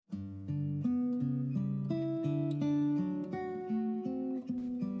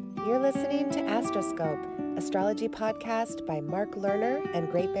You're listening to Astroscope, astrology podcast by Mark Lerner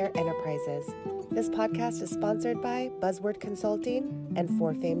and Great Bear Enterprises. This podcast is sponsored by Buzzword Consulting and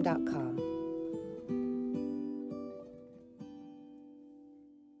forfame.com.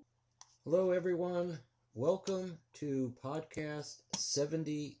 Hello, everyone. Welcome to podcast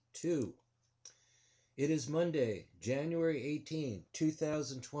 72. It is Monday, January 18,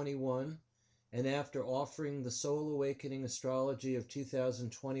 2021, and after offering the Soul Awakening Astrology of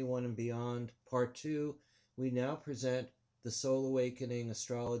 2021 and Beyond, Part 2, we now present the Soul Awakening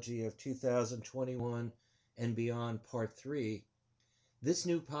Astrology of 2021 and Beyond, Part 3. This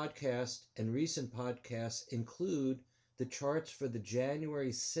new podcast and recent podcasts include the charts for the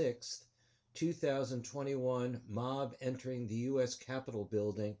January 6th, 2021 mob entering the U.S. Capitol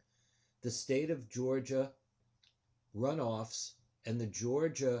building, the state of Georgia runoffs, and the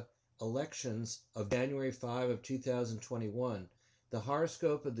Georgia elections of January 5 of 2021, the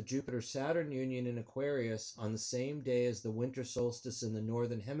horoscope of the Jupiter-Saturn union in Aquarius on the same day as the winter solstice in the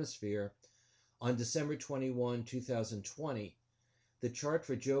Northern Hemisphere on December 21, 2020, the chart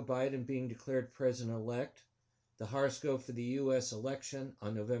for Joe Biden being declared president-elect, the horoscope for the U.S. election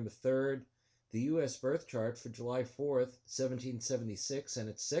on November 3rd, the U.S. birth chart for July 4th, 1776, and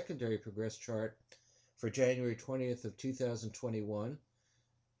its secondary progress chart for January 20th of 2021,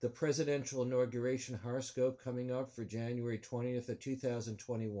 the presidential inauguration horoscope coming up for January 20th of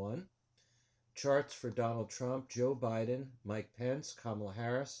 2021, charts for Donald Trump, Joe Biden, Mike Pence, Kamala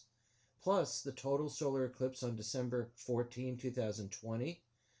Harris, plus the total solar eclipse on December 14, 2020,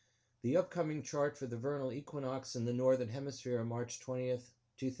 the upcoming chart for the vernal equinox in the Northern Hemisphere on March 20th,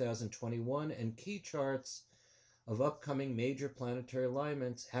 2021, and key charts of upcoming major planetary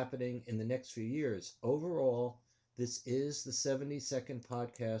alignments happening in the next few years. Overall, this is the 72nd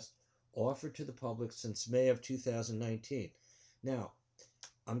podcast offered to the public since May of 2019. Now,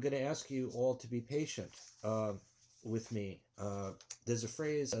 I'm going to ask you all to be patient with me. There's a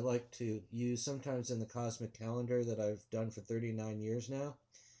phrase I like to use sometimes in the cosmic calendar that I've done for 39 years now.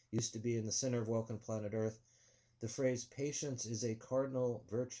 Used to be in the center of Welcome Planet Earth. The phrase patience is a cardinal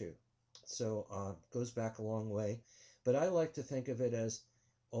virtue. So it goes back a long way. But I like to think of it as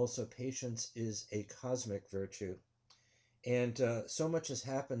also patience is a cosmic virtue. And so much has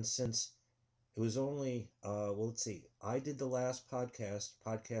happened since it was only, I did the last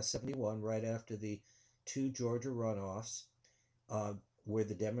podcast 71, right after the two Georgia runoffs, where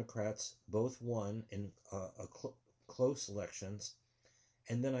the Democrats both won in close elections.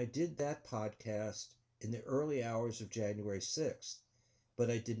 And then I did that podcast in the early hours of January 6th. But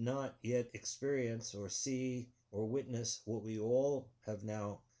I did not yet experience or see or witness what we all have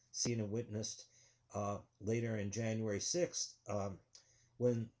now seen and witnessed later in January 6th,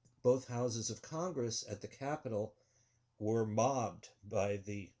 when both houses of Congress at the Capitol were mobbed by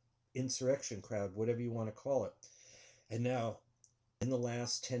the insurrection crowd, whatever you want to call it. And now, in the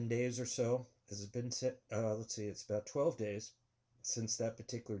last 10 days or so, as it's been said, it's about 12 days since that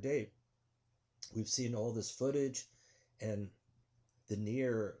particular date, we've seen all this footage and the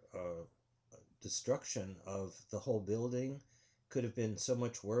near destruction of the whole building. Could have been so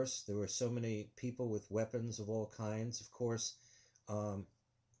much worse. There were so many people with weapons of all kinds. Of course,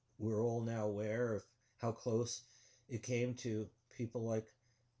 we're all now aware of how close it came to people like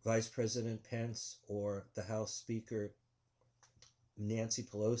Vice President Pence or the House Speaker Nancy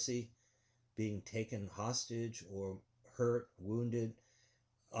Pelosi being taken hostage or hurt, wounded.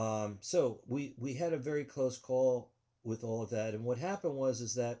 So we had a very close call with all of that. And what happened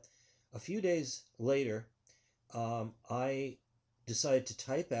is that a few days later, I decided to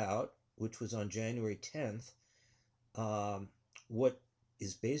type out, which was on January 10th, what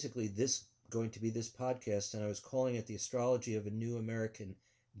is basically going to be this podcast, and I was calling it the Astrology of a New American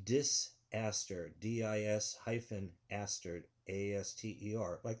Disaster, D-I-S-Aster,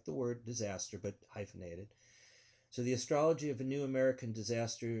 A-S-T-E-R, like the word disaster, but hyphenated. So the Astrology of a New American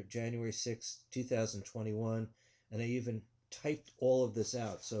Disaster, January 6, 2021, and I even typed all of this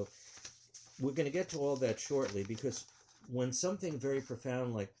out. So we're going to get to all that shortly, because when something very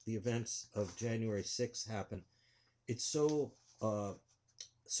profound like the events of January 6th happen, it's so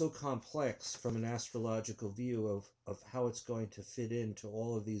complex from an astrological view of how it's going to fit into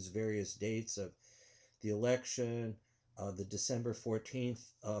all of these various dates of the election, the December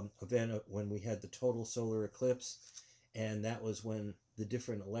 14th event when we had the total solar eclipse, and that was when the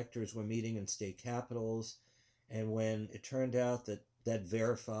different electors were meeting in state capitals, and when it turned out that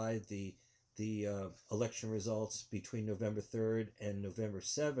verified the election results between November 3rd and November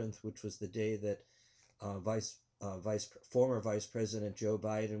 7th, which was the day that former Vice President Joe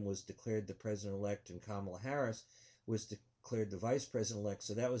Biden was declared the president-elect and Kamala Harris was declared the vice president-elect.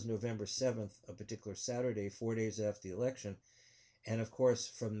 So that was November 7th, a particular Saturday, 4 days after the election. And of course,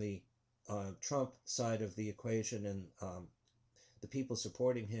 from the Trump side of the equation and the people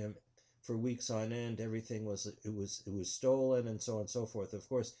supporting him for weeks on end, everything was stolen and so on and so forth. Of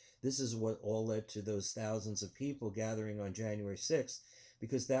course, this is what all led to those thousands of people gathering on January 6th,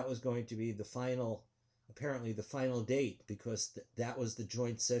 because that was going to be apparently the final date, because that was the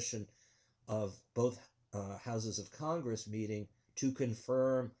joint session of both houses of Congress meeting to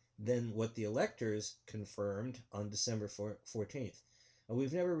confirm then what the electors confirmed on December 14th. And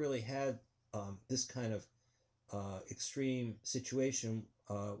we've never really had this kind of extreme situation.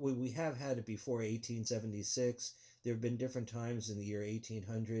 We have had it before 1876. There have been different times in the year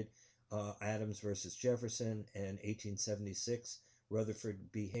 1800, Adams versus Jefferson, and 1876,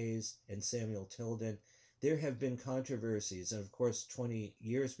 Rutherford B. Hayes and Samuel Tilden. There have been controversies, and of course 20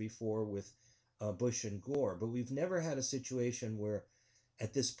 years before with Bush and Gore, but we've never had a situation where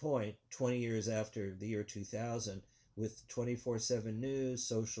at this point, 20 years after the year 2000, with 24/7 news,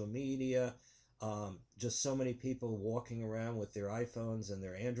 social media, just so many people walking around with their iPhones and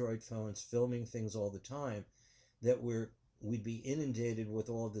their Android phones, filming things all the time, that we'd be inundated with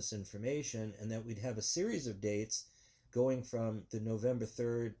all of this information, and that we'd have a series of dates going from the November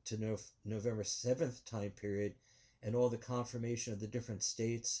 3rd to November 7th time period, and all the confirmation of the different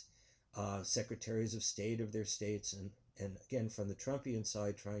states, secretaries of state of their states, and again, from the Trumpian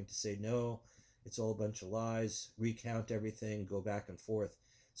side, trying to say, no, it's all a bunch of lies, recount everything, go back and forth.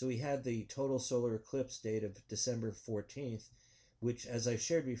 So we had the total solar eclipse date of December 14th, which, as I've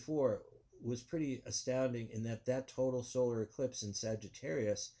shared before, was pretty astounding in that total solar eclipse in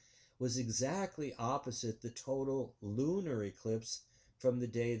Sagittarius was exactly opposite the total lunar eclipse from the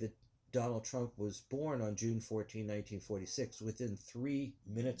day that Donald Trump was born on June 14, 1946, within 3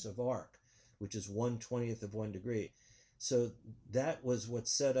 minutes of arc, which is 1/20th of 1 degree. So that was what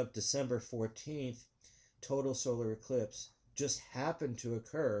set up December 14th, total solar eclipse. Just happened to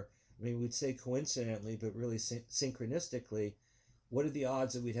occur. I mean, we'd say coincidentally, but really synchronistically. What are the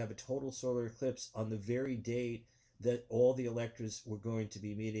odds that we'd have a total solar eclipse on the very date that all the electors were going to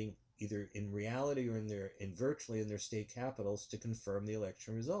be meeting, either in reality or virtually in their state capitals, to confirm the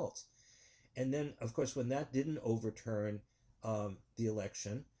election results? And then, of course, when that didn't overturn the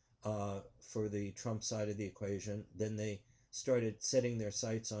election for the Trump side of the equation, then they started setting their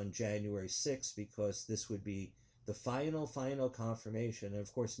sights on January 6th, because this would be the final confirmation. And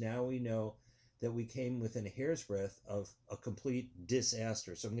of course, now we know that we came within a hair's breadth of a complete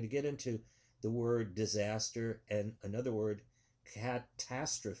disaster. So I'm going to get into the word disaster and another word,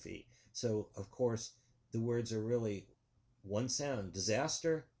 catastrophe. So, of course, the words are really one sound,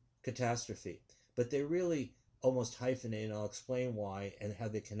 disaster, catastrophe. But they're really almost hyphenated, and I'll explain why and how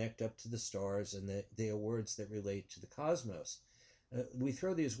they connect up to the stars, and that they are words that relate to the cosmos. We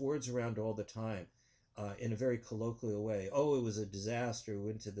throw these words around all the time in a very colloquial way. Oh, it was a disaster. We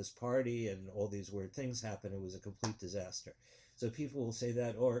went to this party and all these weird things happened. It was a complete disaster. So people will say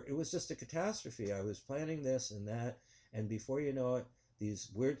that, or it was just a catastrophe. I was planning this and that, and before you know it, these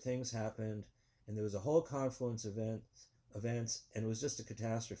weird things happened, and there was a whole confluence of events, and it was just a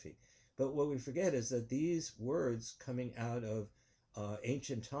catastrophe. But what we forget is that these words coming out of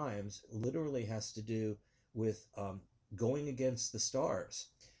ancient times literally has to do with going against the stars.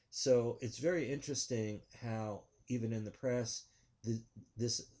 So it's very interesting how, even in the press,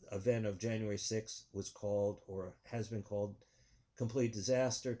 this event of January 6th was called, or has been called, complete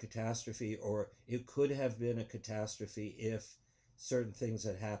disaster, catastrophe, or it could have been a catastrophe if certain things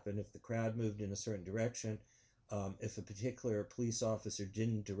had happened, if the crowd moved in a certain direction, if a particular police officer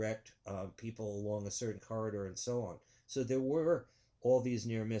didn't direct people along a certain corridor, and so on. So there were all these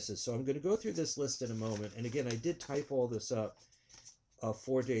near misses. So I'm going to go through this list in a moment. And again, I did type all this up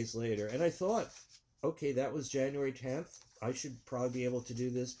 4 days later. And I thought, okay, that was January 10th. I should probably be able to do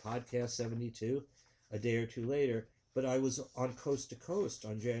this podcast 72 a day or two later. But I was on Coast to Coast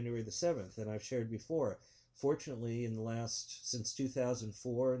on January the 7th, and I've shared before. Fortunately, since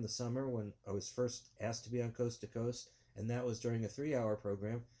 2004 in the summer, when I was first asked to be on Coast to Coast, and that was during a 3-hour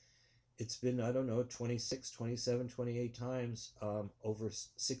program, it's been, 26, 27, 28 times over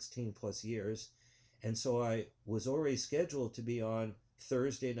 16 plus years. And so I was already scheduled to be on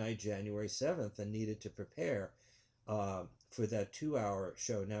Thursday night, January 7th, and needed to prepare for that 2-hour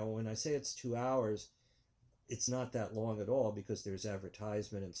show. Now, when I say it's 2 hours, it's not that long at all, because there's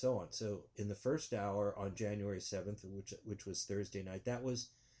advertisement and so on. So in the first hour on January 7th, which was Thursday night, that was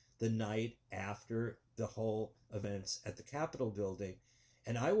the night after the whole events at the Capitol building.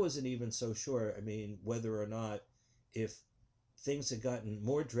 And I wasn't even so sure, whether or not, if things had gotten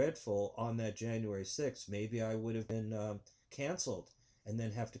more dreadful on that January 6th, maybe I would have been canceled and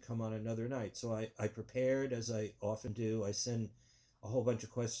then have to come on another night. So I prepared, as I often do. I send a whole bunch of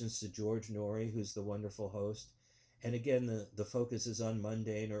questions to George Norrie, who's the wonderful host. And again, the focus is on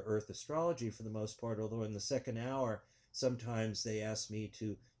mundane or earth astrology for the most part, although in the second hour, sometimes they ask me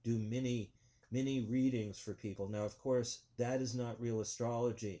to do mini readings for people. Now, of course, that is not real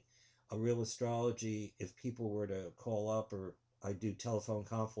astrology. A real astrology, if people were to call up, or I do telephone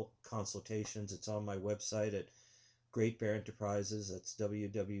consultations, it's on my website at Great Bear Enterprises. That's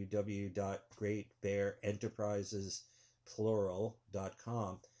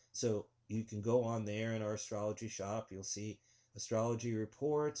www.greatbearenterprises.com. So you can go on there in our astrology shop. You'll see astrology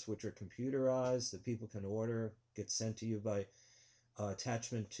reports, which are computerized, that people can order, get sent to you by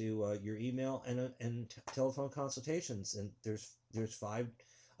attachment to your email, and telephone consultations. And there's 5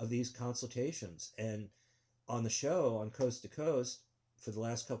 of these consultations. And on the show on Coast to Coast for the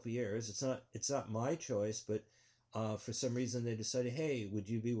last couple of years, it's not my choice, but for some reason they decided, hey, would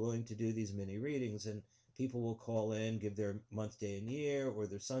you be willing to do these mini readings? And people will call in, give their month, day, and year, or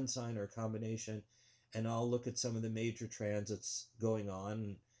their sun sign, or a combination, and I'll look at some of the major transits going on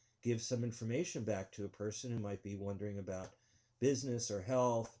and give some information back to a person who might be wondering about business or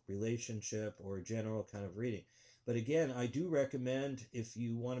health, relationship, or a general kind of reading. But again, I do recommend, if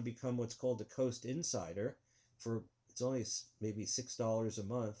you want to become what's called a Coast Insider, it's only maybe $6 a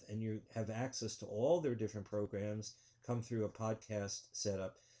month, and you have access to all their different programs, come through a podcast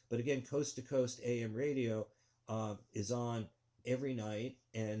setup. But again, Coast to Coast AM radio is on every night,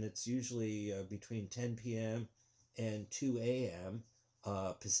 and it's usually between 10 p.m. and 2 a.m.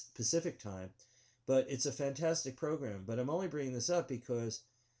 Pacific time. But it's a fantastic program. But I'm only bringing this up because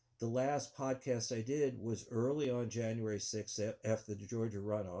the last podcast I did was early on January 6th after the Georgia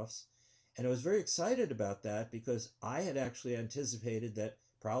runoffs. And I was very excited about that because I had actually anticipated that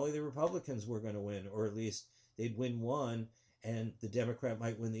probably the Republicans were going to win, or at least they'd win one and the Democrat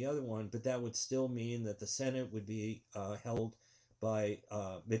might win the other one. But that would still mean that the Senate would be held by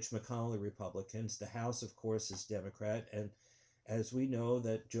Mitch McConnell, the Republicans. The House, of course, is Democrat. And as we know,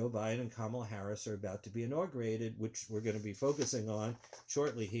 that Joe Biden and Kamala Harris are about to be inaugurated, which we're going to be focusing on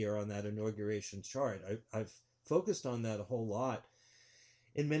shortly here on that inauguration chart. I've focused on that a whole lot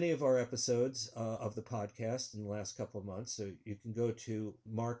in many of our episodes of the podcast in the last couple of months. So you can go to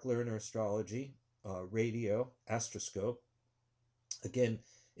Mark Lerner Astrology Radio, Astroscope. Again,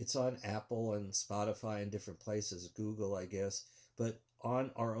 it's on Apple and Spotify and different places, Google, I guess. But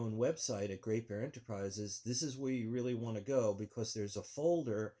on our own website at Great Bear Enterprises, this is where you really want to go, because there's a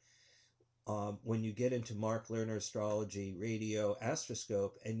folder when you get into Mark Lerner Astrology Radio,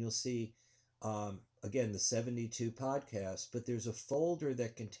 Astroscope, and you'll see, again, the 72 podcasts, but there's a folder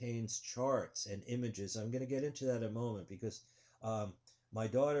that contains charts and images. I'm going to get into that in a moment, because my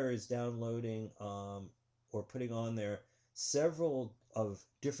daughter is downloading or putting on there several of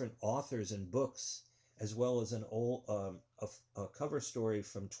different authors and books, as well as an old a cover story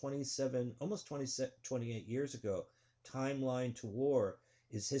from 28 years ago. Timeline to War,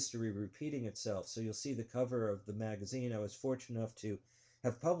 is history repeating itself? So you'll see the cover of the magazine I was fortunate enough to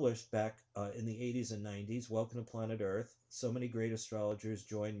have published back in the 80s and 90s, Welcome to Planet Earth. So many great astrologers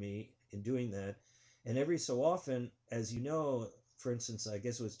joined me in doing that. And every so often, as you know, for instance, I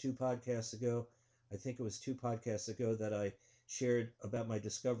guess it was two podcasts ago that I shared about my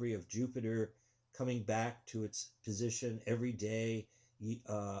discovery of Jupiter coming back to its position every day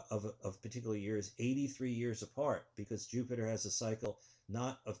of particular years, 83 years apart, because Jupiter has a cycle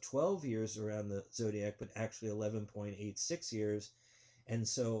not of 12 years around the zodiac, but actually 11.86 years. And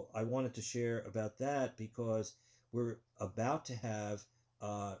so I wanted to share about that, because we're about to have,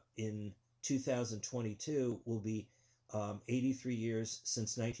 in 2022, will be 83 years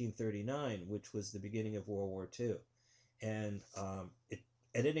since 1939, which was the beginning of World War II. And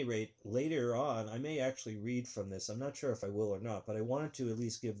at any rate, later on, I may actually read from this. I'm not sure if I will or not, but I wanted to at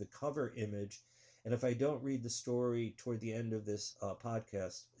least give the cover image. And if I don't read the story toward the end of this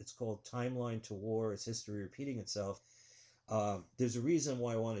podcast, it's called Timeline to War, is history repeating itself. There's a reason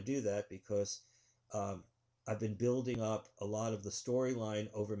why I want to do that, because I've been building up a lot of the storyline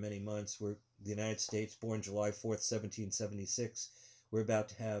over many months. Where the United States, born July 4th, 1776, we're about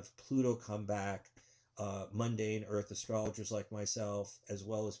to have Pluto come back. Mundane earth astrologers like myself, as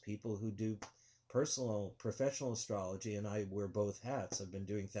well as people who do personal, professional astrology, and I wear both hats. I've been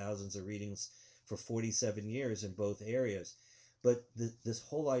doing thousands of readings for 47 years in both areas. But this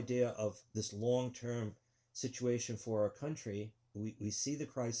whole idea of this long-term situation for our country, we see the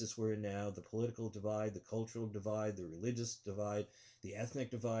crisis we're in now, the political divide, the cultural divide, the religious divide, the ethnic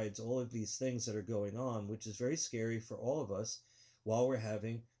divides, all of these things that are going on, which is very scary for all of us. while we're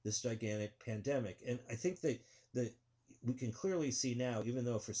having this gigantic pandemic. And I think that we can clearly see now, even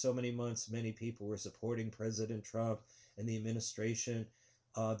though for so many months many people were supporting President Trump and the administration,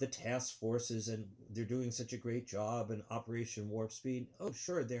 the task forces, and they're doing such a great job in Operation Warp Speed. Oh,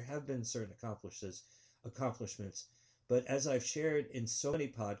 sure, there have been certain accomplishments. But as I've shared in so many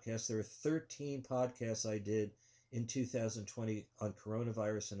podcasts, there are 13 podcasts I did in 2020 on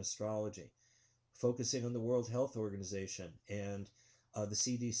coronavirus and astrology, focusing on the World Health Organization and the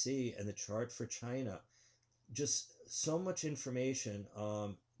CDC and the chart for China. Just so much information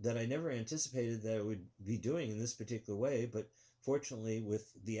that I never anticipated that I would be doing in this particular way. But fortunately,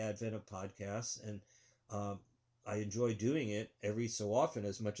 with the advent of podcasts, and I enjoy doing it every so often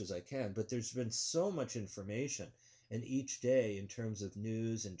as much as I can. But there's been so much information, and each day in terms of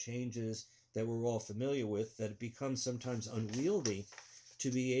news and changes that we're all familiar with, that it becomes sometimes unwieldy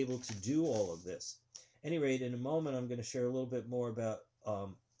to be able to do all of this. At any rate, in a moment, I'm going to share a little bit more about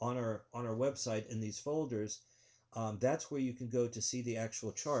on our website in these folders. That's where you can go to see the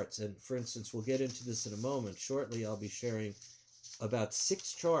actual charts. And for instance, we'll get into this in a moment. Shortly, I'll be sharing about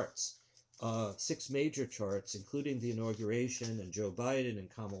 6 charts, 6 major charts, including the inauguration and Joe Biden and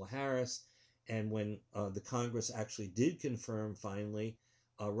Kamala Harris, and when the Congress actually did confirm finally,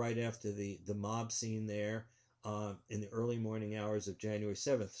 right after the mob scene there in the early morning hours of January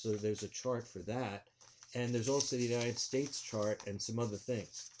 7th. So there's a chart for that. And there's also the United States chart and some other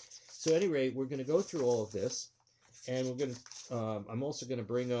things. So at any rate, we're going to go through all of this. And we're going to, I'm also going to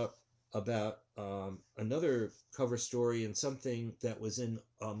bring up about another cover story and something that was in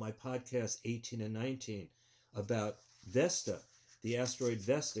my podcast 18 and 19 about Vesta, the asteroid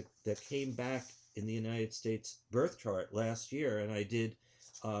Vesta that came back in the United States birth chart last year. And I did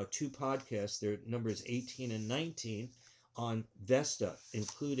 2 podcasts, they're numbers 18 and 19, on Vesta,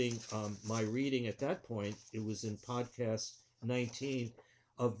 including my reading at that point. It was in podcast 19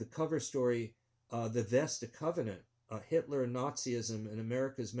 of the cover story, The Vesta Covenant, Hitler, Nazism, and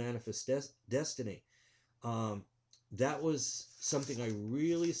America's Manifest Destiny. That was something I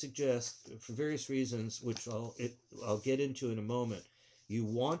really suggest for various reasons, which I'll get into in a moment. You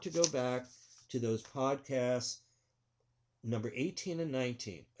want to go back to those podcasts, number 18 and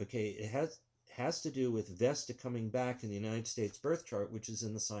 19. Okay, it has to do with Vesta coming back in the United States birth chart, which is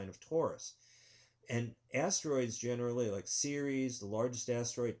in the sign of Taurus. And asteroids generally, like Ceres, the largest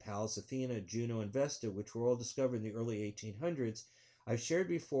asteroid, Pallas Athena, Juno, and Vesta, which were all discovered in the early 1800s. I've shared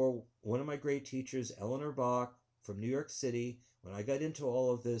before, one of my great teachers, Eleanor Bach from New York City, when I got into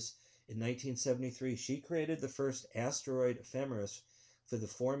all of this in 1973, she created the first asteroid ephemeris for the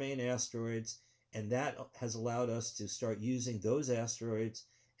 4 main asteroids, and that has allowed us to start using those asteroids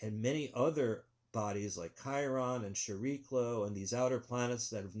and many other bodies like Chiron and Chariklo and these outer planets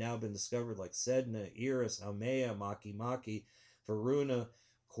that have now been discovered like Sedna, Eris, Haumea, Makemake, Varuna,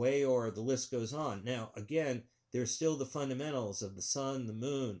 Quaoar, the list goes on. Now, again, there's still the fundamentals of the sun, the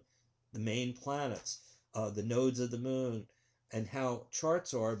moon, the main planets, the nodes of the moon, and how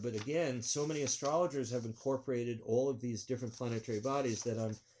charts are. But again, so many astrologers have incorporated all of these different planetary bodies that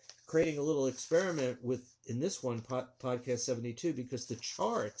I'm creating a little experiment with in this one, podcast 72, because the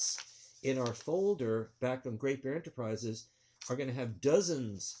charts in our folder back on Great Bear Enterprises are going to have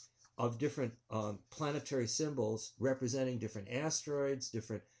dozens of different planetary symbols representing different asteroids,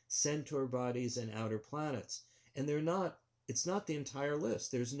 different centaur bodies, and outer planets. And it's not the entire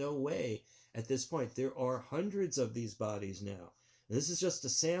list. There's no way at this point. There are hundreds of these bodies now. And this is just a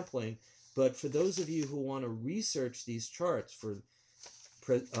sampling, but for those of you who want to research these charts for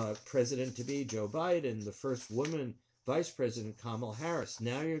President-to-be Joe Biden, the first woman Vice President Kamala Harris,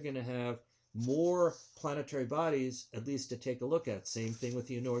 now you're going to have more planetary bodies, at least to take a look at. Same thing with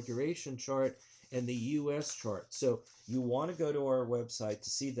the inauguration chart and the U.S. chart. So you want to go to our website to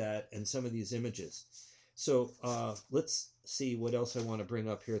see that and some of these images. So let's see what else I want to bring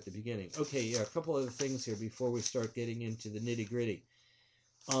up here at the beginning. Okay, yeah, a couple other things here before we start getting into the nitty-gritty.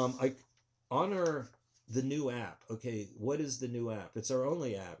 I honor the new app. Okay, what is the new app? It's our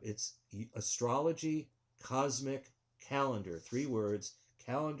only app. It's Astrology Cosmic Calendar, 3 words,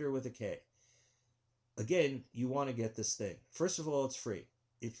 calendar with a K. Again, you want to get this thing. First of all, it's free.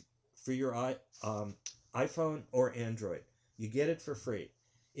 If for your iPhone or Android, you get it for free.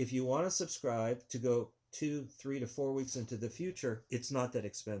 If you want to subscribe to go 2, 3 to 4 weeks into the future, it's not that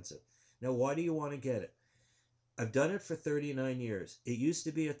expensive. Now, why do you want to get it? I've done it for 39 years. It used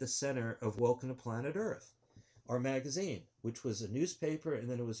to be at the center of Welcome to Planet Earth, our magazine, which was a newspaper and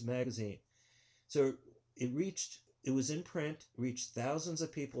then it was a magazine. So it was in print, reached thousands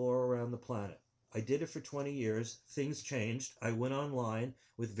of people all around the planet. I did it for 20 years. Things changed. I went online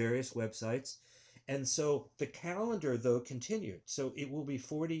with various websites, And so the calendar, though, continued. So it will be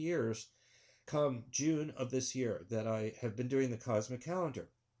 40 years come June of this year that I have been doing the cosmic calendar.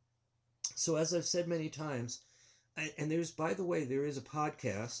 So as I've said many times, and there's, by the way, there is a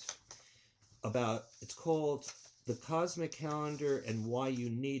podcast about, it's called The Cosmic Calendar and Why You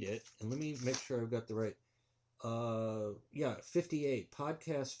Need It. And let me make sure I've got the right, 58,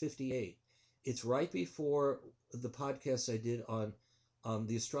 podcast 58. It's right before the podcast I did on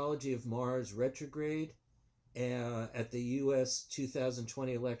the astrology of Mars retrograde at the U.S.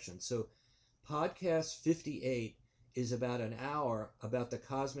 2020 election. So podcast 58 is about an hour about the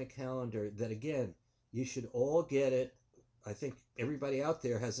cosmic calendar that, again, you should all get it. I think everybody out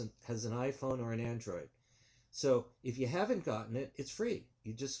there has an iPhone or an Android. So if you haven't gotten it, it's free.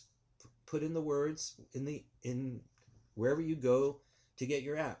 You just put in the words in wherever you go to get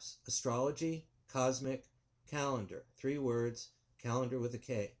your apps. Astrology, cosmic, calendar. 3 words, calendar with a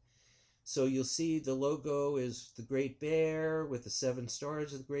K. So you'll see the logo is the Great Bear with the 7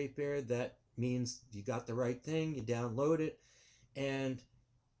 stars of the Great Bear. That means you got the right thing. You download it, and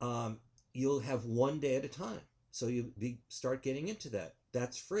you'll have one day at a time. So you start getting into that.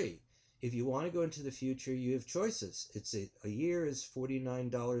 That's free. If you want to go into the future, you have choices. It's a year is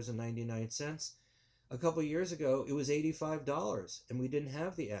 $49.99. A couple of years ago, it was $85, and we didn't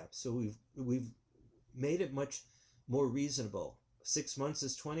have the app. So we've made it much more reasonable. 6 months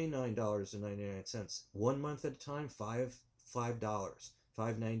is $29.99. 1 month at a time, $5,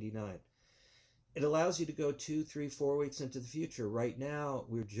 $5.99. It allows you to go 2, 3, 4 weeks into the future. Right now,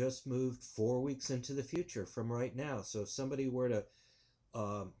 we're just moved 4 weeks into the future from right now. So if somebody were to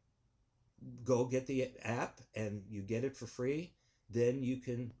go get the app and you get it for free, then you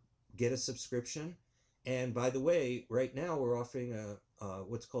can get a subscription. And by the way, right now we're offering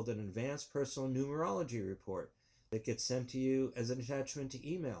what's called an advanced personal numerology report that gets sent to you as an attachment to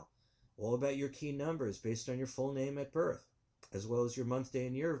email, all about your key numbers based on your full name at birth, as well as your month, day,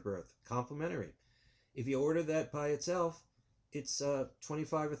 and year of birth, complimentary. If you order that by itself, it's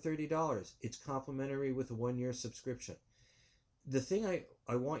 $25 or $30. It's complimentary with a 1-year subscription. The thing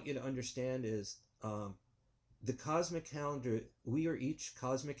I want you to understand is the cosmic calendar, we are each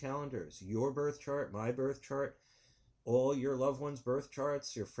cosmic calendars. Your birth chart, my birth chart, all your loved ones' birth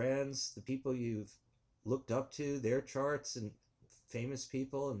charts, your friends, the people you've looked up to, their charts, and famous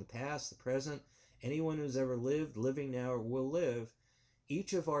people in the past, the present, anyone who's ever lived, living now, or will live,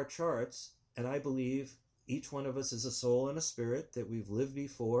 each of our charts, and I believe each one of us is a soul and a spirit, that we've lived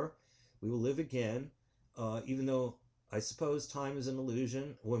before, we will live again, even though I suppose time is an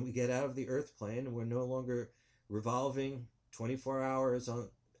illusion. When we get out of the earth plane and we're no longer revolving 24 hours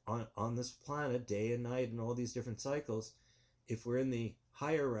on this planet, day and night, and all these different cycles, if we're in the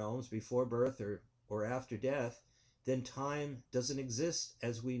higher realms before birth or after death, then time doesn't exist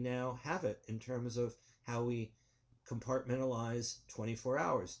as we now have it in terms of how we compartmentalize 24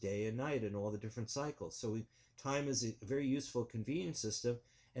 hours, day and night, and all the different cycles. So time is a very useful, convenient system.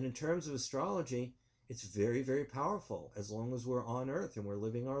 And in terms of astrology, it's very, very powerful as long as we're on Earth and we're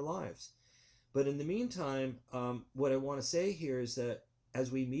living our lives. But in the meantime, what I want to say here is that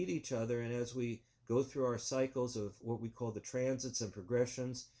as we meet each other and as we go through our cycles of what we call the transits and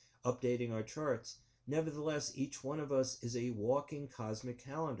progressions, updating our charts, nevertheless, each one of us is a walking cosmic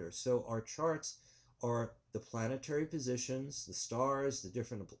calendar. So our charts are the planetary positions, the stars, the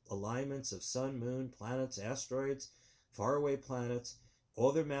different alignments of sun, moon, planets, asteroids, faraway planets,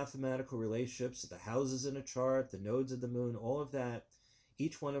 all their mathematical relationships, the houses in a chart, the nodes of the moon, all of that.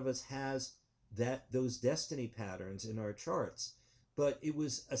 Each one of us has those destiny patterns in our charts. But it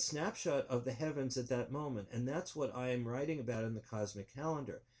was a snapshot of the heavens at that moment, and that's what I am writing about in the cosmic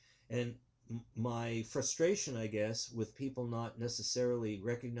calendar. And my frustration, I guess, with people not necessarily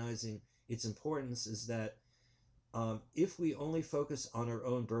recognizing its importance is that if we only focus on our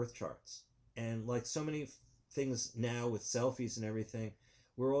own birth charts, and like so many things now with selfies and everything,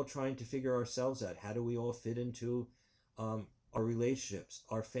 we're all trying to figure ourselves out. How do we all fit into our relationships,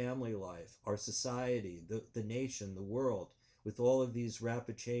 our family life, our society, the nation, the world, with all of these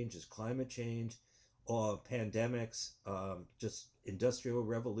rapid changes, climate change, pandemics, just industrial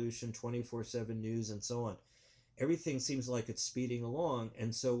revolution, 24/7 news, and so on. Everything seems like it's speeding along,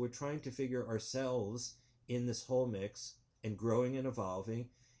 and so we're trying to figure ourselves in this whole mix and growing and evolving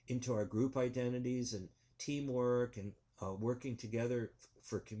into our group identities and teamwork and working together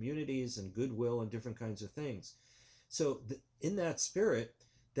for communities and goodwill and different kinds of things. So in that spirit,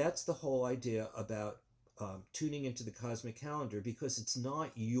 that's the whole idea about tuning into the cosmic calendar, because it's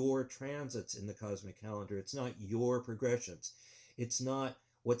not your transits in the cosmic calendar. It's not your progressions. It's not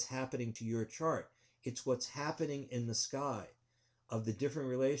what's happening to your chart. It's what's happening in the sky. of the different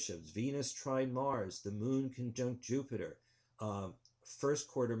relationships. Venus trine Mars, the moon conjunct Jupiter, first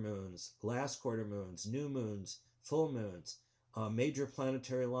quarter moons, last quarter moons, new moons, full moons, major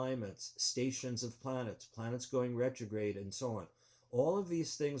planetary alignments, stations of planets, planets going retrograde, and so on. All of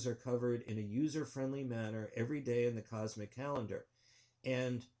these things are covered in a user-friendly manner every day in the cosmic calendar.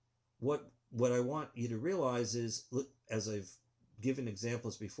 And what I want you to realize is, as I've given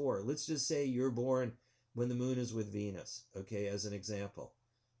examples before, let's just say you're born when the moon is with Venus, okay, as an example.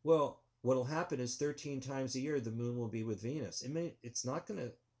 Well, what will happen is 13 times a year the moon will be with Venus. It's not going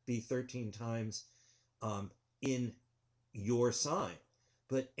to be 13 times in your sign,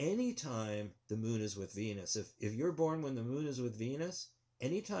 but anytime the moon is with Venus, if you're born when the moon is with Venus,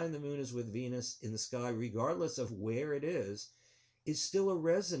 anytime the moon is with Venus in the sky, regardless of where it is still a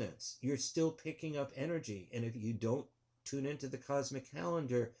resonance. You're still picking up energy. And if you don't tune into the cosmic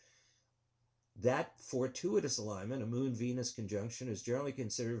calendar, that fortuitous alignment, a moon-Venus conjunction, is generally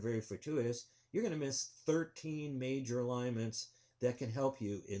considered very fortuitous. You're going to miss 13 major alignments that can help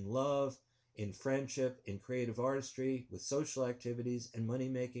you in love, in friendship, in creative artistry, with social activities and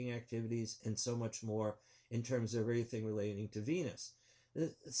money-making activities, and so much more in terms of everything relating to Venus.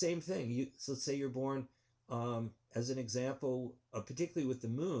 The same thing. So let's say you're born, as an example, particularly with the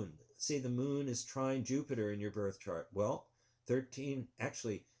moon. Say the moon is trine Jupiter in your birth chart. Well, 13,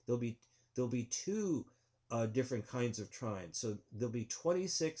 actually, there'll be two different kinds of trines. So there'll be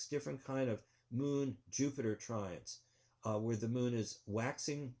 26 different kind of moon-Jupiter trines, where the moon is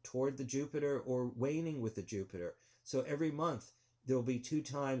waxing toward the Jupiter or waning with the Jupiter. So every month, there'll be 2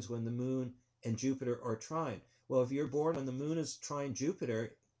 times when the moon and Jupiter are trine. Well, if you're born when the moon is trine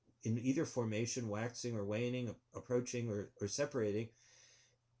Jupiter, in either formation, waxing or waning, approaching or separating,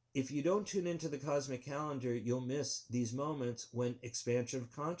 if you don't tune into the cosmic calendar, you'll miss these moments when expansion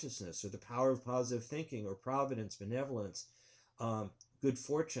of consciousness, or the power of positive thinking, or providence, benevolence, good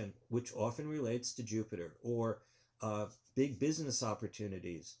fortune, which often relates to Jupiter, or big business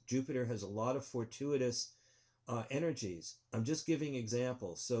opportunities. Jupiter has a lot of fortuitous energies. I'm just giving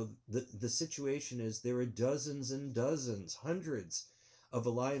examples. So the situation is there are dozens and dozens, hundreds of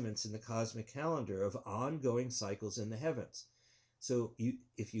alignments in the cosmic calendar of ongoing cycles in the heavens. So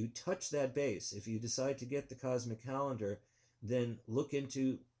if you touch that base, if you decide to get the cosmic calendar, then look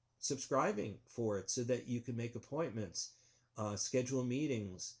into subscribing for it so that you can make appointments, schedule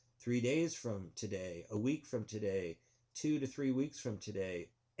meetings 3 days from today, a week from today, 2 to 3 weeks from today.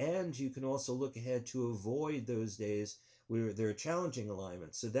 And you can also look ahead to avoid those days where there are challenging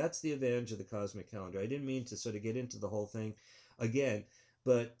alignments. So that's the advantage of the cosmic calendar. I didn't mean to sort of get into the whole thing again,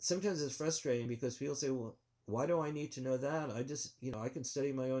 but sometimes it's frustrating because people say, well, why do I need to know that? I just, I can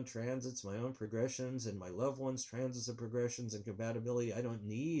study my own transits, my own progressions, and my loved ones' transits and progressions and compatibility. I don't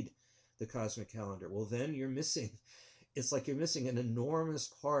need the cosmic calendar. Well, then you're missing, it's like you're missing an enormous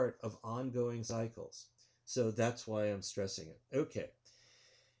part of ongoing cycles. So that's why I'm stressing it. Okay.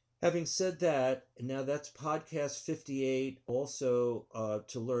 Having said that, now that's podcast 58. Also,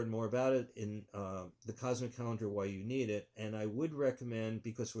 to learn more about it in the cosmic calendar, why you need it. And I would recommend,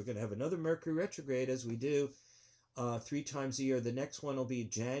 because we're going to have another Mercury retrograde as we do 3 times a year. The next one will be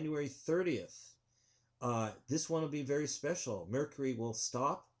January 30th. This one will be very special. Mercury will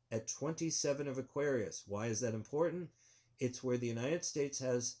stop at 27 of Aquarius. Why is that important? It's where the United States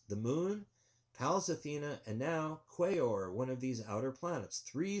has the moon, Pallas Athena, and now Quaoar, one of these outer planets.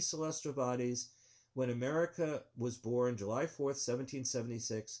 3 celestial bodies. When America was born, July 4th,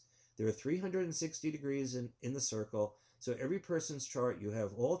 1776, there are 360 degrees in the circle. So every person's chart, you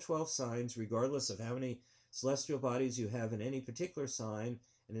have all 12 signs, regardless of how many celestial bodies you have in any particular sign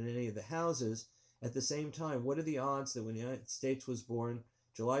and in any of the houses. At the same time, what are the odds that when the United States was born,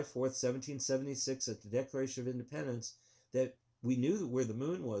 July 4th, 1776, at the Declaration of Independence, that we knew where the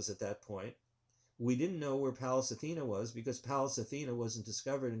moon was at that point? We didn't know where Pallas Athena was because Pallas Athena wasn't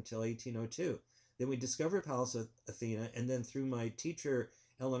discovered until 1802. Then we discovered Pallas Athena, and then through my teacher,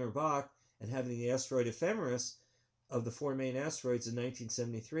 Eleanor Bach, and having the asteroid Ephemeris of the 4 main asteroids in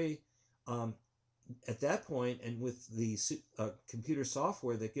 1973, at that point, and with the computer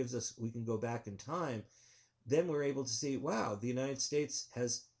software that gives us, we can go back in time, then we're able to see, wow, the United States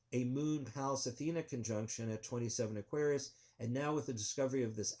has a moon Pallas Athena conjunction at 27 Aquarius. And now with the discovery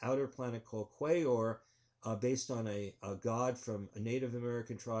of this outer planet called Quaoar, based on a god from a Native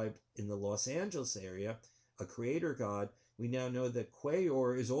American tribe in the Los Angeles area, a creator god, we now know that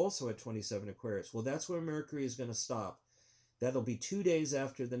Quaoar is also at 27 Aquarius. Well, that's where Mercury is going to stop. That'll be 2 days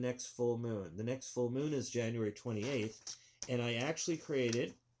after the next full moon. The next full moon is January 28th. And I actually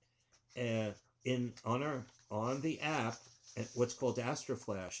created on the app what's called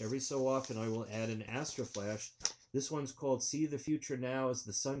Astroflash. Every so often I will add an Astroflash This one's called See the Future Now as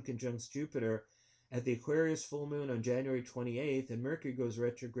the Sun conjuncts Jupiter at the Aquarius full moon on January 28th, and Mercury goes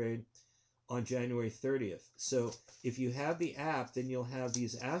retrograde on January 30th. So if you have the app, then you'll have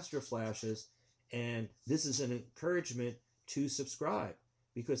these astro flashes, and this is an encouragement to subscribe,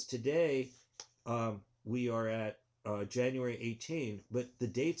 because today we are at January 18, but the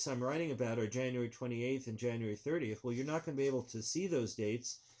dates I'm writing about are January 28th and January 30th. Well, you're not going to be able to see those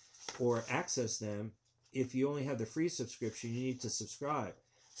dates or access them if you only have the free subscription. You need to subscribe.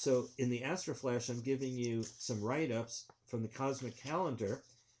 So in the Astro Flash, I'm giving you some write-ups from the cosmic calendar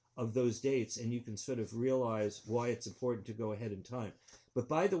of those dates, and you can sort of realize why it's important to go ahead in time. But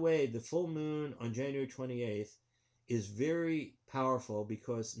by the way, the full moon on January 28th is very powerful,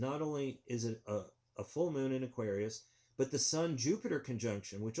 because not only is it a full moon in Aquarius, but the Sun-Jupiter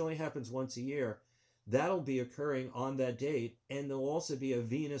conjunction, which only happens once a year, that'll be occurring on that date, and there'll also be a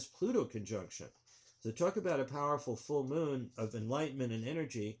Venus-Pluto conjunction. So talk about a powerful full moon of enlightenment and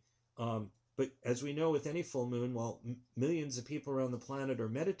energy. But as we know with any full moon, while millions of people around the planet are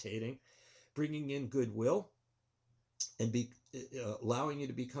meditating, bringing in goodwill, and allowing you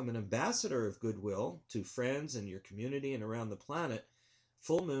to become an ambassador of goodwill to friends and your community and around the planet,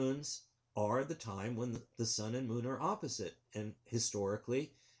 full moons are the time when the sun and moon are opposite. And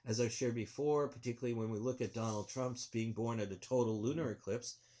historically, as I've shared before, particularly when we look at Donald Trump's being born at a total lunar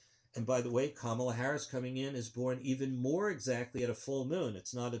eclipse, and by the way, Kamala Harris coming in is born even more exactly at a full moon.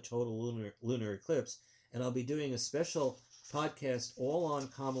 It's not a total lunar eclipse. And I'll be doing a special podcast all on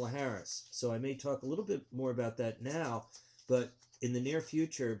Kamala Harris. So I may talk a little bit more about that now, but in the near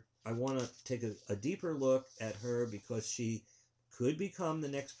future, I want to take a deeper look at her, because she could become the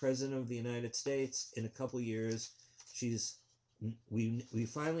next president of the United States in a couple years. We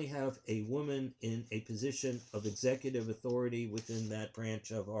finally have a woman in a position of executive authority within that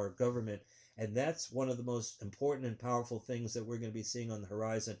branch of our government, and that's one of the most important and powerful things that we're going to be seeing on the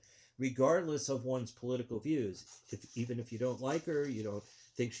horizon, regardless of one's political views. Even if you don't like her, you don't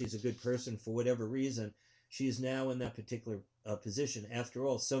think she's a good person for whatever reason, she is now in that particular position. After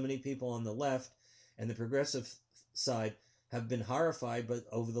all, so many people on the left and the progressive side have been horrified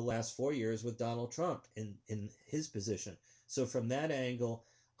over the last 4 years with Donald Trump in his position. So from that angle,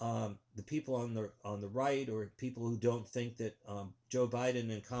 the people on the right, or people who don't think that Joe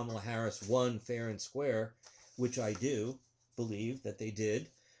Biden and Kamala Harris won fair and square, which I do believe that they did,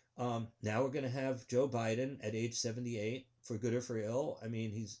 now we're going to have Joe Biden at age 78, for good or for ill. I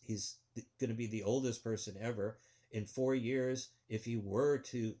mean, he's going to be the oldest person ever. In 4 years, if he were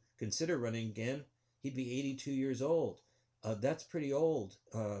to consider running again, he'd be 82 years old. That's pretty old.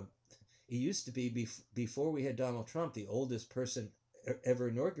 It used to be before we had Donald Trump, the oldest person ever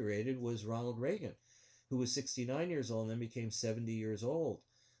inaugurated was Ronald Reagan, who was 69 years old and then became 70 years old.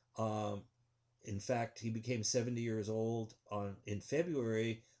 In fact, he became 70 years old in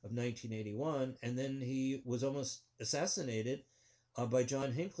February of 1981, and then he was almost assassinated by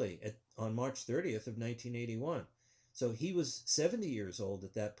John Hinckley on March 30th of 1981. So he was 70 years old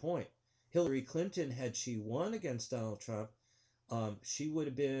at that point. Hillary Clinton, had she won against Donald Trump, she would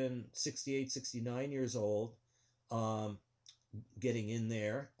have been 68, 69 years old, getting in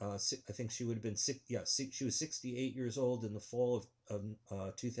there. I think she would have been she was 68 years old in the fall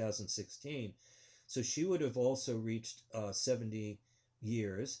of 2016. So she would have also reached 70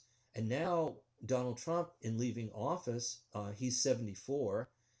 years. And now Donald Trump, in leaving office, he's 74.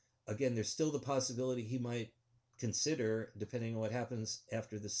 Again, there's still the possibility he might consider, depending on what happens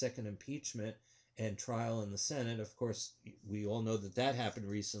after the second impeachment and trial in the Senate. Of course, we all know that happened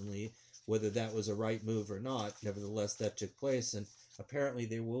recently, whether that was a right move or not. Nevertheless, that took place, and apparently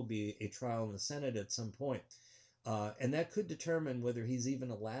there will be a trial in the Senate at some point. And that could determine whether he's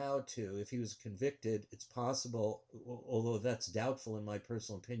even allowed to. If he was convicted, it's possible, although that's doubtful in my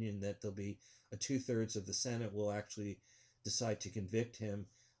personal opinion, that there'll be a 2/3 of the Senate will actually decide to convict him.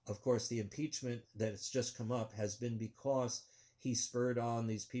 Of course, the impeachment that's just come up has been because he spurred on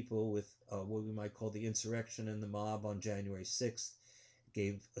these people with what we might call the insurrection and the mob on January 6th,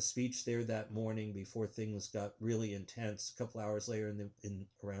 gave a speech there that morning before things got really intense. A couple hours later, in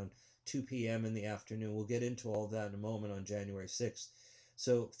around 2 p.m. in the afternoon. We'll get into all that in a moment on January 6th.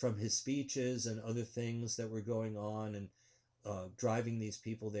 So from his speeches and other things that were going on and driving these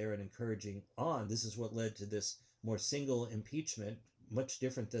people there and encouraging on, this is what led to this more single impeachment, much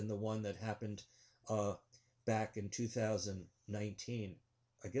different than the one that happened back in 2019.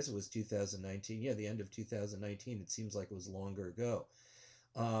 I guess it was 2019. Yeah, the end of 2019. It seems like it was longer ago.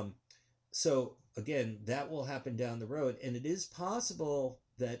 So again, that will happen down the road, and it is possible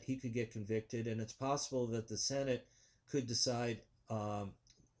that he could get convicted, and it's possible that the Senate could decide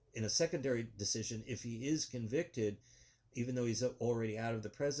in a secondary decision, if he is convicted, even though he's already out of the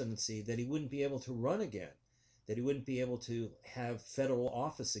presidency, that he wouldn't be able to run again, that he wouldn't be able to have federal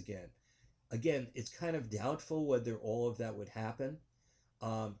office again. Again, it's kind of doubtful whether all of that would happen.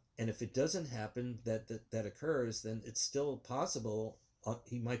 And if it doesn't happen, that occurs, then it's still possible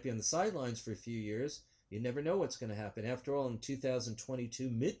he might be on the sidelines for a few years. You never know what's going to happen. After all, in 2022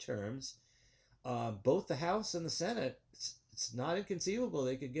 midterms, both the House and the Senate, it's not inconceivable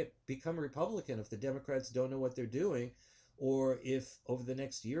they could become Republican if the Democrats don't know what they're doing, or if over the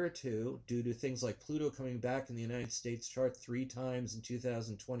next year or two, due to things like Pluto coming back in the United States chart 3 times in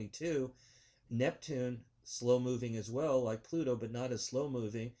 2022, Neptune, slow moving as well, like Pluto, but not as slow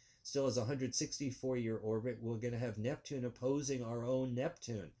moving, still has a 164-year orbit. We're going to have Neptune opposing our own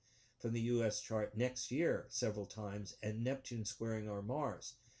Neptune from the U.S. chart next year several times, and Neptune squaring our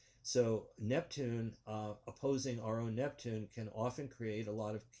Mars. So Neptune opposing our own Neptune can often create a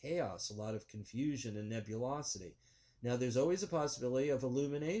lot of chaos, a lot of confusion and nebulosity. Now, there's always a possibility of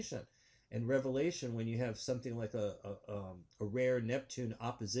illumination and revelation when you have something like a rare Neptune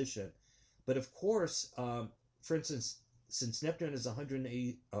opposition. But of course, for instance, since Neptune is a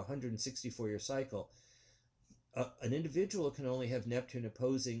 164-year cycle, an individual can only have Neptune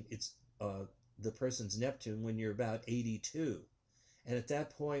opposing the person's Neptune when you're about 82. And at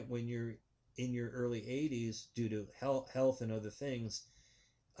that point, when you're in your early 80s, due to health and other things,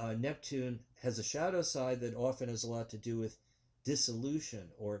 Neptune has a shadow side that often has a lot to do with dissolution,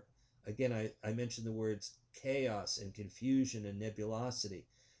 or again, I mentioned the words chaos and confusion and nebulosity.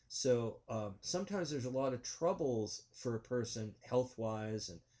 So sometimes there's a lot of troubles for a person health-wise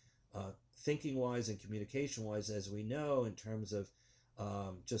and thinking-wise and communication-wise, as we know, in terms of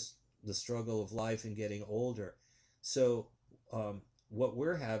just the struggle of life and getting older. So what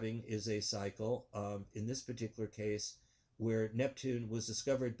we're having is a cycle, in this particular case, where Neptune was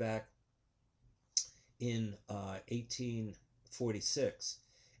discovered back in 1846.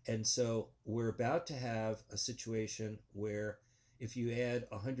 And so we're about to have a situation where if you add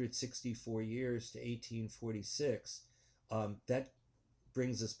 164 years to 1846, that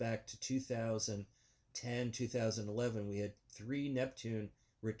brings us back to 2010, 2011. We had 3 Neptune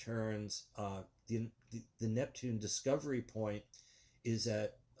returns. The Neptune discovery point is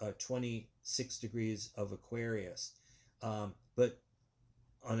at 26 degrees of Aquarius. But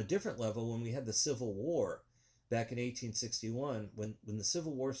on a different level, when we had the Civil War back in 1861, when the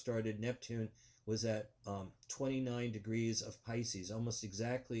Civil War started, Neptune was at 29 degrees of Pisces, almost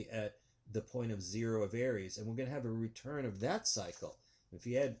exactly at the point of 0 of Aries. And we're going to have a return of that cycle. If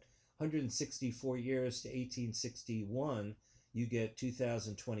you add 164 years to 1861, you get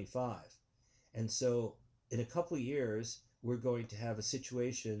 2025. And so in a couple of years, we're going to have a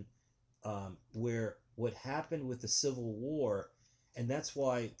situation where what happened with the Civil War, and that's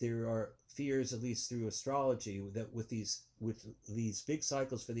why there are fears, at least through astrology, that with these big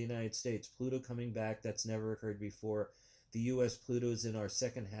cycles for the United States, Pluto coming back, that's never occurred before. The U.S. Pluto is in our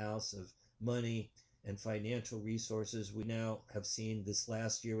second house of money and financial resources. We now have seen this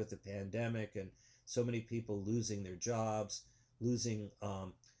last year with the pandemic and so many people losing their jobs, losing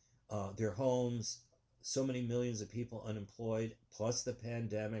their homes, so many millions of people unemployed, plus the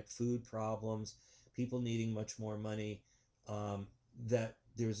pandemic, food problems, people needing much more money, that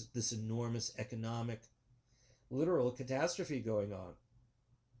there's this enormous economic, literal catastrophe going on.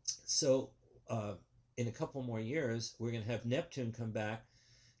 So in a couple more years, we're going to have Neptune come back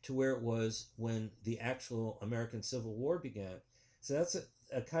to where it was when the actual American Civil War began. So that's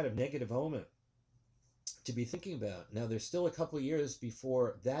a kind of negative omen to be thinking about. Now, there's still a couple of years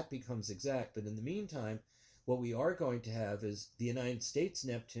before that becomes exact, but in the meantime, what we are going to have is the United States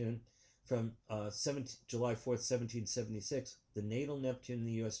Neptune from July 4th, 1776. The natal Neptune in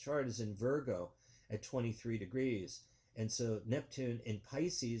the U.S. chart is in Virgo at 23 degrees. And so Neptune in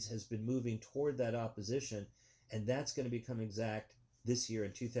Pisces has been moving toward that opposition, and that's going to become exact this year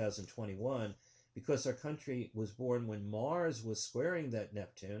in 2021, because our country was born when Mars was squaring that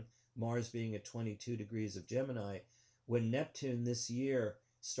Neptune, Mars being at 22 degrees of Gemini. When Neptune this year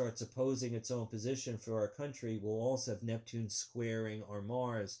starts opposing its own position for our country, we'll also have Neptune squaring our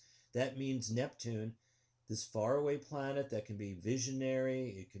Mars. That means Neptune, this faraway planet that can be visionary,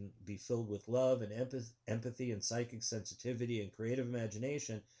 it can be filled with love and empathy and psychic sensitivity and creative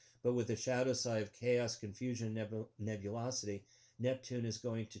imagination, but with a shadow side of chaos, confusion, and nebulosity, Neptune is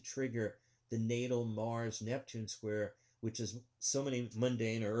going to trigger the natal Mars-Neptune square, which is, so many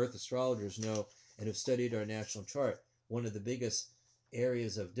mundane or Earth astrologers know and have studied our national chart, one of the biggest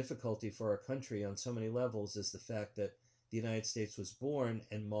areas of difficulty for our country on so many levels is the fact that the United States was born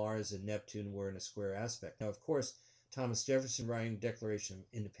and Mars and Neptune were in a square aspect. Now, of course, Thomas Jefferson writing Declaration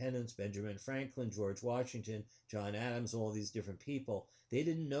of Independence, Benjamin Franklin, George Washington, John Adams, all these different people. They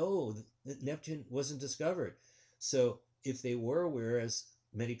didn't know that Neptune wasn't discovered. So if they were aware, as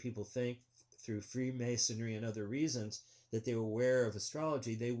many people think through Freemasonry and other reasons, that they were aware of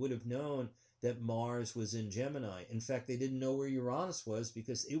astrology, they would have known that Mars was in Gemini. In fact, they didn't know where Uranus was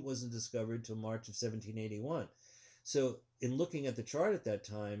because it wasn't discovered till March of 1781. So in looking at the chart at that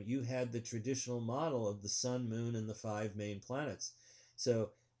time, you had the traditional model of the sun, moon, and the 5 main planets. So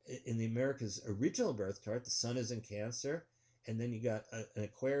in the America's original birth chart, the sun is in Cancer, and then you got an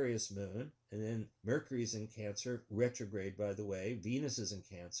Aquarius moon, and then Mercury's in Cancer, retrograde, by the way. Venus is in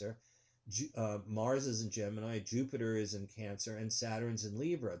Cancer. Mars is in Gemini, Jupiter is in Cancer, and Saturn's in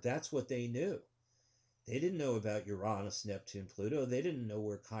Libra. That's what they knew. They didn't know about Uranus, Neptune, Pluto. They didn't know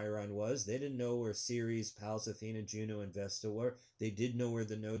where Chiron was. They didn't know where Ceres, Pallas, Athena, Juno, and Vesta were. They did know where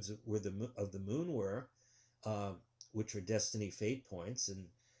the nodes of the moon were, which are destiny fate points,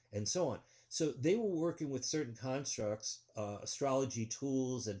 and so on. So they were working with certain constructs, astrology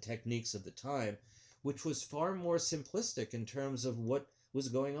tools and techniques of the time, which was far more simplistic in terms of what was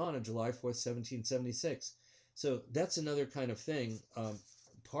going on July 4th, 1776. So that's another kind of thing.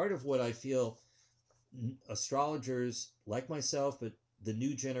 Part of what I feel astrologers like myself, but the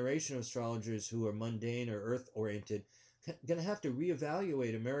new generation of astrologers who are mundane or earth-oriented, going to have to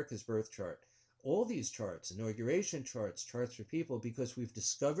reevaluate America's birth chart. All these charts, inauguration charts, charts for people, because we've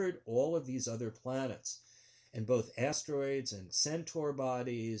discovered all of these other planets, and both asteroids and centaur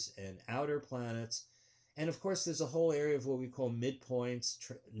bodies and outer planets. And of course, there's a whole area of what we call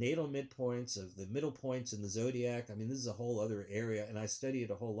midpoints, natal midpoints of the middle points in the zodiac. I mean, this is a whole other area, and I study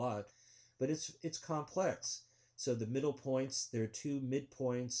it a whole lot. But it's complex. So the middle points, there are 2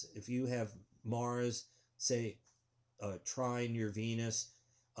 midpoints. If you have Mars, say, trine your Venus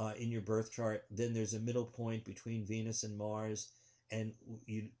in your birth chart, then there's a middle point between Venus and Mars, and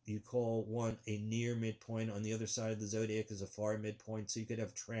you call one a near midpoint. On the other side of the zodiac is a far midpoint. So you could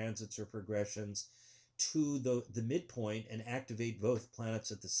have transits or progressions to the midpoint and activate both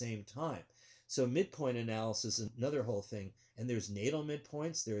planets at the same time. So midpoint analysis is another whole thing. And there's natal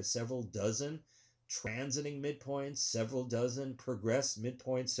midpoints. There are several dozen. Transiting midpoints, several dozen. Progressed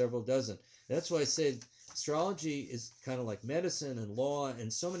midpoints, several dozen. That's why I say astrology is kind of like medicine and law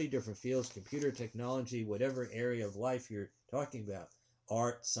and so many different fields, computer technology, whatever area of life you're talking about,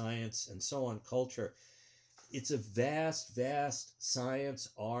 art, science, and so on, culture. It's a vast, vast science,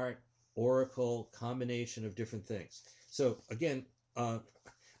 art, oracle combination of different things. So again,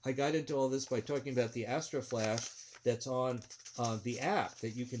 I got into all this by talking about the AstroFlash that's on the app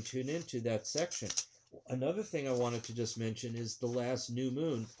that you can tune into that section. Another thing I wanted to just mention is the last new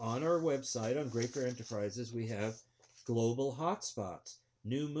moon. On our website, on Great Bear Enterprises, we have global hotspots,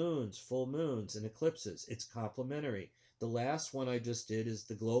 new moons, full moons, and eclipses. It's complementary. The last one I just did is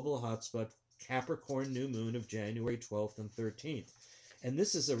the global hotspot Capricorn new moon of January 12th and 13th. And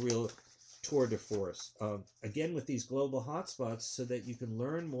this is a real tour de force. Again, with these global hotspots, so that you can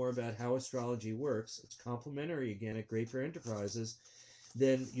learn more about how astrology works. It's complementary again at Great Bear Enterprises.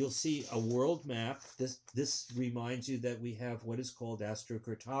 Then you'll see a world map. This reminds you that we have what is called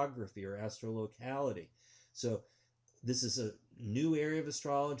astrocartography or astrolocality. So this is a new area of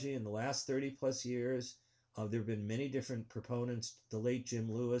astrology in the last 30 plus years. There have been many different proponents. The late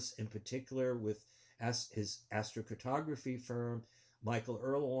Jim Lewis, in particular, with his astrocartography firm, Michael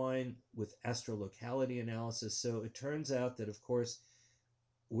Erlewine with astrolocality analysis. So it turns out that, of course,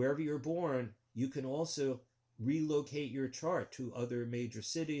 wherever you're born, you can also relocate your chart to other major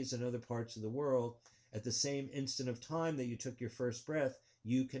cities and other parts of the world at the same instant of time that you took your first breath.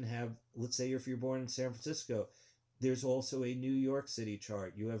 You can have, let's say if you're born in San Francisco, there's also a New York City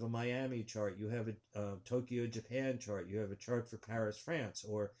chart. You have a Miami chart. You have a Tokyo, Japan chart. You have a chart for Paris, France,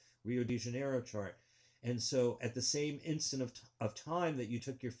 or Rio de Janeiro chart. And so at the same instant of time that you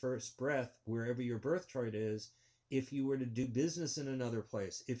took your first breath, wherever your birth chart is, if you were to do business in another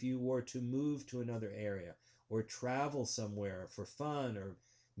place, if you were to move to another area, or travel somewhere for fun, or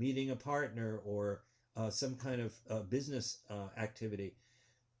meeting a partner, or some kind of business activity,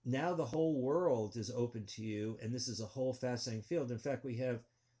 now the whole world is open to you, and this is a whole fascinating field. In fact, we have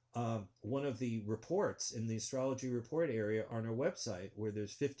one of the reports in the astrology report area on our website, where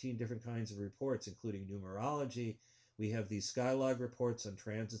there's 15 different kinds of reports, including numerology. We have these Skylog reports on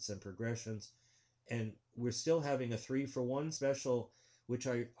transits and progressions, and we're still having a 3-for-1 special, which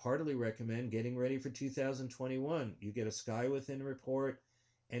I heartily recommend, getting ready for 2021. You get a Sky Within report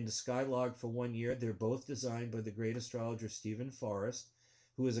and a Skylog for 1 year. They're both designed by the great astrologer Stephen Forrest,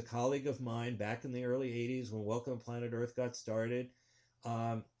 who is a colleague of mine back in the early 80s when Welcome to Planet Earth got started.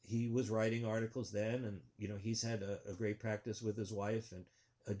 he was writing articles then, and he's had a great practice with his wife and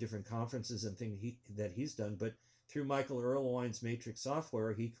different conferences and things that he's done. But through Michael Erlewine's Matrix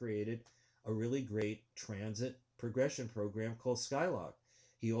software, he created a really great transit progression program called Skylog.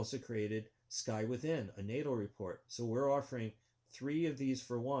 He also created Sky Within, a natal report. So we're offering 3 of these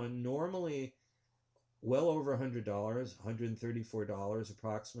for one, normally well over $100, $134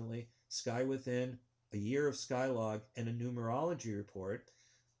 approximately. Sky Within, a year of Skylog, and a numerology report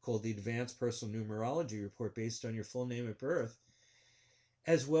called the Advanced Personal Numerology Report based on your full name at birth,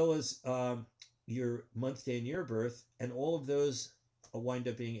 as well as your month, day, and year of birth. And all of those wind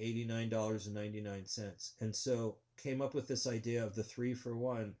up being $89.99. And so came up with this idea of the 3 for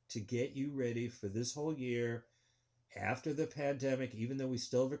 1 to get you ready for this whole year after the pandemic. Even though we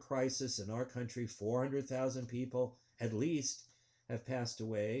still have a crisis in our country, 400,000 people at least have passed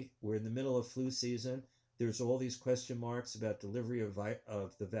away. We're in the middle of flu season. There's all these question marks about delivery of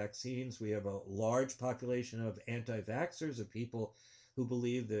the vaccines. We have a large population of anti-vaxxers, of people who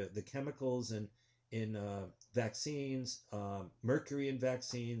believe the chemicals in vaccines, mercury in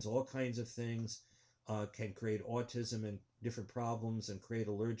vaccines, all kinds of things can create autism and different problems and create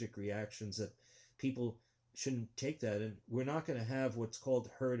allergic reactions, that people shouldn't take that. And we're not going to have what's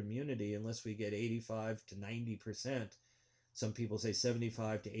called herd immunity unless we get 85 to 90%. Some people say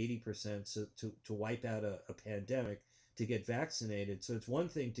 75 to 80%, so to wipe out a pandemic, to get vaccinated. So it's one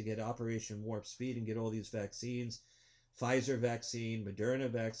thing to get Operation Warp Speed and get all these vaccines, Pfizer vaccine, Moderna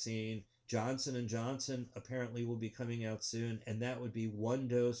vaccine, Johnson & Johnson apparently will be coming out soon, and that would be 1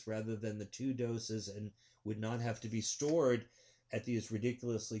 dose rather than the 2 doses, and would not have to be stored at these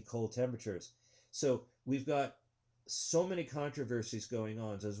ridiculously cold temperatures. So we've got so many controversies going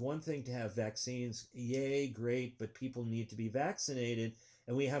on. So it's one thing to have vaccines, yay, great, but people need to be vaccinated,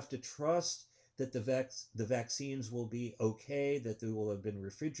 and we have to trust that the vaccines will be okay, that they will have been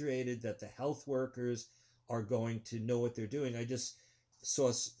refrigerated, that the health workers are going to know what they're doing. I just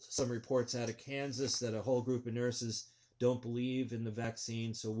saw some reports out of Kansas that a whole group of nurses don't believe in the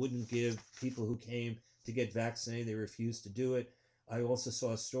vaccine, so wouldn't give people who came to get vaccinated. They refused to do it. I also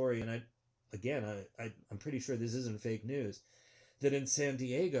saw a story, and I'm pretty sure this isn't fake news, that in San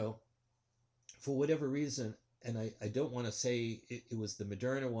Diego, for whatever reason, and I don't want to say it was the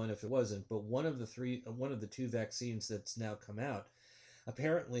Moderna one if it wasn't, but one of the 2 vaccines that's now come out,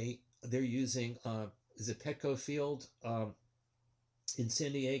 apparently they're using, is it Petco Field in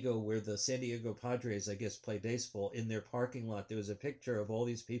San Diego, where the San Diego Padres, I guess, play baseball. In their parking lot, there was a picture of all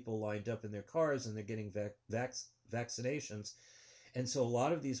these people lined up in their cars, and they're getting vaccinations. And so a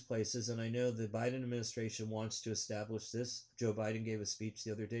lot of these places, and I know the Biden administration wants to establish this. Joe Biden gave a speech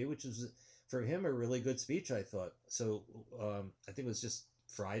the other day, which was, for him, a really good speech, I thought. So I think it was just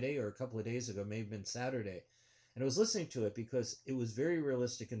Friday or a couple of days ago, may have been Saturday. And I was listening to it because it was very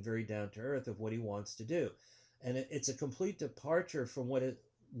realistic and very down to earth of what he wants to do. And it's a complete departure from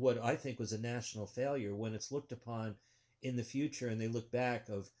what I think was a national failure when it's looked upon in the future, and they look back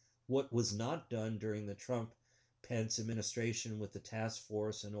of what was not done during the Trump-Pence administration with the task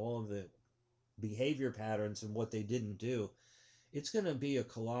force and all of the behavior patterns and what they didn't do. It's going to be a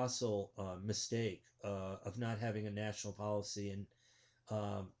colossal mistake of not having a national policy and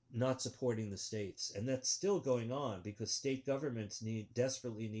not supporting the states. And that's still going on because state governments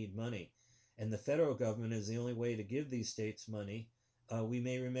desperately need money. And the federal government is the only way to give these states money. We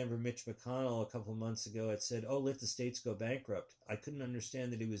may remember Mitch McConnell a couple of months ago had said, let the states go bankrupt. I couldn't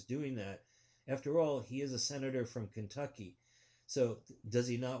understand that he was doing that. After all, he is a senator from Kentucky. So does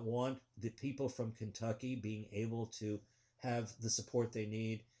he not want the people from Kentucky being able to have the support they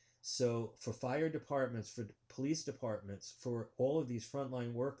need? So for fire departments, for police departments, for all of these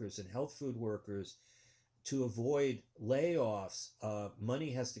frontline workers and health food workers, to avoid layoffs,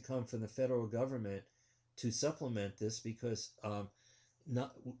 money has to come from the federal government to supplement this, because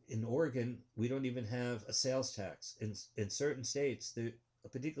not in Oregon, we don't even have a sales tax. In certain states,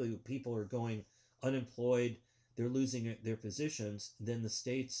 particularly people are going unemployed, they're losing their positions, then the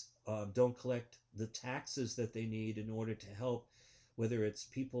states don't collect the taxes that they need in order to help, whether it's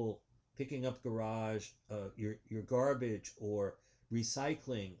people picking up your garbage, or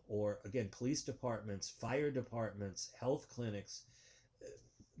recycling, or again, police departments, fire departments, health clinics,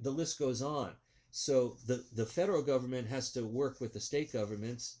 the list goes on. So the federal government has to work with the state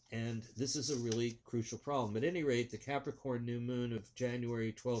governments, and this is a really crucial problem. At any rate, the Capricorn new moon of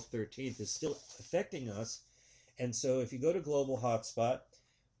January 12th, 13th is still affecting us. And so if you go to Global Hotspot,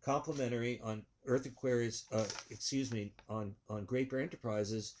 complimentary on Earth Aquarius, on Great Bear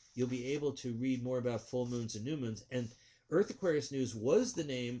Enterprises, you'll be able to read more about full moons and new moons. And Earth Aquarius News was the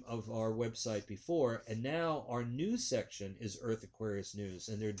name of our website before, and now our news section is Earth Aquarius News,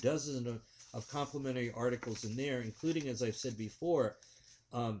 and there are dozens of complimentary articles in there, including, as I've said before,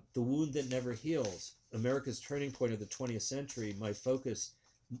 The Wound That Never Heals, America's Turning Point of the 20th Century. My focus,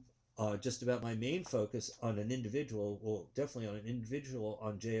 just about my main focus on an individual, well, definitely on an individual,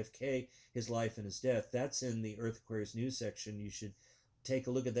 on JFK, his life and his death. That's in the Earth Aquarius News section. You should take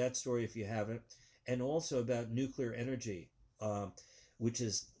a look at that story if you haven't. And also about nuclear energy, which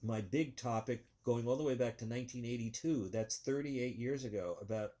is my big topic going all the way back to 1982. That's 38 years ago,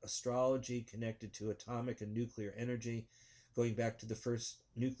 about astrology connected to atomic and nuclear energy, going back to the first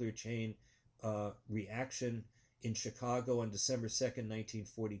nuclear chain reaction in Chicago on December 2nd,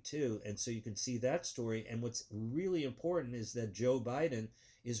 1942. And so you can see that story. And what's really important is that Joe Biden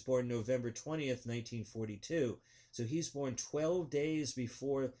is born November 20th, 1942. So he's born 12 days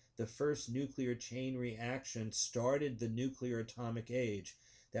before the first nuclear chain reaction started the nuclear atomic age.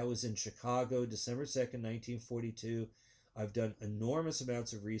 That was in Chicago, December 2nd, 1942. I've done enormous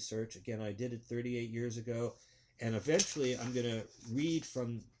amounts of research. Again, I did it 38 years ago. And eventually I'm going to read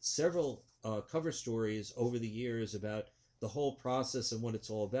from several cover stories over the years about the whole process and what it's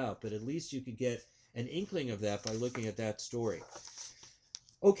all about. But at least you could get an inkling of that by looking at that story.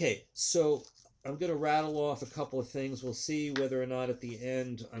 Okay, so I'm going to rattle off a couple of things. We'll see whether or not at the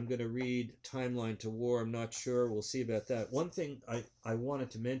end I'm going to read Timeline to War. I'm not sure. We'll see about that. One thing I wanted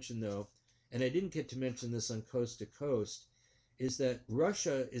to mention, though, and I didn't get to mention this on Coast to Coast, is that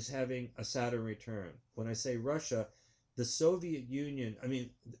Russia is having a Saturn return. When I say Russia, the Soviet Union, I mean,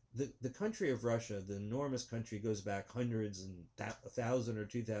 the country of Russia, the enormous country, goes back hundreds and 1,000 or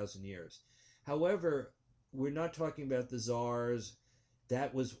 2,000 years. However, we're not talking about the czars.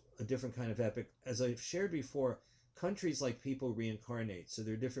 That was a different kind of epic. As I've shared before, countries like people reincarnate. So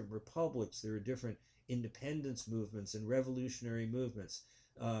there are different republics, there are different independence movements and revolutionary movements.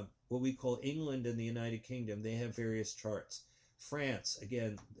 What we call England and the United Kingdom, they have various charts. France,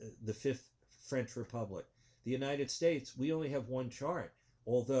 again, the Fifth French Republic. The United States, we only have one chart.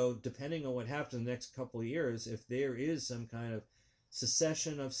 Although, depending on what happens in the next couple of years, if there is some kind of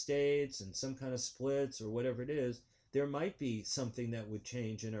secession of states and some kind of splits or whatever it is, there might be something that would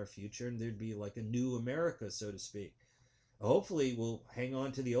change in our future, and there'd be like a new America, so to speak. Hopefully, we'll hang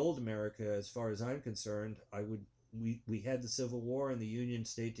on to the old America as far as I'm concerned. We had the Civil War and the Union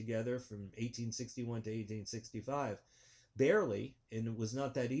stayed together from 1861 to 1865. Barely, and it was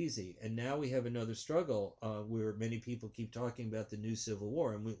not that easy. And now we have another struggle where many people keep talking about the new Civil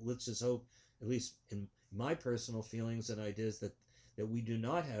War. And let's just hope, at least in my personal feelings and ideas, that we do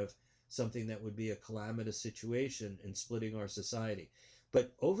not have something that would be a calamitous situation in splitting our society.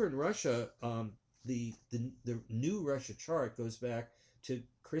 But over in Russia, the new Russia chart goes back to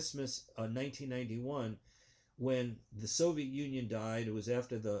Christmas 1991, when the Soviet Union died. It was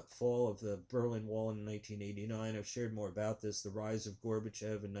after the fall of the Berlin Wall in 1989. I've shared more about this. The rise of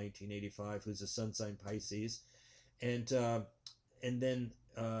Gorbachev in 1985, who's a sun sign Pisces, and then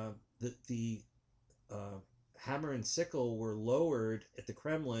the hammer and sickle were lowered at the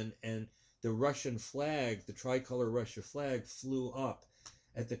Kremlin, and the Russian flag, the tricolor Russia flag, flew up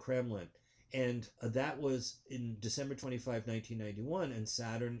at the Kremlin. And that was in December 25, 1991, and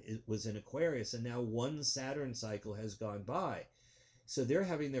Saturn was in Aquarius, and now one Saturn cycle has gone by. So they're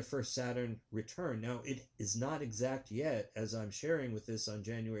having their first Saturn return. Now, it is not exact yet, as I'm sharing with this on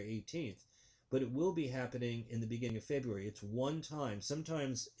January 18th, but it will be happening in the beginning of February. It's one time.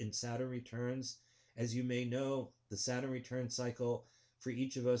 Sometimes in Saturn returns, as you may know, the Saturn return cycle for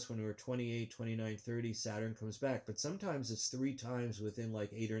each of us when we're 28, 29, 30, Saturn comes back. But sometimes it's 3 times within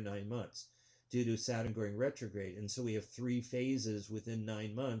like 8 or 9 months, due to Saturn going retrograde. And so we have 3 phases within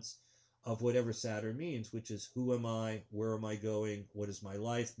 9 months of whatever Saturn means, which is who am I, where am I going, what does my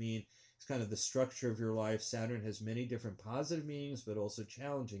life mean? It's kind of the structure of your life. Saturn has many different positive meanings, but also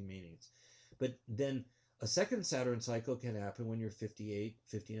challenging meanings. But then a second Saturn cycle can happen when you're 58,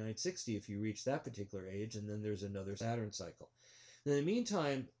 59, 60, if you reach that particular age, and then there's another Saturn cycle. In the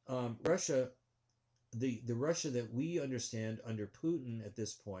meantime, Russia, the Russia that we understand under Putin at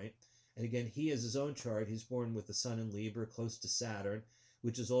this point, and again, he has his own chart. He's born with the Sun in Libra, close to Saturn,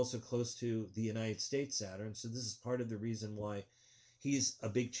 which is also close to the United States Saturn. So this is part of the reason why he's a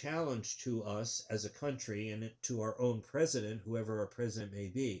big challenge to us as a country and to our own president, whoever our president may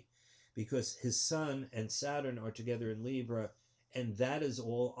be, because his Sun and Saturn are together in Libra, and that is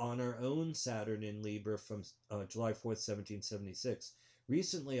all on our own Saturn in Libra from July 4th, 1776.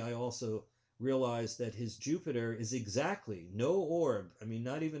 Recently, I also realized that his Jupiter is exactly no orb, I mean,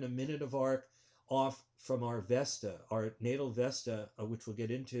 not even a minute of arc off from our Vesta, our natal Vesta, which we'll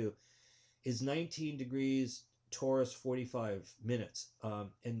get into, is 19 degrees Taurus 45 minutes.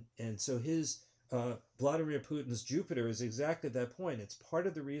 And so his Vladimir Putin's Jupiter is exactly at that point. It's part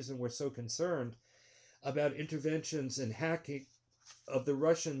of the reason we're so concerned about interventions and hacking of the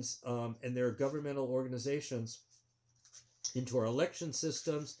Russians and their governmental organizations into our election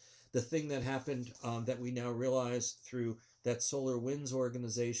systems. The thing that happened that we now realize through that Solar Winds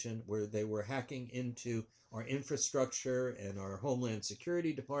organization, where they were hacking into our infrastructure and our Homeland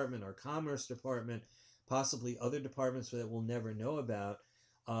Security Department, our Commerce Department, possibly other departments that we'll never know about.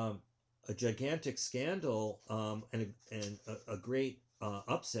 A gigantic scandal and a great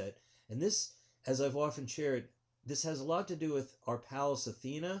upset. And this, as I've often shared, this has a lot to do with our Pallas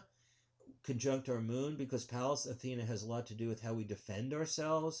Athena conjunct our moon, because Pallas Athena has a lot to do with how we defend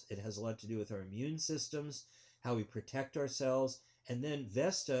ourselves. It has a lot to do with our immune systems, how we protect ourselves. And then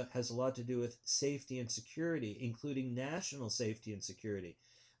Vesta has a lot to do with safety and security, including national safety and security.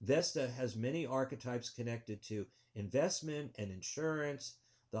 Vesta has many archetypes connected to investment and insurance,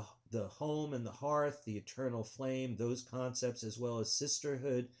 the home and the hearth, the eternal flame, those concepts, as well as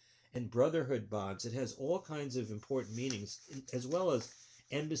sisterhood and brotherhood bonds. It has all kinds of important meanings, as well as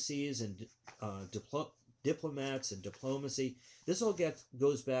embassies and diplomats and diplomacy. This all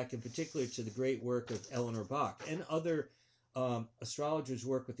goes back in particular to the great work of Eleanor Bach and other astrologers who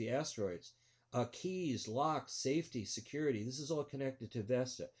work with the asteroids. Keys, locks, safety, security. This is all connected to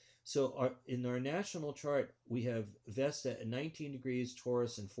Vesta. So in our national chart, we have Vesta at 19 degrees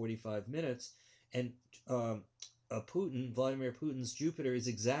Taurus in 45 minutes. And Vladimir Putin's Jupiter is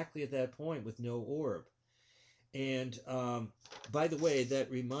exactly at that point with no orb. And by the way, that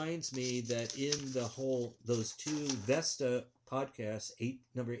reminds me that in those two Vesta podcasts,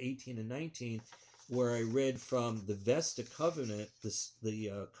 number 18 and 19, where I read from the Vesta Covenant,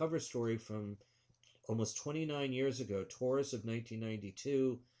 the cover story from almost 29 years ago, Taurus of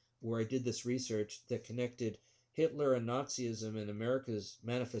 1992, where I did this research that connected Hitler and Nazism and America's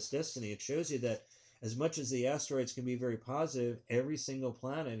manifest destiny. It shows you that as much as the asteroids can be very positive, every single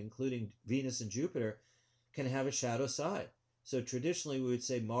planet, including Venus and Jupiter, can have a shadow side. So traditionally we would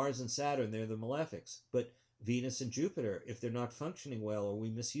say Mars and Saturn, they're the malefics. But Venus and Jupiter, if they're not functioning well or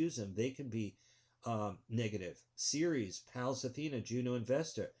we misuse them, they can be negative. Ceres, Pallas Athena, Juno, and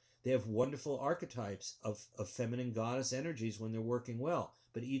Vesta, they have wonderful archetypes of feminine goddess energies when they're working well.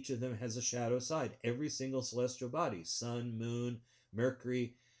 But each of them has a shadow side. Every single celestial body, Sun, Moon,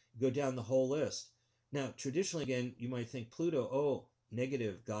 Mercury, go down the whole list. Now, traditionally, again, you might think Pluto,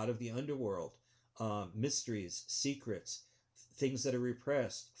 negative, god of the underworld, mysteries, secrets, things that are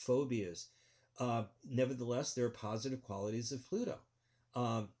repressed, phobias. Nevertheless, there are positive qualities of Pluto.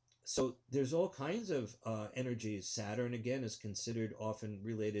 So there's all kinds of energies. Saturn, again, is considered often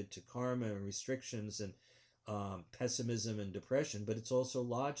related to karma and restrictions and pessimism and depression, but it's also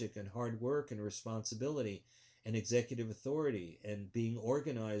logic and hard work and responsibility and executive authority and being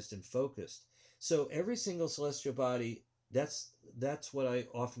organized and focused. So every single celestial body, that's what I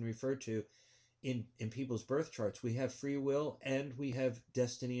often refer to in people's birth charts. We have free will and we have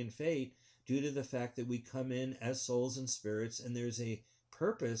destiny and fate due to the fact that we come in as souls and spirits, and there's a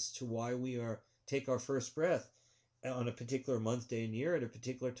purpose to why we take our first breath on a particular month, day, and year at a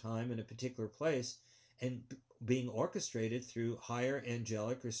particular time in a particular place, and being orchestrated through higher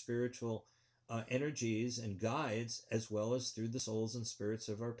angelic or spiritual energies and guides, as well as through the souls and spirits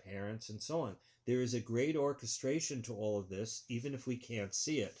of our parents and so on. There is a great orchestration to all of this, even if we can't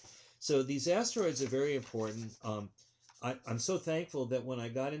see it. So these asteroids are very important. I'm so thankful that when I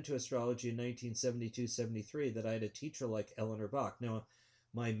got into astrology in 1972-73 that I had a teacher like Eleanor Bach. Now,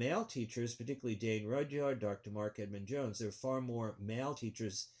 my male teachers, particularly Dane Rudyard, Dr. Mark Edmund Jones, there are far more male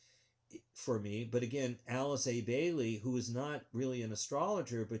teachers for me. But again, Alice A. Bailey, who is not really an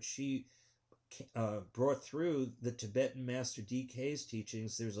astrologer, but she brought through the Tibetan Master DK's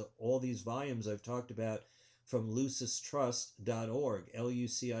teachings. There's all these volumes I've talked about from lucistrust.org,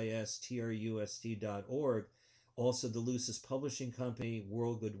 LUCISTRUST.org. Also the Lucis Publishing Company,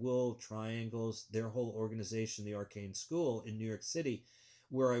 World Goodwill, Triangles, their whole organization, the Arcane School in New York City,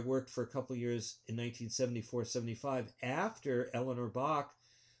 where I worked for a couple of years in 1974-75 after Eleanor Bach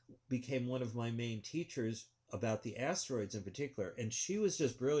became one of my main teachers about the asteroids in particular. And she was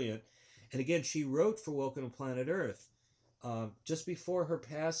just brilliant. And again, she wrote for Welcome to Planet Earth. Just before her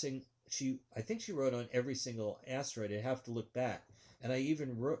passing, I think she wrote on every single asteroid. I have to look back. And I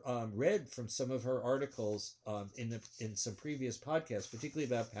even read from some of her articles in some previous podcasts, particularly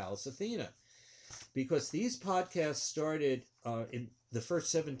about Pallas Athena. Because these podcasts started in the first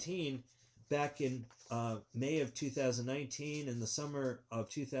 17 back in May of 2019 and the summer of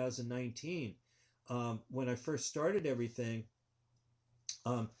 2019. When I first started everything,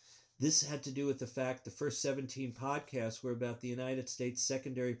 This had to do with the fact the first 17 podcasts were about the United States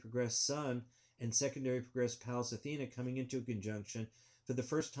secondary progressed Sun and secondary progressed Pallas Athena coming into a conjunction for the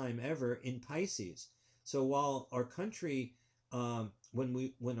first time ever in Pisces. So while our country,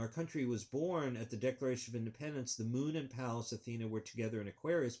 when our country was born at the Declaration of Independence, the Moon and Pallas Athena were together in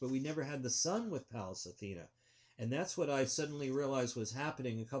Aquarius, but we never had the Sun with Pallas Athena. And that's what I suddenly realized was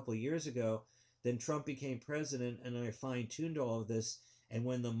happening a couple of years ago. Then Trump became president, and I fine-tuned all of this. And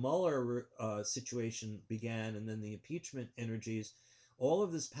when the Mueller situation began, and then the impeachment energies, all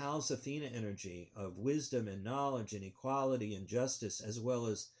of this Pallas Athena energy of wisdom and knowledge and equality and justice, as well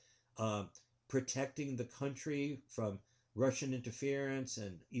as protecting the country from Russian interference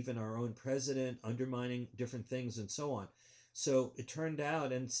and even our own president undermining different things and so on. So it turned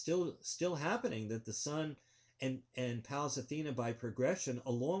out, and still happening, that the Sun and Pallas Athena by progression,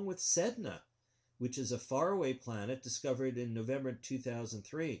 along with Sedna, which is a faraway planet discovered in November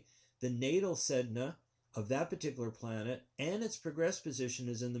 2003, the natal Sedna of that particular planet and its progressed position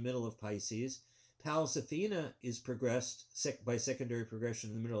is in the middle of Pisces. Pallas Athena is progressed by secondary progression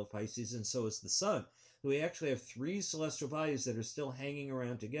in the middle of Pisces, and so is the Sun. We actually have 3 celestial bodies that are still hanging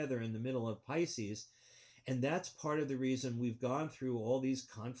around together in the middle of Pisces, and that's part of the reason we've gone through all these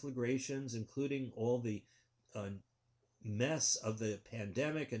conflagrations, including all the mess of the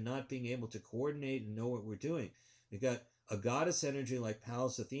pandemic and not being able to coordinate and know what we're doing. We've got a goddess energy like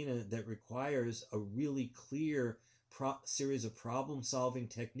Pallas Athena that requires a really clear series of problem-solving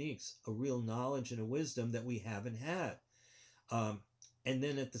techniques, a real knowledge and a wisdom that we haven't had. And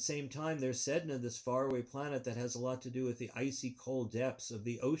then at the same time, there's Sedna, this faraway planet that has a lot to do with the icy cold depths of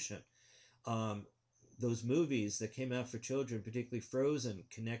the ocean. Those movies that came out for children, particularly Frozen,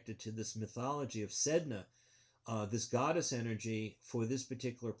 connected to this mythology of Sedna, this goddess energy for this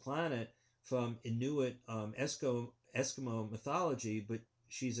particular planet from Inuit Eskimo mythology, but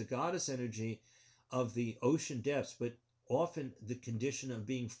she's a goddess energy of the ocean depths, but often the condition of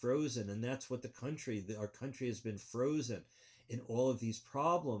being frozen, and that's what our country has been frozen in all of these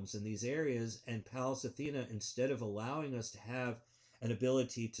problems in these areas, and Pallas Athena, instead of allowing us to have an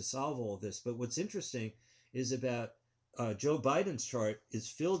ability to solve all this. But what's interesting is about Joe Biden's chart is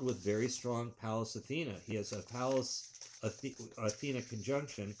filled with very strong Pallas Athena. He has a Pallas Athena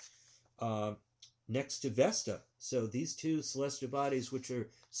conjunction next to Vesta. So these 2 celestial bodies, which are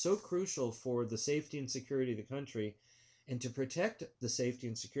so crucial for the safety and security of the country, and to protect the safety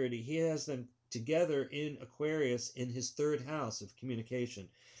and security, he has them together in Aquarius in his 3rd house of communication.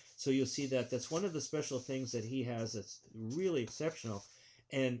 So you'll see that that's one of the special things that he has that's really exceptional.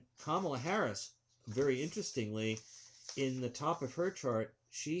 And Kamala Harris, very interestingly, in the top of her chart,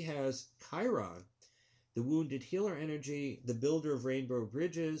 she has Chiron, the wounded healer energy, the builder of rainbow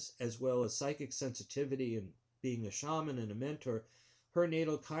bridges, as well as psychic sensitivity and being a shaman and a mentor. Her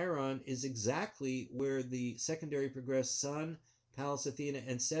natal Chiron is exactly where the secondary progressed Sun, Pallas Athena,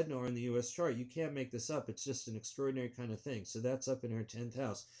 and Sedna are in the U.S. chart. You can't make this up. It's just an extraordinary kind of thing. So that's up in her 10th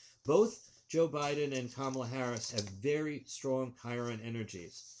house. Both Joe Biden and Kamala Harris have very strong Chiron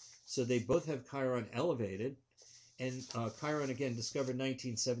energies. So they both have Chiron elevated. And Chiron, again, discovered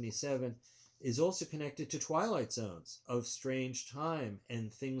 1977, is also connected to twilight zones of strange time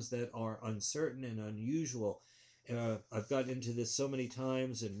and things that are uncertain and unusual. I've gotten into this so many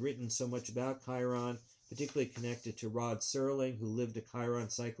times and written so much about Chiron, particularly connected to Rod Serling, who lived a Chiron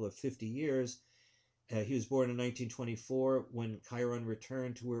cycle of 50 years. He was born in 1924 when Chiron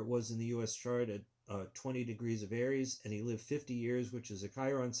returned to where it was in the U.S. chart at 20 degrees of Aries, and he lived 50 years, which is a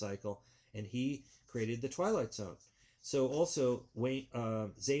Chiron cycle, and he created the twilight zone. So also,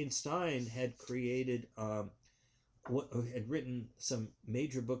 Zane Stein had created, had written some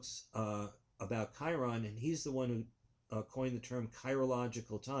major books about Chiron, and he's the one who coined the term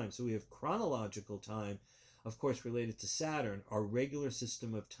chirological time. So we have chronological time, of course, related to Saturn, our regular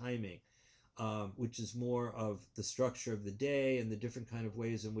system of timing, which is more of the structure of the day and the different kind of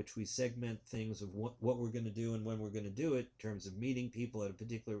ways in which we segment things of what we're going to do and when we're going to do it in terms of meeting people at a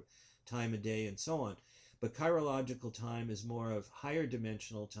particular time of day and so on. But chirological time is more of higher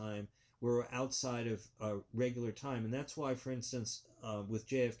dimensional time where we're outside of regular time. And that's why, for instance, with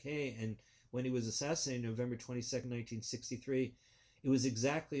JFK, and when he was assassinated November 22nd, 1963, it was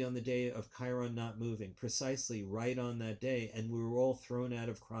exactly on the day of Chiron not moving, precisely right on that day. And we were all thrown out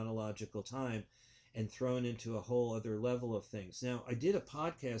of chronological time and thrown into a whole other level of things. Now, I did a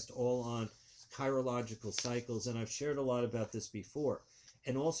podcast all on chirological cycles, and I've shared a lot about this before.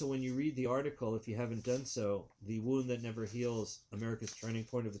 And also, when you read the article, if you haven't done so, The Wound That Never Heals, America's Turning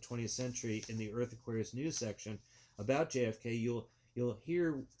Point of the 20th Century, in the Earth Aquarius News section about JFK, you'll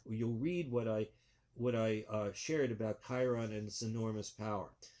read what I shared about Chiron and its enormous power.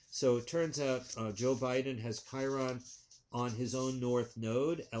 So it turns out Joe Biden has Chiron on his own north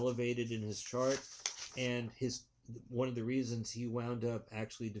node, elevated in his chart, and one of the reasons he wound up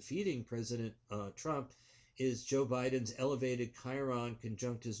actually defeating President Trump is Joe Biden's elevated Chiron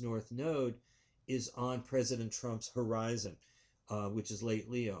conjunct his north node is on President Trump's horizon, which is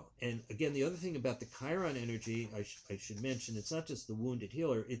late Leo. And again, the other thing about the Chiron energy, I should mention, it's not just the wounded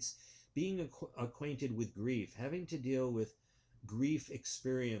healer, it's being acquainted with grief, having to deal with grief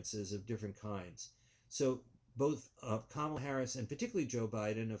experiences of different kinds. So both Kamala Harris and particularly Joe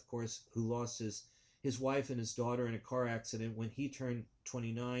Biden, of course, who lost his wife and his daughter in a car accident when he turned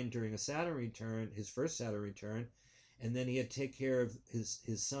 29 during a Saturn return, his first Saturn return, and then he had to take care of his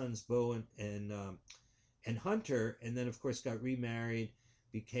sons, Beau and Hunter, and then of course got remarried,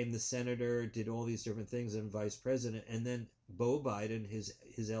 became the senator, did all these different things, and vice president, and then Beau Biden,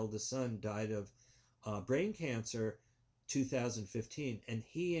 his eldest son, died of brain cancer 2015, and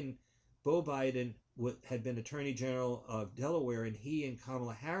he and Beau Biden had been Attorney General of Delaware, and he and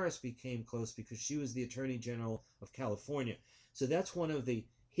Kamala Harris became close because she was the Attorney General of California. So that's one of the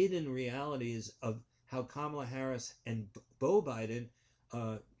hidden realities of how Kamala Harris and Beau Biden,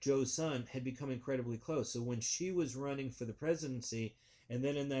 Joe's son, had become incredibly close. So when she was running for the presidency, and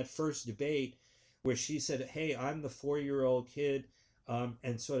then in that first debate where she said, "Hey, I'm the 4-year-old kid,"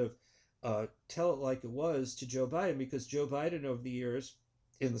 and sort of tell it like it was to Joe Biden, because Joe Biden over the years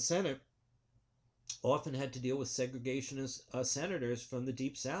in the Senate often had to deal with segregationist senators from the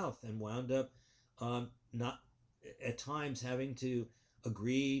Deep South and wound up not at times having to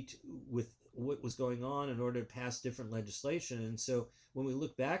agree with what was going on in order to pass different legislation. And so when we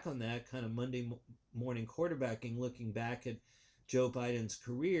look back on that kind of Monday morning quarterbacking, looking back at Joe Biden's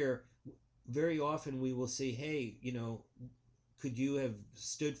career, very often we will say, hey, could you have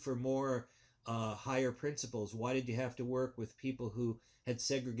stood for more higher principles? Why did you have to work with people who had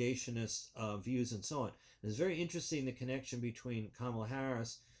segregationist views and so on? And it's very interesting, the connection between Kamala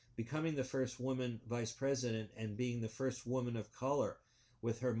Harris becoming the first woman vice president and being the first woman of color,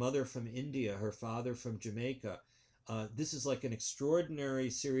 with her mother from India, her father from Jamaica. This is like an extraordinary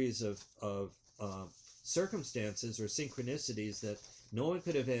series of circumstances or synchronicities that no one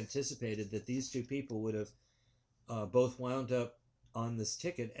could have anticipated that these two people would have both wound up on this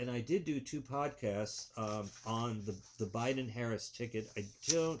ticket. And I did do 2 podcasts on the Biden-Harris ticket. I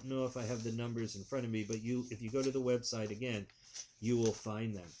don't know if I have the numbers in front of me, but if you go to the website again, you will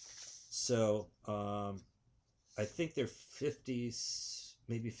find them. So I think they're 50,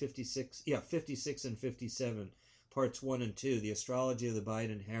 maybe 56, 56 and 57, parts 1 and 2, the astrology of the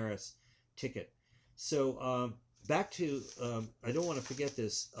Biden-Harris ticket. So back to, I don't want to forget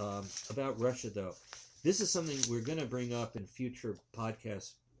this, about Russia though. This is something we're going to bring up in future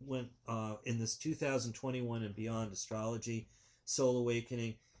podcasts when in this 2021 and beyond astrology, soul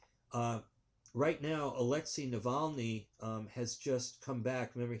awakening. Right now, Alexei Navalny has just come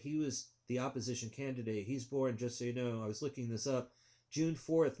back. Remember, he was the opposition candidate. He's born, just so you know, I was looking this up, June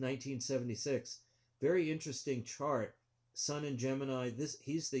 4th, 1976. Very interesting chart. Sun in Gemini.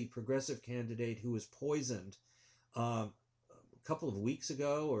 He's the progressive candidate who was poisoned a couple of weeks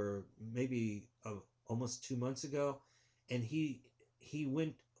ago, or maybe almost 2 months ago, and he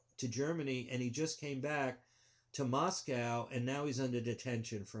went to Germany, and he just came back to Moscow, and now he's under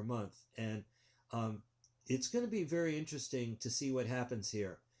detention for a month. And it's going to be very interesting to see what happens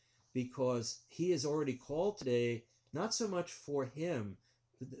here, because he has already called today, not so much for him,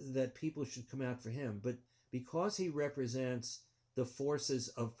 that people should come out for him, but because he represents the forces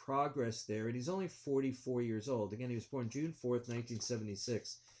of progress there, and he's only 44 years old. Again, he was born June 4th,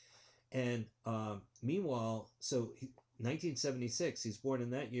 1976. And meanwhile, 1976, he's born in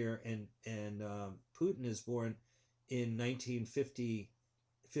that year, and Putin is born in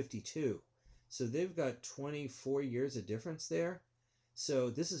 1952. So they've got 24 years of difference there. So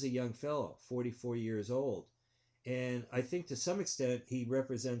this is a young fellow, 44 years old. And I think to some extent he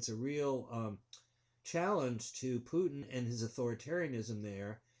represents a real challenge to Putin and his authoritarianism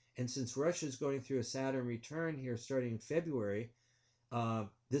there. And since Russia is going through a Saturn return here starting in February,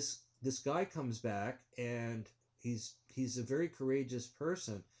 this guy comes back, and he's a very courageous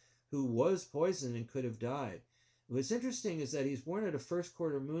person who was poisoned and could have died. What's interesting is that he's born at a first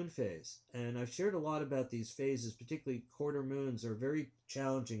quarter moon phase, and I've shared a lot about these phases. Particularly quarter moons are very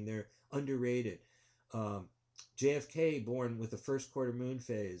challenging. They're underrated. JFK born with the first quarter moon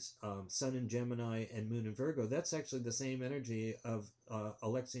phase, Sun in Gemini and Moon in Virgo. That's actually the same energy of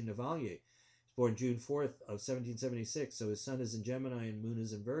Alexei Navalny. Born June 4th of 1776, so his sun is in Gemini and moon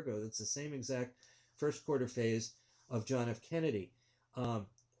is in Virgo. That's the same exact first quarter phase of John F. Kennedy.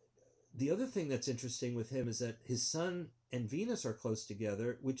 the other thing that's interesting with him is that his Sun and Venus are close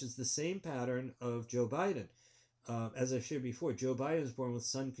together, which is the same pattern of Joe Biden. As I shared before, Joe Biden was born with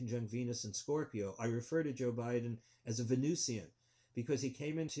Sun conjunct Venus in Scorpio. I refer to Joe Biden as a Venusian because he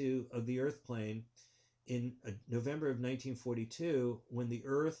came into the Earth plane in November of 1942 when the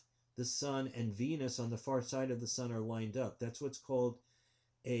Earth, the Sun, and Venus on the far side of the Sun are lined up. That's what's called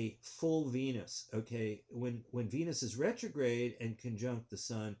a full Venus. Okay, when Venus is retrograde and conjunct the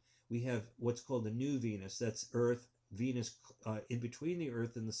Sun, we have what's called a new Venus. That's Earth, Venus, in between the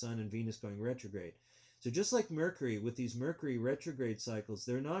Earth and the Sun, and Venus going retrograde. So just like Mercury, with these Mercury retrograde cycles,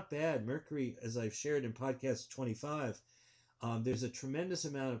 they're not bad. Mercury, as I've shared in podcast 25, there's a tremendous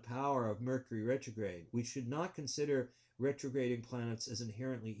amount of power of Mercury retrograde. We should not consider retrograding planets as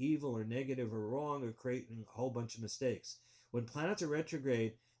inherently evil or negative or wrong or creating a whole bunch of mistakes. When planets are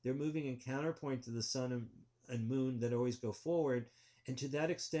retrograde, they're moving in counterpoint to the Sun and Moon that always go forward. And to that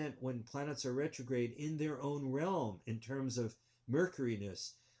extent, when planets are retrograde in their own realm, in terms of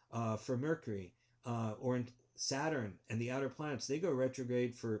Mercuryness, for Mercury, or in Saturn and the outer planets, they go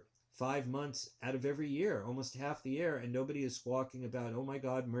retrograde for 5 months out of every year, almost half the year, and nobody is squawking about, oh my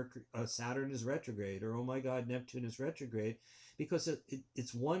God, Saturn is retrograde, or oh my God, Neptune is retrograde, because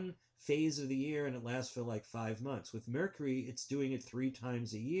it's one phase of the year and it lasts for like 5 months. With Mercury, it's doing it 3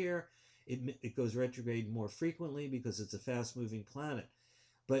 times a year. It goes retrograde more frequently because it's a fast-moving planet.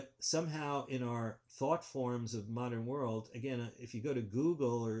 But somehow in our thought forms of modern world, again, if you go to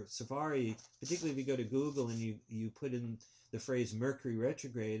Google or Safari, particularly if you go to Google and you put in the phrase Mercury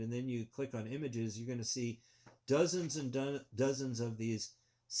retrograde and then you click on images, you're going to see dozens and dozens of these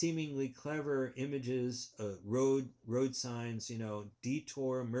seemingly clever images, road signs,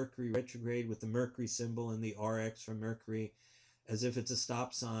 detour, Mercury retrograde with the Mercury symbol and the RX from Mercury as if it's a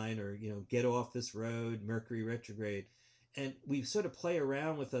stop sign, or, get off this road, Mercury retrograde. And we sort of play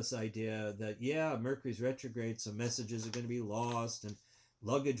around with this idea that, yeah, Mercury's retrograde, so messages are going to be lost and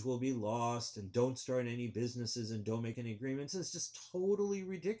luggage will be lost, and don't start any businesses and don't make any agreements. It's just totally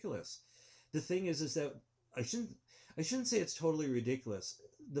ridiculous. The thing is that I shouldn't say it's totally ridiculous.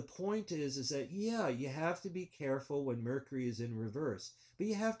 The point is that, yeah, you have to be careful when Mercury is in reverse, but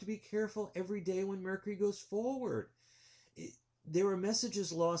you have to be careful every day when Mercury goes forward. There are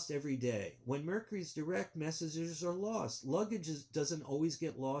messages lost every day. When Mercury's direct, messages are lost. Luggage doesn't always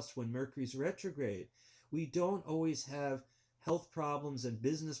get lost when Mercury's retrograde. We don't always have health problems and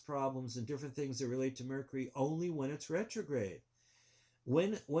business problems and different things that relate to Mercury only when it's retrograde.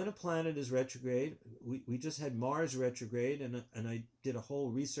 When a planet is retrograde, we just had Mars retrograde, and I did a whole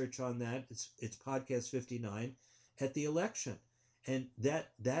research on that. It's podcast 59 at the election, and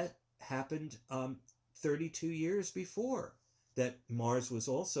that happened 32 years before that Mars was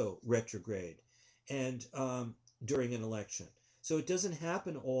also retrograde, and during an election. So it doesn't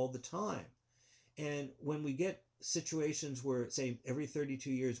happen all the time. And when we get situations where, say, every 32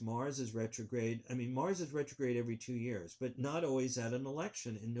 years Mars is retrograde, Mars is retrograde every 2 years, but not always at an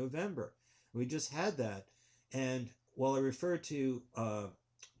election in November. We just had that. And while I refer to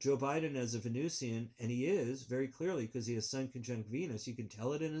Joe Biden as a Venusian, and he is very clearly because he has Sun conjunct Venus, you can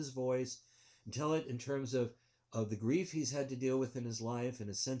tell it in his voice, and tell it in terms of the grief he's had to deal with in his life and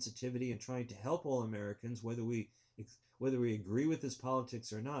his sensitivity and trying to help all Americans, whether we agree with his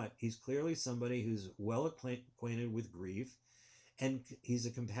politics or not. He's clearly somebody who's well acquainted with grief, and he's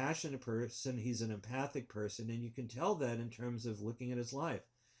a compassionate person. He's an empathic person, and you can tell that in terms of looking at his life.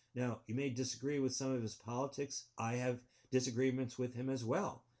 Now, you may disagree with some of his politics. I have disagreements with him as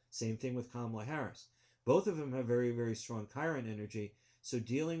well. Same thing with Kamala Harris. Both of them have very, very strong Chiron energy. So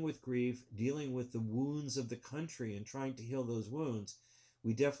dealing with grief, dealing with the wounds of the country and trying to heal those wounds,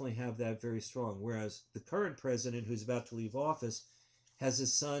 we definitely have that very strong. Whereas the current president, who's about to leave office, has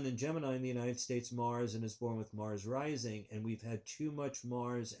his Sun in Gemini in the United States, Mars, and is born with Mars rising, and we've had too much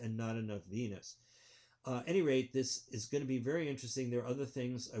Mars and not enough Venus. At any rate, this is going to be very interesting. There are other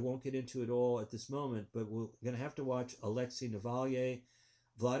things. I won't get into it all at this moment, but we're going to have to watch Alexei Navalny,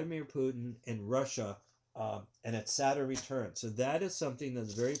 Vladimir Putin, and Russia, and its Saturn return. So that is something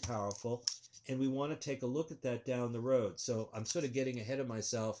that's very powerful, and we want to take a look at that down the road. So I'm sort of getting ahead of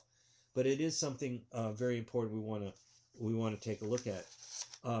myself, but it is something very important we want to take a look at.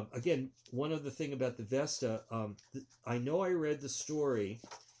 Again, one other thing about the Vesta, I know I read the story,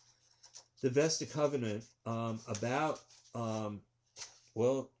 the Vesta Covenant, about,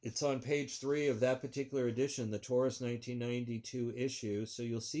 it's on page 3 of that particular edition, the Taurus 1992 issue. So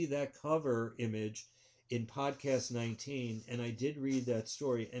you'll see that cover image in podcast 19, and I did read that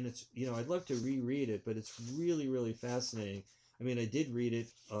story, and it's, I'd love to reread it, but it's really, really fascinating. I did read it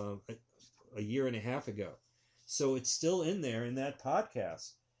a year and a half ago, so it's still in there in that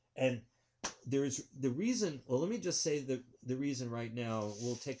podcast, And there's the reason, well, let me just say the reason right now.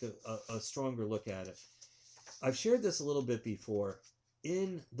 We'll take a stronger look at it. I've shared this a little bit before.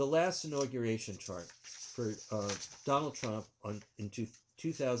 In the last inauguration chart for Donald Trump in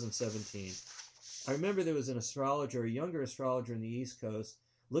 2017, I remember there was an astrologer, a younger astrologer in the East Coast,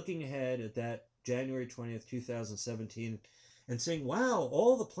 looking ahead at that January 20th, 2017, and saying, wow,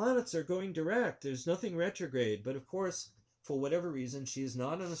 all the planets are going direct. There's nothing retrograde. But of course, for whatever reason, she is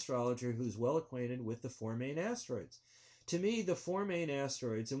not an astrologer who's well acquainted with the four main asteroids. To me, the four main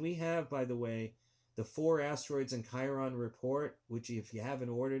asteroids, and we have, by the way, the 4 asteroids in Chiron report, which if you haven't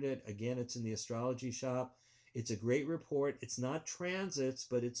ordered it, again, it's in the astrology shop. It's a great report. It's not transits,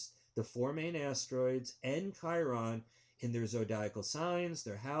 but it's the 4 main asteroids and Chiron in their zodiacal signs,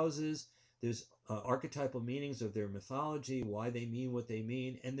 their houses. There's archetypal meanings of their mythology, why they mean what they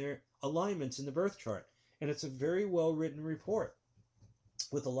mean, and their alignments in the birth chart. And it's a very well written report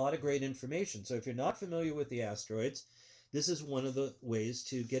with a lot of great information. So if you're not familiar with the asteroids, this is one of the ways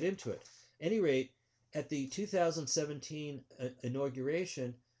to get into it. At any rate, at the 2017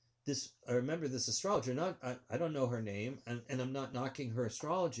 inauguration, I remember this astrologer, I don't know her name, and I'm not knocking her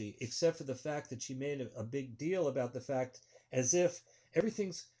astrology, except for the fact that she made a big deal about the fact as if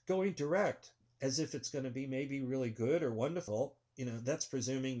everything's going direct, as if it's going to be maybe really good or wonderful. That's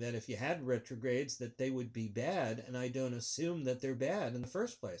presuming that if you had retrogrades that they would be bad, and I don't assume that they're bad in the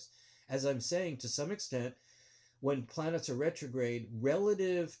first place. As I'm saying, to some extent, when planets are retrograde,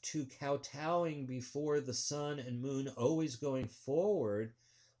 relative to kowtowing before the sun and moon always going forward,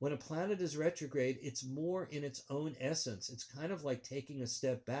 when a planet is retrograde, it's more in its own essence. It's kind of like taking a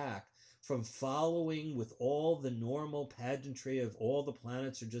step back from following with all the normal pageantry of all the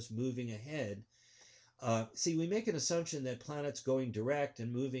planets are just moving ahead. See, we make an assumption that planets going direct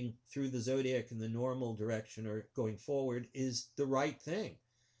and moving through the zodiac in the normal direction or going forward is the right thing.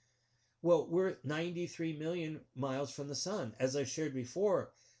 Well, we're 93 million miles from the sun. As I shared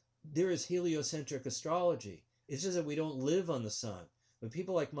before, there is heliocentric astrology. It's just that we don't live on the sun. But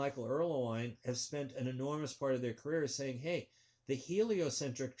people like Michael Erlewine have spent an enormous part of their career saying, hey, the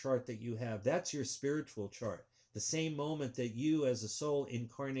heliocentric chart that you have, that's your spiritual chart. The same moment that you as a soul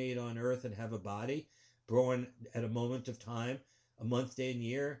incarnate on earth and have a body, born at a moment of time, a month, day, and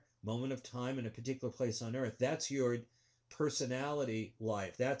year, moment of time in a particular place on earth, that's your personality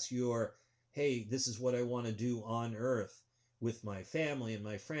life. That's your, hey, this is what I want to do on earth with my family and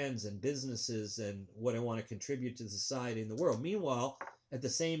my friends and businesses and what I want to contribute to society and the world. Meanwhile, at the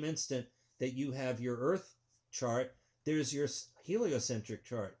same instant that you have your earth chart, there's your heliocentric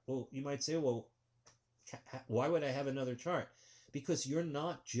chart. Well, you might say, well, why would I have another chart? Because you're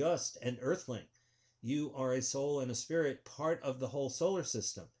not just an earthling. You are a soul and a spirit, part of the whole solar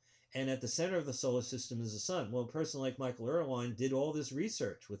system. And at the center of the solar system is the sun. Well, a person like Michael Erlewine did all this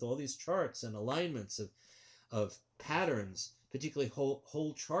research with all these charts and alignments of patterns, particularly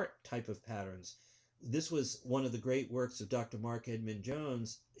whole chart type of patterns. This was one of the great works of Dr. Mark Edmund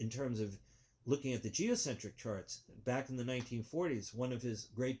Jones in terms of looking at the geocentric charts back in the 1940s. One of his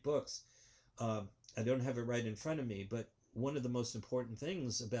great books. I don't have it right in front of me, but one of the most important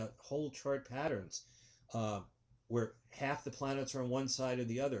things about whole chart patterns, where half the planets are on one side or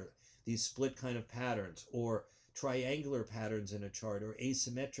the other, these split kind of patterns, or triangular patterns in a chart, or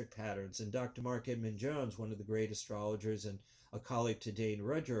asymmetric patterns. And Dr. Mark Edmund Jones, one of the great astrologers and a colleague to Dane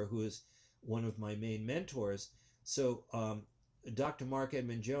Rudger, who is one of my main mentors. So Dr. Mark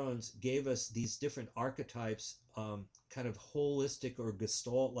Edmund Jones gave us these different archetypes, kind of holistic or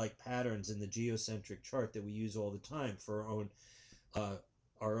gestalt-like patterns in the geocentric chart that we use all the time for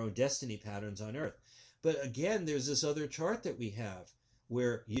our own destiny patterns on Earth. But again, there's this other chart that we have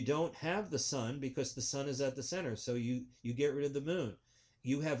where you don't have the sun because the sun is at the center. So you get rid of the moon.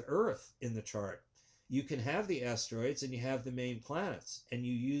 You have Earth in the chart. You can have the asteroids and you have the main planets. And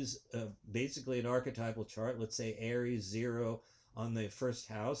you use basically an archetypal chart, let's say Aries 0 on the first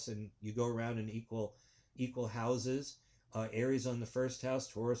house, and you go around in equal houses. Aries on the first house,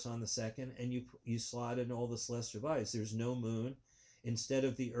 Taurus on the second, and you slot in all the celestial bodies. There's no moon. Instead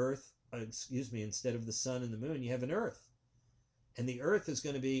of the Earth, instead of the sun and the moon, you have an Earth. And the Earth is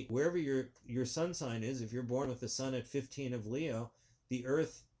going to be wherever your sun sign is. If you're born with the sun at 15 of Leo, the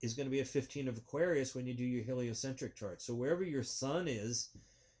Earth is going to be at 15 of Aquarius when you do your heliocentric chart. So wherever your sun is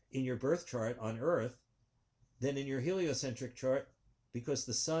in your birth chart on Earth, then in your heliocentric chart, because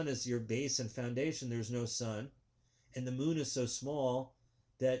the sun is your base and foundation, there's no sun. And the moon is so small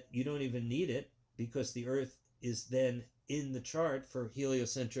that you don't even need it because the Earth is then in the chart for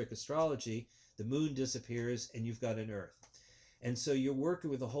heliocentric astrology. The moon disappears and you've got an Earth. And so you're working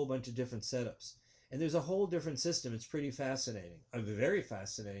with a whole bunch of different setups. And there's a whole different system. It's pretty fascinating, very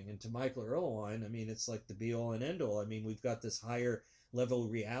fascinating. And to Michael Erlewine, I mean, it's like the be all and end all. I mean, we've got this higher level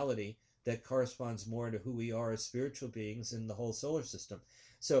reality that corresponds more to who we are as spiritual beings in the whole solar system.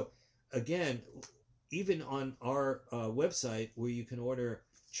 So again, even on our website where you can order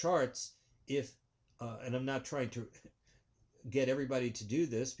charts, if and I'm not trying to get everybody to do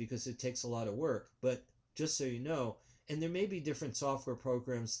this because it takes a lot of work, but just so you know, and there may be different software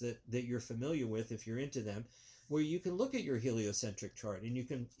programs that you're familiar with if you're into them, where you can look at your heliocentric chart and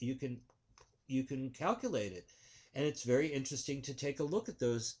you can calculate it, and it's very interesting to take a look at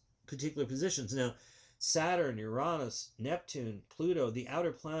those particular positions. Now, Saturn, Uranus, Neptune, Pluto, the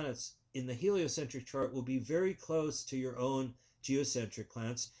outer planets in the heliocentric chart will be very close to your own geocentric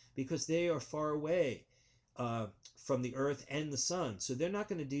planets because they are far away from the Earth and the Sun, so they're not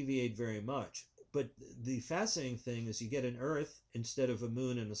going to deviate very much. But the fascinating thing is you get an Earth instead of a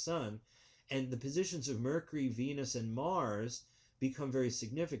Moon and a Sun, and the positions of Mercury, Venus, and Mars become very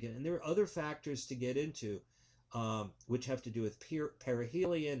significant. And there are other factors to get into, which have to do with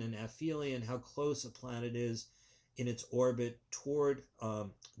perihelion and aphelion, how close a planet is in its orbit toward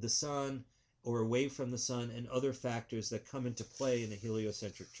the Sun or away from the Sun, and other factors that come into play in a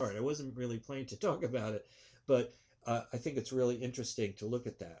heliocentric chart. I wasn't really planning to talk about it, but I think it's really interesting to look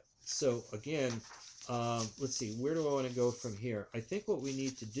at that. So again, let's see, where do I want to go from here? I think what we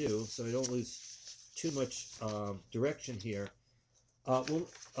need to do, so I don't lose too much direction here, well,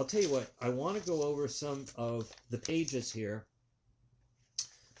 I'll tell you what, I want to go over some of the pages here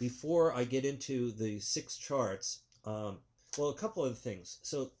before I get into the 6 charts. Well, a couple of things.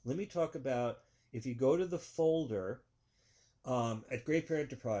 So let me talk about, if you go to the folder at Great Bear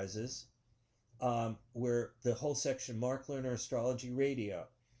Enterprises, where the whole section, Mark Lerner Astrology Radio.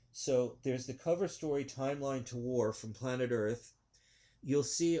 So there's the cover story, Timeline to War from Planet Earth. You'll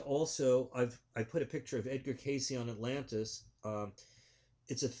see also, I put a picture of Edgar Cayce on Atlantis.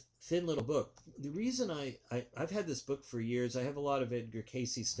 It's a thin little book. The reason I've had this book for years, I have a lot of Edgar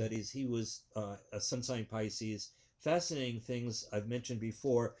Cayce studies. He was a sun sign Pisces. Fascinating things I've mentioned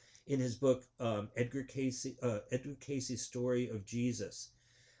before in his book, Edgar Cayce's Story of Jesus,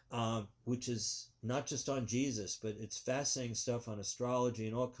 which is not just on Jesus, but it's fascinating stuff on astrology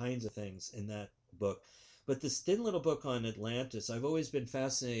and all kinds of things in that book. But this thin little book on Atlantis, I've always been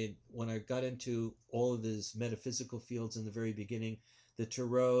fascinated when I got into all of these metaphysical fields in the very beginning, the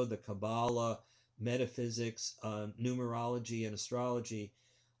Tarot, the Kabbalah, metaphysics, numerology, and astrology.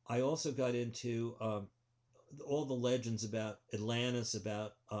 I also got into all the legends about Atlantis,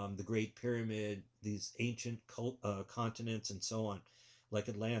 about the Great Pyramid, these ancient continents, and so on, like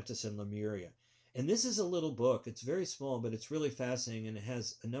Atlantis and Lemuria. And this is a little book. It's very small, but it's really fascinating, and it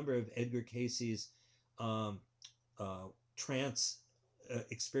has a number of Edgar Cayce's trance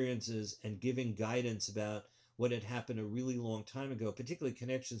experiences and giving guidance about what had happened a really long time ago, particularly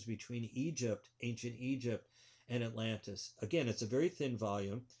connections between Egypt, ancient Egypt, and Atlantis. Again, it's a very thin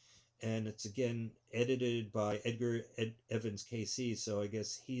volume, and it's again edited by Edgar Evans Cayce, so I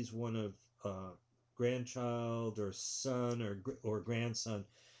guess he's one of grandchild or son or grandson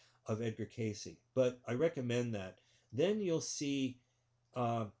of Edgar Cayce. But I recommend that. Then you'll see,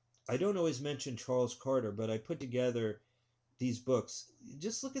 I don't always mention Charles Carter, but I put together these books.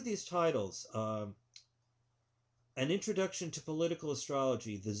 Just look at these titles. An Introduction to Political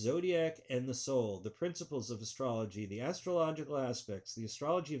Astrology, The Zodiac and the Soul, The Principles of Astrology, The Astrological Aspects, The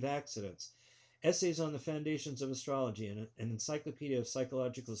Astrology of Accidents, Essays on the Foundations of Astrology, and an Encyclopedia of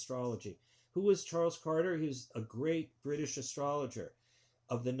Psychological Astrology. Who was Charles Carter? He was a great British astrologer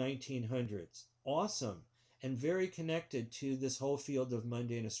of the 1900s. Awesome, and very connected to this whole field of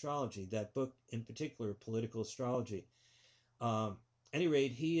mundane astrology, that book in particular, Political Astrology. Any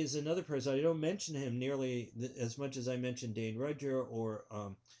rate, he is another person. I don't mention him nearly as much as I mentioned Dane Rudhyar or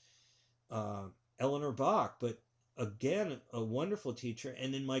Eleanor Bach, but again, a wonderful teacher.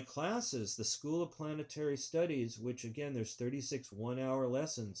 And in my classes, the School of Planetary Studies, which again, there's 36 one-hour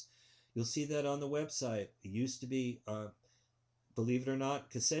lessons. You'll see that on the website. It used to be, believe it or not,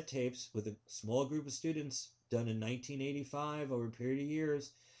 cassette tapes with a small group of students done in 1985 over a period of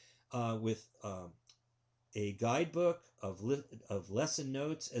years with a guidebook of lesson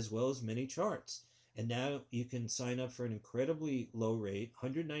notes as well as many charts. And now you can sign up for an incredibly low rate,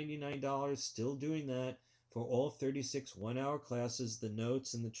 $199, still doing that for all 36 one-hour classes, the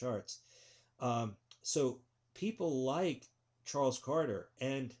notes and the charts. So people like Charles Carter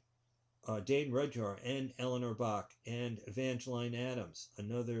and Dane Rudhyar and Eleanor Bach and Evangeline Adams,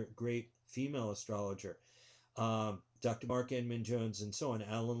 another great female astrologer, Dr. Mark Edmund Jones, and so on,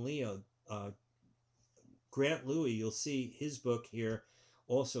 Alan Leo, Grant Louie, you'll see his book here,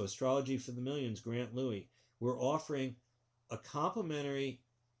 also Astrology for the Millions, Grant Louie. We're offering a complimentary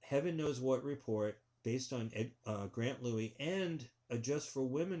Heaven Knows What report based on Grant Louie and a Just for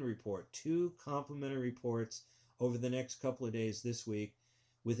Women report, 2 complimentary reports over the next couple of days this week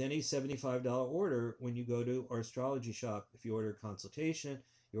with any $75 order when you go to our astrology shop. If you order a consultation,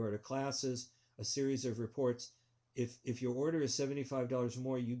 you order classes, a series of reports. If your order is $75 or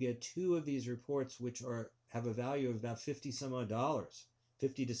more, you get 2 of these reports, which have a value of about $50 some odd, $50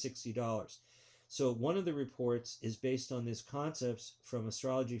 to $60. So one of the reports is based on these concepts from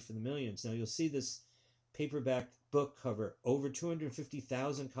Astrology for the Millions. Now you'll see this paperback book cover, over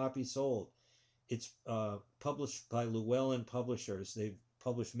 250,000 copies sold. It's published by Llewellyn Publishers. They've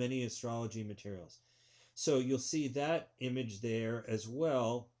published many astrology materials. So you'll see that image there as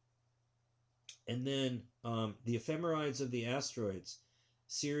well. And then the Ephemerides of the Asteroids,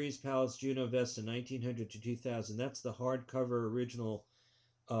 Ceres, Pallas, Juno, Vesta, 1900 to 2000. That's the hardcover original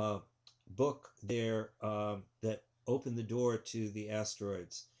book there that opened the door to the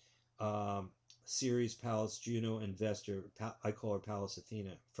asteroids. Ceres, Pallas, Juno, and Vesta. I call her Pallas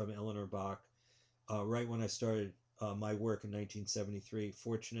Athena, from Eleanor Bach. Right when I started my work in 1973,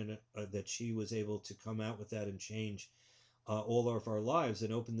 fortunate that she was able to come out with that and change all of our lives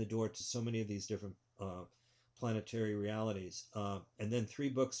and open the door to so many of these different planetary realities. And then 3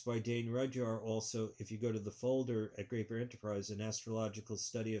 books by Dane Rudhyar also, if you go to the folder at Great Bear Enterprise, An Astrological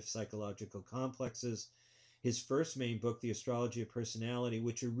Study of Psychological Complexes. His first main book, The Astrology of Personality,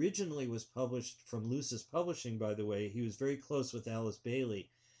 which originally was published from Lucis Publishing, by the way. He was very close with Alice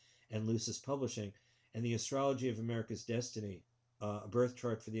Bailey and Lucis Publishing. And The Astrology of America's Destiny, a birth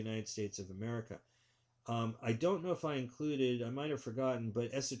chart for the United States of America. I don't know if I included, I might have forgotten,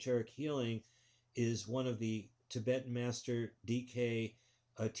 but Esoteric Healing is one of the Tibetan Master DK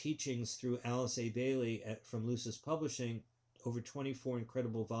teachings through Alice A. Bailey from Lucis Publishing, over 24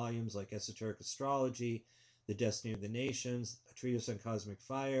 incredible volumes like Esoteric Astrology, The Destiny of the Nations, a treatise on cosmic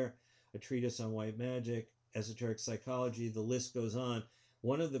fire, a treatise on white magic, esoteric psychology, the list goes on.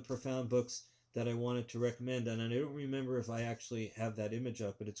 One of the profound books that I wanted to recommend, and I don't remember if I actually have that image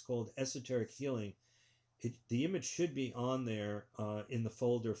up, but it's called Esoteric Healing. The image should be on there in the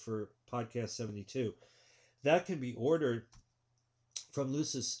folder for podcast 72. That can be ordered from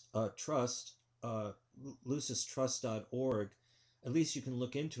Lucis Trust, lucistrust.org. At least you can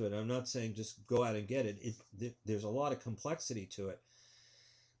look into it. I'm not saying just go out and get it. There's a lot of complexity to it.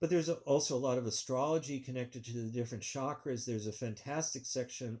 But there's also a lot of astrology connected to the different chakras. There's a fantastic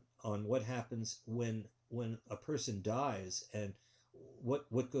section on what happens when a person dies and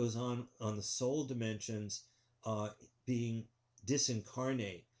what goes on the soul dimensions being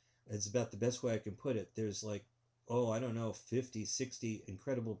disincarnate. It's about the best way I can put it. There's 50, 60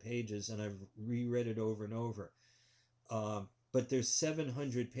 incredible pages, and I've reread it over and over. But there's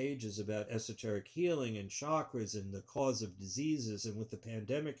 700 pages about esoteric healing and chakras and the cause of diseases. And with the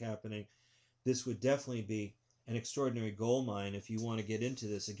pandemic happening, this would definitely be an extraordinary goldmine if you want to get into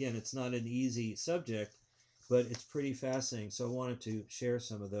this. Again, it's not an easy subject, but it's pretty fascinating. So I wanted to share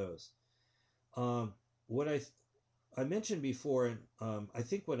some of those. What I mentioned before, and I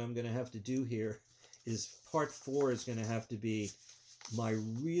think what I'm going to have to do here is part 4 is going to have to be my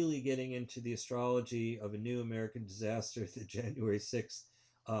really getting into the astrology of a new American disaster, the January 6th,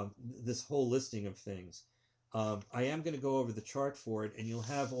 this whole listing of things. I am going to go over the chart for it, and you'll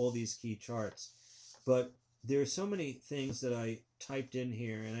have all these key charts. But there are so many things that I typed in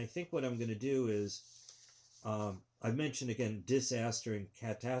here, and I think what I'm going to do is, I've mentioned again, disaster and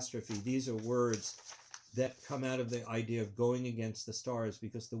catastrophe. These are words that come out of the idea of going against the stars,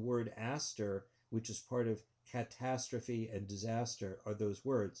 because the word aster, which is part of catastrophe and disaster, are those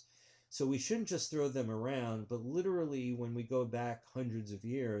words. So we shouldn't just throw them around, but literally when we go back hundreds of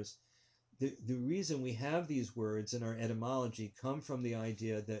years, the reason we have these words in our etymology come from the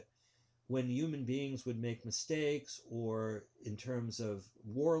idea that when human beings would make mistakes, or in terms of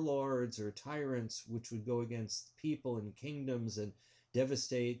warlords or tyrants, which would go against people and kingdoms and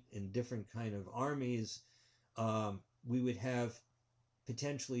devastate in different kind of armies, we would have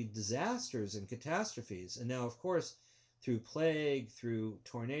potentially disasters and catastrophes. And now, of course, through plague, through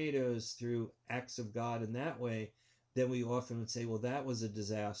tornadoes, through acts of God in that way, then we often would say, well, that was a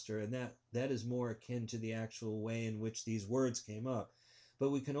disaster, and that is more akin to the actual way in which these words came up. But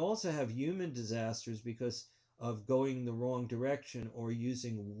we can also have human disasters because of going the wrong direction or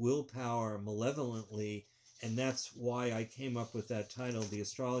using willpower malevolently, and that's why I came up with that title, The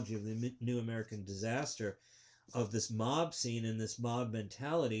Astrology of the New American Disaster, of this mob scene and this mob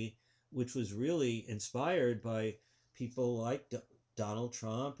mentality, which was really inspired by people like Donald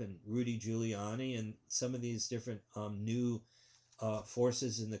Trump and Rudy Giuliani and some of these different new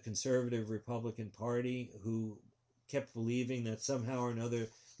forces in the conservative Republican Party who kept believing that somehow or another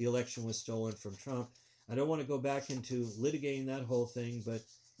the election was stolen from Trump. I don't want to go back into litigating that whole thing, but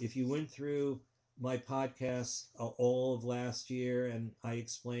if you went through my podcasts all of last year, and I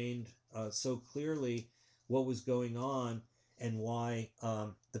explained so clearly what was going on and why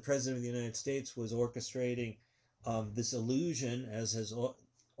the President of the United States was orchestrating this illusion, as has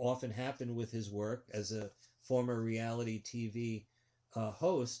often happened with his work as a former reality TV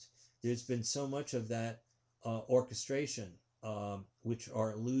host. There's been so much of that orchestration, which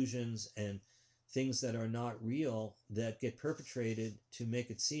are illusions and things that are not real that get perpetrated to make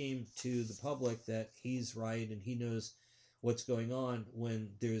it seem to the public that he's right and he knows what's going on when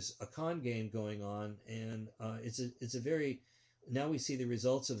there's a con game going on. And it's a very, now we see the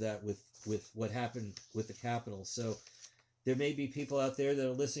results of that with what happened with the Capitol. So there may be people out there that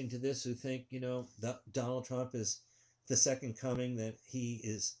are listening to this who think, that Donald Trump is the second coming, that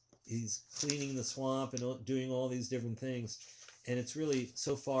he's cleaning the swamp and doing all these different things. And it's really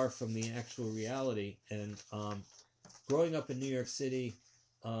so far from the actual reality. And growing up in New York City,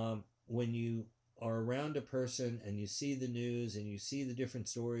 when you are around a person and you see the news and you see the different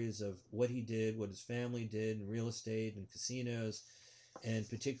stories of what he did, what his family did in real estate and casinos, and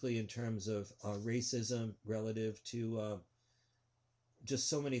particularly in terms of racism relative to just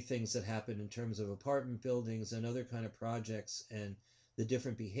so many things that happen in terms of apartment buildings and other kind of projects, and the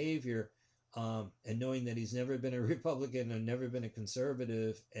different behavior, and knowing that he's never been a Republican and never been a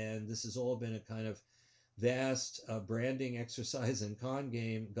conservative, and this has all been a kind of vast branding exercise and con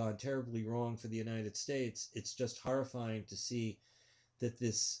game gone terribly wrong for the United States. It's just horrifying to see that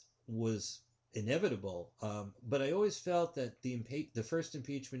this was inevitable. But I always felt that the first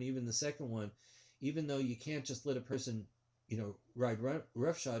impeachment, even the second one, even though you can't just let a person, ride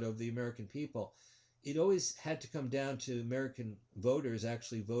roughshod over the American people, it always had to come down to American voters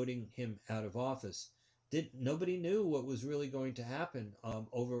actually voting him out of office. Nobody knew what was really going to happen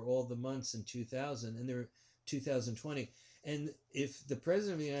over all the months in 2000 and 2020. And if the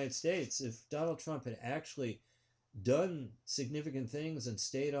President of the United States, if Donald Trump had actually done significant things and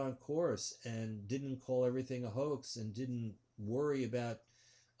stayed on course and didn't call everything a hoax and didn't worry about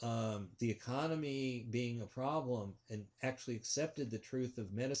the economy being a problem, and actually accepted the truth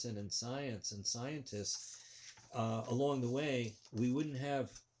of medicine and science and scientists along the way, we wouldn't have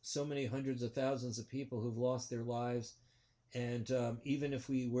so many hundreds of thousands of people who've lost their lives. And even if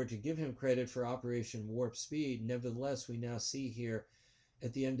we were to give him credit for Operation Warp Speed, nevertheless, we now see here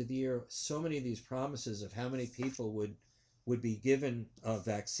at the end of the year so many of these promises of how many people would be given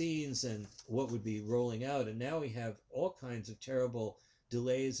vaccines and what would be rolling out. And now we have all kinds of terrible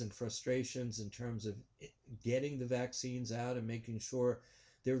delays and frustrations in terms of getting the vaccines out and making sure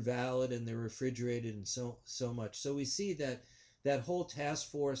they're valid and they're refrigerated and so much. So we see that whole task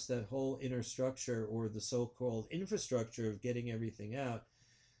force, that whole inner structure, or the so-called infrastructure of getting everything out,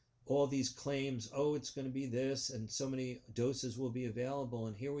 all these claims, it's going to be this and so many doses will be available.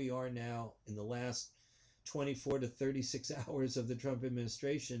 And here we are now in the last 24 to 36 hours of the Trump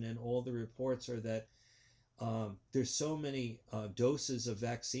administration, and all the reports are that there's so many doses of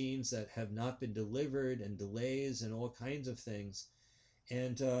vaccines that have not been delivered, and delays and all kinds of things.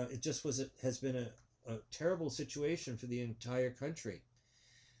 And it just has been a terrible situation for the entire country.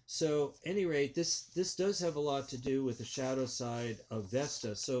 So, at any rate, this does have a lot to do with the shadow side of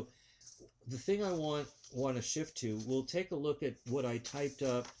Vesta. So, the thing I want to shift to, we'll take a look at what I typed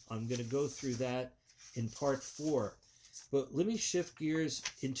up. I'm going to go through that in part 4. But let me shift gears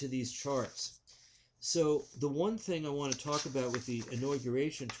into these charts. So the one thing I want to talk about with the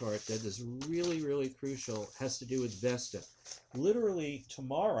inauguration chart that is really, really crucial has to do with Vesta. Literally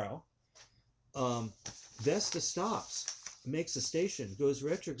tomorrow, Vesta stops, makes a station, goes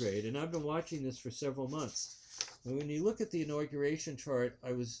retrograde, and I've been watching this for several months. And when you look at the inauguration chart,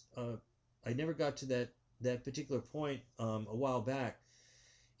 I never got to that particular point a while back.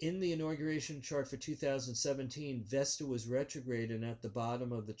 In the inauguration chart for 2017, Vesta was retrograde and at the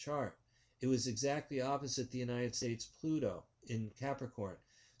bottom of the chart. It was exactly opposite the United States Pluto in Capricorn.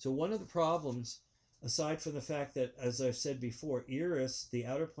 So one of the problems, aside from the fact that, as I've said before, Eris, the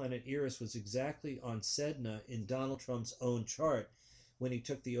outer planet Eris, was exactly on Sedna in Donald Trump's own chart when he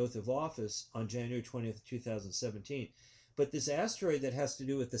took the oath of office on January 20th, 2017. But this asteroid that has to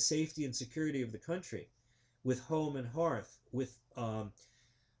do with the safety and security of the country, with home and hearth, with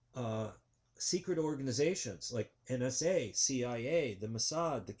secret organizations like NSA, CIA, the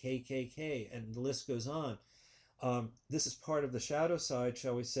Mossad, the KKK, and the list goes on. This is part of the shadow side,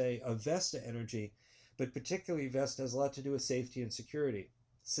 shall we say, of Vesta energy, but particularly Vesta has a lot to do with safety and security,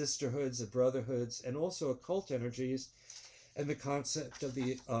 sisterhoods and brotherhoods, and also occult energies, and the concept of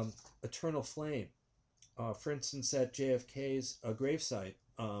the eternal flame. For instance, at JFK's gravesite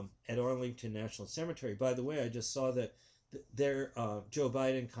at Arlington National Cemetery. By the way, I just saw that Joe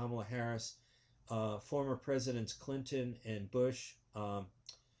Biden, Kamala Harris, former Presidents Clinton and Bush,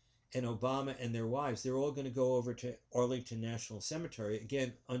 and Obama and their wives, they're all going to go over to Arlington National Cemetery,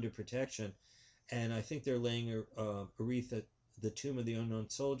 again, under protection. And I think they're laying a wreath at the Tomb of the Unknown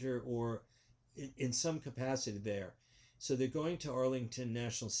Soldier or in some capacity there. So they're going to Arlington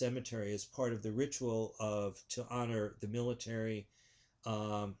National Cemetery as part of the ritual to honor the military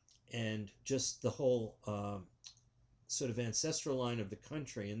and just the whole sort of ancestral line of the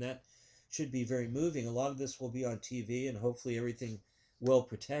country. And that should be very moving. A lot of this will be on TV and hopefully everything well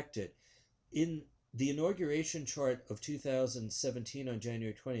protected. In the inauguration chart of 2017 on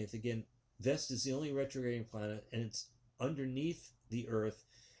January 20th, again, Vesta is the only retrograding planet and it's underneath the Earth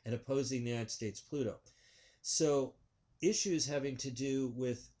and opposing the United States Pluto. So issues having to do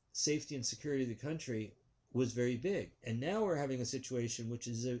with safety and security of the country was very big. And now we're having a situation which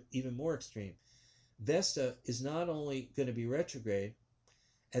is even more extreme. Vesta is not only going to be retrograde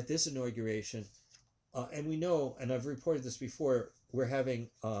at this inauguration, and we know, and I've reported this before, we're having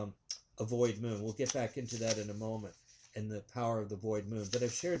a void moon. We'll get back into that in a moment and the power of the void moon. But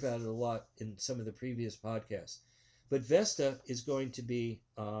I've shared about it a lot in some of the previous podcasts. But Vesta is going to be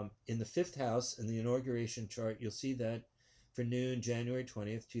in the 5th house in the inauguration chart. You'll see that for noon, January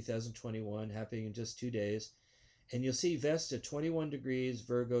 20th, 2021, happening in just 2 days. And you'll see Vesta 21 degrees,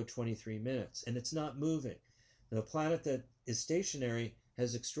 Virgo 23 minutes. And it's not moving. The planet that is stationary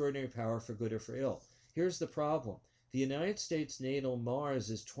has extraordinary power for good or for ill. Here's the problem. The United States natal Mars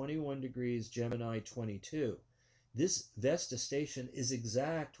is 21 degrees, Gemini 22. This Vesta station is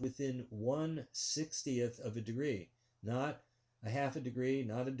exact within 1/60th of a degree. Not a half a degree,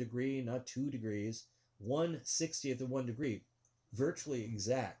 not a degree, not 2 degrees. 1/60th of 1 degree. Virtually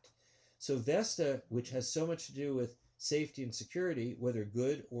exact. So Vesta, which has so much to do with safety and security, whether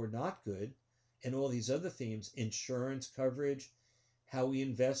good or not good, and all these other themes, insurance coverage, how we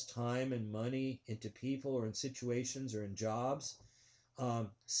invest time and money into people or in situations or in jobs,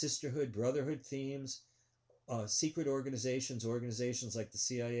 sisterhood, brotherhood themes, secret organizations like the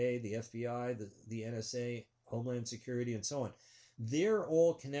CIA, the FBI, the NSA, Homeland Security, and so on. They're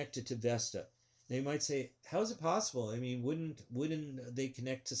all connected to Vesta. Now you might say, how is it possible? I mean, wouldn't they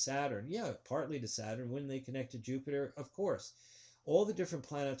connect to Saturn? Yeah, partly to Saturn. Wouldn't they connect to Jupiter? Of course. All the different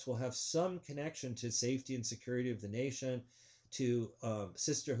planets will have some connection to safety and security of the nation, to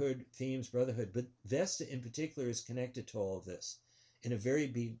sisterhood themes, brotherhood. But Vesta in particular is connected to all of this in a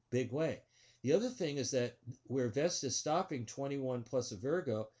very big way. The other thing is that where Vesta is stopping 21 plus a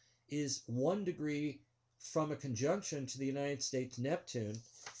Virgo is 1 degree from a conjunction to the United States Neptune.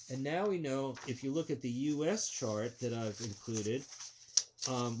 And now we know, if you look at the U.S. chart that I've included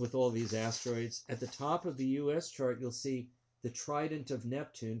with all these asteroids, at the top of the U.S. chart, you'll see the trident of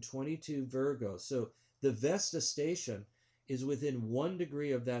Neptune, 22 Virgo. So the Vesta station is within 1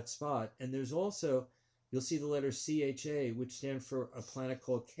 degree of that spot. And there's also, you'll see the letter CHA, which stands for a planet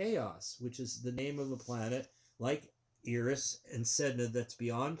called Chaos, which is the name of a planet like Eris and Sedna that's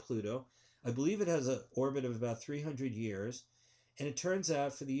beyond Pluto. I believe it has an orbit of about 300 years. And it turns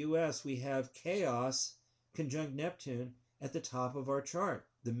out for the U.S., we have Chaos conjunct Neptune at the top of our chart.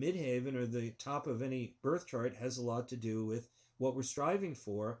 The midheaven, or the top of any birth chart, has a lot to do with what we're striving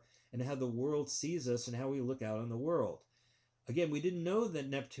for and how the world sees us and how we look out on the world. Again, we didn't know that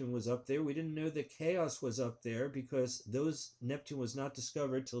Neptune was up there. We didn't know that Chaos was up there because Neptune was not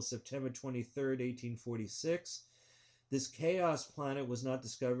discovered till September 23rd, 1846. This Chaos planet was not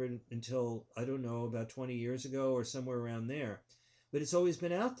discovered until, I don't know, about 20 years ago or somewhere around there. But it's always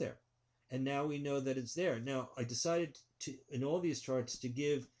been out there. And now we know that it's there. Now, I decided to, in all these charts, to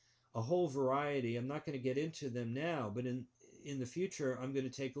give a whole variety. I'm not going to get into them now, but in the future, I'm going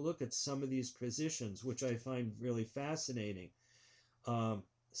to take a look at some of these positions, which I find really fascinating.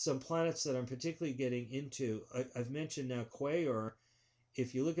 Some planets that I'm particularly getting into, I've mentioned now Quaoar.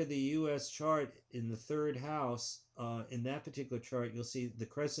 If you look at the U.S. chart in the 3rd house, in that particular chart, you'll see the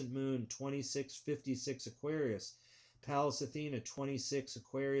crescent moon 2656 Aquarius, Pallas Athena 26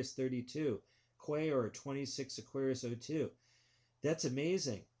 Aquarius 32, Quaoar 26 Aquarius 02. That's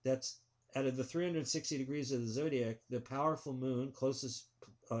amazing. That's out of the 360 degrees of the zodiac, the powerful moon, closest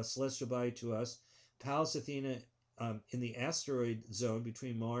celestial body to us, Pallas Athena in the asteroid zone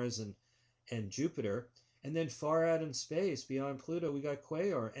between Mars and Jupiter. And then far out in space, beyond Pluto, we got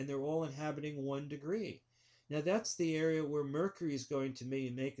Quaoar, and they're all inhabiting 1 degree. Now, that's the area where Mercury is going to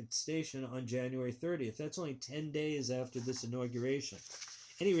make its station on January 30th. That's only 10 days after this inauguration.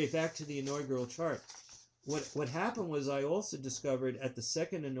 Anyway, back to the inaugural chart. what happened was I also discovered at the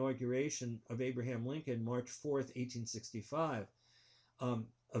second inauguration of Abraham Lincoln, March 4th, 1865,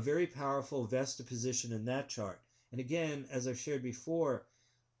 a very powerful Vesta position in that chart. And again, as I've shared before,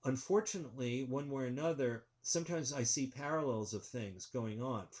 unfortunately, one way or another, sometimes I see parallels of things going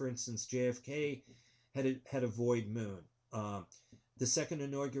on. For instance, JFK had a void moon. The second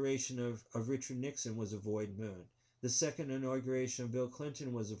inauguration of Richard Nixon was a void moon. The second inauguration of Bill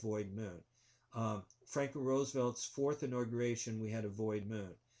Clinton was a void moon. Franklin Roosevelt's fourth inauguration, we had a void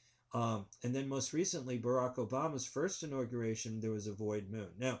moon. And then most recently, Barack Obama's first inauguration, there was a void moon.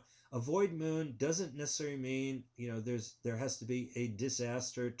 Now, a void moon doesn't necessarily mean, there has to be a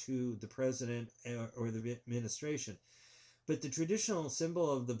disaster to the president or the administration. But the traditional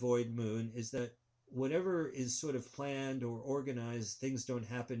symbol of the void moon is that whatever is sort of planned or organized, things don't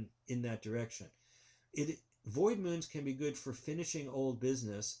happen in that direction. Void moons can be good for finishing old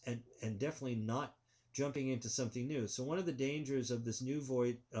business and definitely not jumping into something new. So one of the dangers of this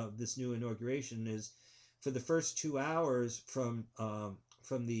new inauguration is for the first 2 hours from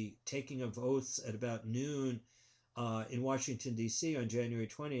the taking of oaths at about noon in Washington, D.C. on January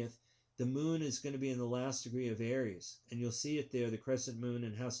 20th, the moon is going to be in the last degree of Aries. And you'll see it there, the crescent moon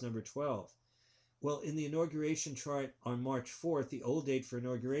in house number 12. Well, in the inauguration chart on March 4th, the old date for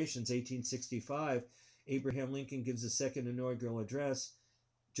inaugurations, 1865, Abraham Lincoln gives a second inaugural address.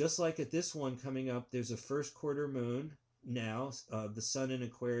 Just like at this one coming up, there's a first quarter moon now. The sun in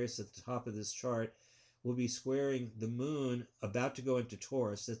Aquarius at the top of this chart will be squaring the moon about to go into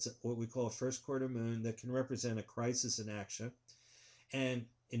Taurus. That's what we call a first quarter moon that can represent a crisis in action. And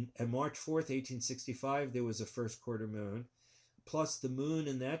on March 4th, 1865, there was a first quarter moon. Plus, the moon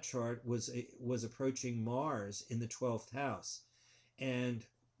in that chart was approaching Mars in the 12th house. And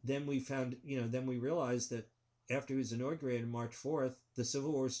then we found, then we realized that after he was inaugurated March 4th, the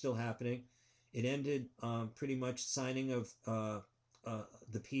Civil War was still happening. It ended pretty much signing of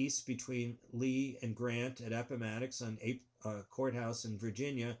the peace between Lee and Grant at Appomattox on courthouse in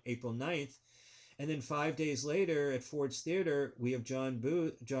Virginia, April 9th. And then 5 days later at Ford's Theater, we have John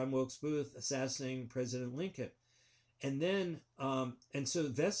Wilkes Booth assassinating President Lincoln. And then, and so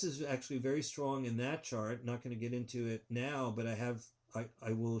Vesta is actually very strong in that chart. Not going to get into it now, but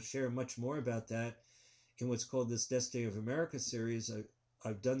I will share much more about that in what's called this Destiny of America series.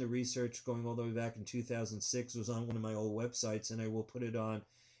 I've done the research going all the way back in 2006. It was on one of my old websites, and I will put it on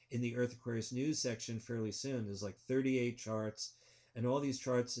in the Earth Aquarius News section fairly soon. There's like 38 charts, and all these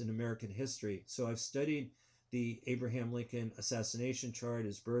charts in American history. So I've studied the Abraham Lincoln assassination chart,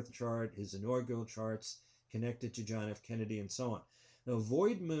 his birth chart, his inaugural charts, connected to John F. Kennedy, and so on. Now,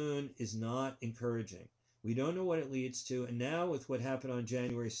 void moon is not encouraging. We don't know what it leads to, and now with what happened on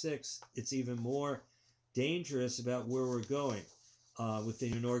January 6th, it's even more dangerous about where we're going with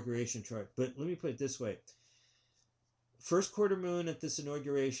the inauguration chart. But let me put it this way. First quarter moon at this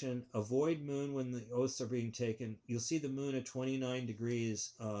inauguration, a void moon when the oaths are being taken. You'll see the moon at 29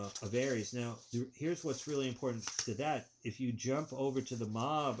 degrees of Aries. Now, here's what's really important to that. If you jump over to the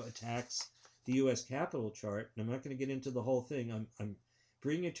mob attacks the U.S. Capitol chart, and I'm not going to get into the whole thing. I'm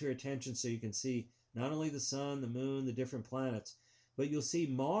bringing it to your attention so you can see not only the sun, the moon, the different planets, but you'll see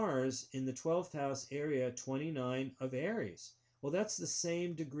Mars in the 12th house area, 29 of Aries. Well, that's the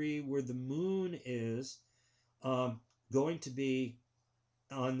same degree where the moon is going to be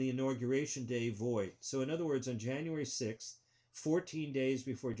on the inauguration day void. So in other words, on January 6th, 14 days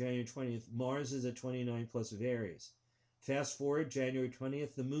before January 20th, Mars is at 29 plus of Aries. Fast forward, January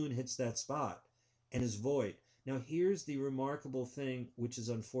 20th, the moon hits that spot and is void. Now, here's the remarkable thing, which is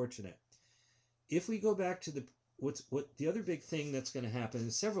unfortunate. If we go back to the other big thing that's going to happen,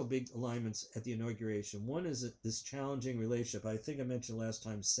 there's several big alignments at the inauguration. One is this challenging relationship. I think I mentioned last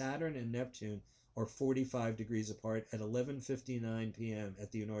time, Saturn and Neptune are 45 degrees apart at 11:59 p.m.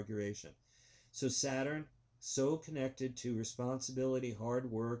 at the inauguration. So Saturn, so connected to responsibility,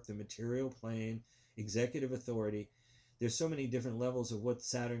 hard work, the material plane, executive authority. There's so many different levels of what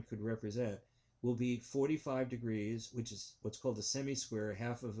Saturn could represent, will be 45 degrees, which is what's called a semi-square,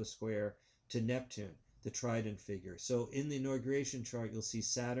 half of a square, to Neptune, the trident figure. So in the inauguration chart, you'll see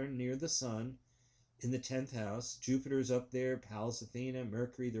Saturn near the sun in the 10th house. Jupiter's up there, Pallas Athena,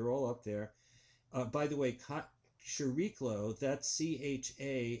 Mercury, they're all up there. By the way, Chariklo, that's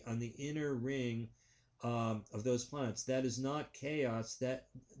CHA on the inner ring of those planets. That is not Chaos, the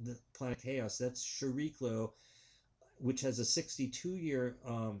planet Chaos, that's Chariklo, which has a 62-year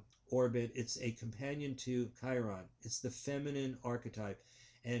orbit. It's a companion to Chiron. It's the feminine archetype.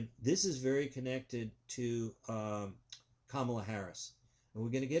 And this is very connected to Kamala Harris. And we're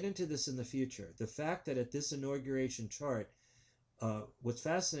going to get into this in the future. The fact that at this inauguration chart, what's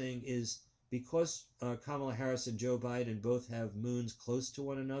fascinating is because Kamala Harris and Joe Biden both have moons close to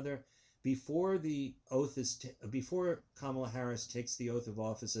one another, before Kamala Harris takes the oath of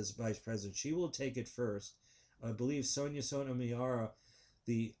office as vice president, she will take it first. I believe Sonia Sotomayor,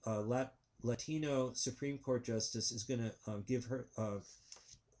 the Latino Supreme Court justice, is going to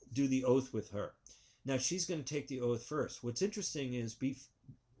do the oath with her. Now she's going to take the oath first. What's interesting is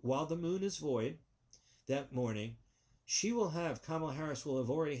while the moon is void that morning, Kamala Harris will have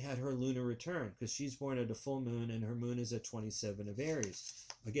already had her lunar return, because she's born at a full moon and her moon is at 27 of Aries.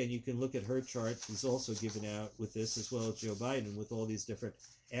 Again, you can look at her chart. She's also given out with this, as well as Joe Biden, with all these different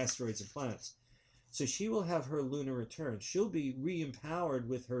asteroids and planets. So she will have her lunar return. She'll be re-empowered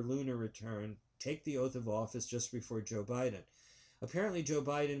with her lunar return, take the oath of office just before Joe Biden. Apparently, Joe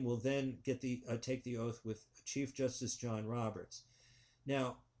Biden will then take the oath with Chief Justice John Roberts.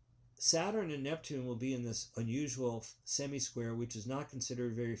 Now, Saturn and Neptune will be in this unusual semi-square, which is not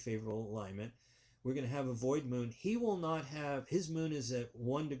considered a very favorable alignment. We're going to have a void moon. He will not have, his moon is at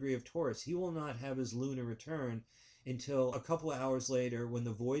 1 degree of Taurus. He will not have his lunar return until a couple of hours later, when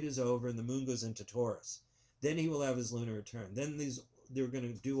the void is over and the moon goes into Taurus. Then he will have his lunar return. Then they're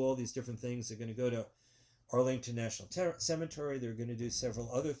going to do all these different things. They're going to go to Arlington National Cemetery. They're going to do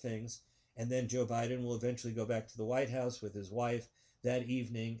several other things. And then Joe Biden will eventually go back to the White House with his wife that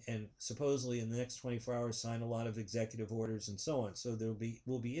evening, and supposedly in the next 24 hours sign a lot of executive orders and so on. So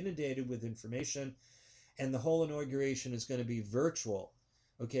we'll be inundated with information, and the whole inauguration is going to be virtual.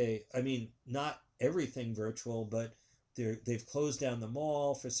 Okay, I mean, not everything virtual, but they've closed down the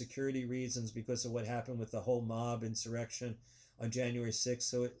mall for security reasons because of what happened with the whole mob insurrection on January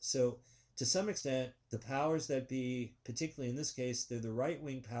 6th. So to some extent, the powers that be, particularly in this case, they're the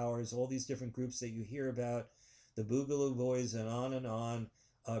right-wing powers, all these different groups that you hear about, the Boogaloo Boys and on,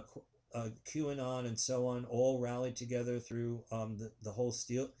 QAnon and so on, all rallied together through the whole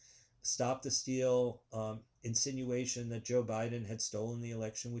Stop the Steal insinuation that Joe Biden had stolen the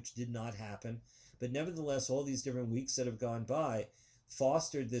election, which did not happen. But nevertheless, all these different weeks that have gone by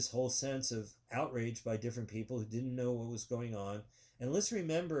fostered this whole sense of outrage by different people who didn't know what was going on. And let's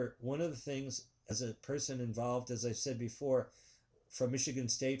remember, one of the things, as a person involved, as I said before, from Michigan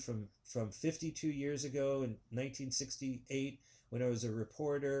State from 52 years ago in 1968, when I was a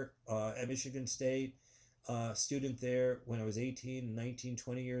reporter at Michigan State, student there when I was 18, 19,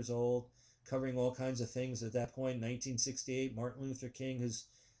 20 years old, covering all kinds of things at that point. 1968, Martin Luther King, whose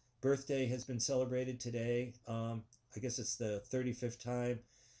birthday has been celebrated today. I guess it's the 35th time.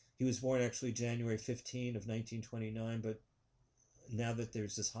 He was born actually January 15 of 1929, but now that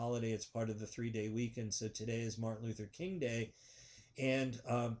there's this holiday, it's part of the 3-day weekend. So today is Martin Luther King Day. And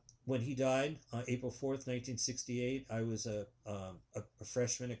when he died, April 4th, 1968, I was a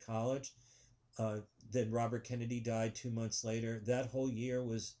freshman at college. Then Robert Kennedy died 2 months later. That whole year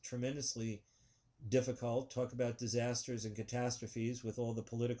was tremendously difficult. Talk about disasters and catastrophes with all the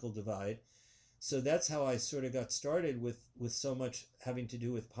political divide. So that's how I sort of got started with so much having to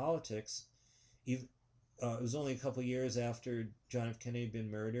do with politics. It was only a couple of years after John F. Kennedy had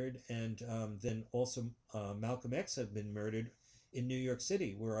been murdered, and then also Malcolm X had been murdered in New York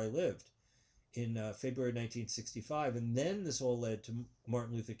City, where I lived, in February 1965. And then this all led to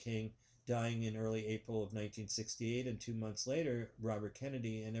Martin Luther King dying in early April of 1968, and 2 months later, Robert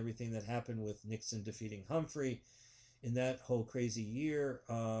Kennedy, and everything that happened with Nixon defeating Humphrey in that whole crazy year.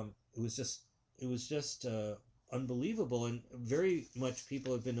 It was just unbelievable, and very much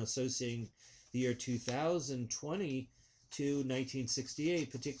people have been associating the year 2020 to 1968,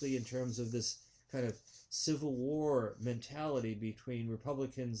 particularly in terms of this kind of Civil War mentality between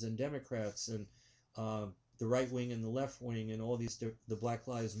Republicans and Democrats, and the right wing and the left wing, and all these the Black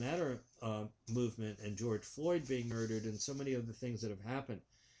Lives Matter movement, and George Floyd being murdered, and so many other things that have happened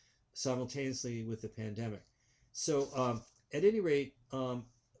simultaneously with the pandemic. So at any rate,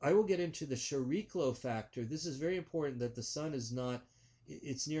 I will get into the Chariklo factor. This is very important, that the sun is not,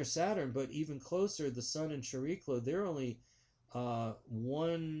 it's near Saturn, but even closer, the sun and Chariklo, they're only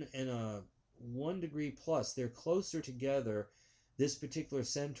 1 degree plus. They're closer together, this particular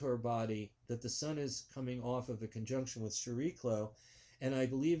Centaur body, that the sun is coming off of a conjunction with Chariklo. And I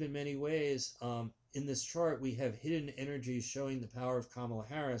believe in many ways, in this chart, we have hidden energies showing the power of Kamala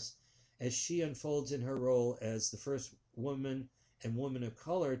Harris as she unfolds in her role as the first woman and woman of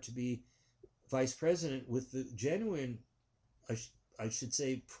color to be vice president, with the genuine, I should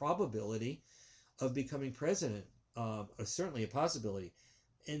say, probability of becoming president, certainly a possibility.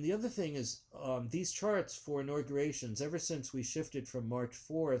 And the other thing is, these charts for inaugurations, ever since we shifted from March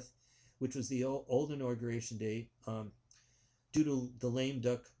 4th, which was the old inauguration date, due to the lame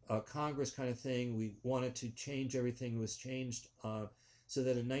duck Congress kind of thing, we wanted to change everything. It was changed. so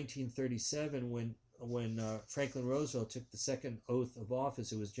that in 1937, when Franklin Roosevelt took the second oath of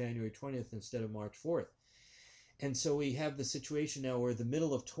office, it was January 20th instead of March 4th. And so we have the situation now where the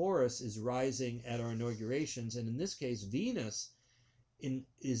middle of Taurus is rising at our inaugurations, and in this case, Venus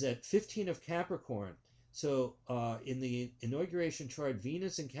is at 15 of Capricorn. So in the inauguration chart,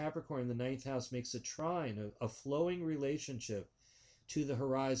 Venus in Capricorn in the 9th house makes a trine, a flowing relationship to the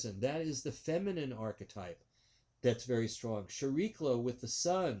horizon. That is the feminine archetype that's very strong. Chariklo with the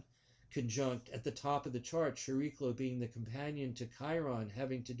Sun conjunct at the top of the chart, Chariklo being the companion to Chiron,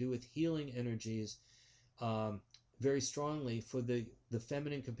 having to do with healing energies, very strongly for the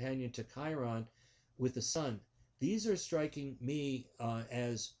feminine companion to Chiron with the Sun. These are striking me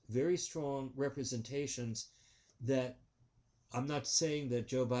as very strong representations that I'm not saying that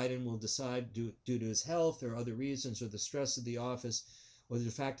Joe Biden will decide due to his health or other reasons or the stress of the office or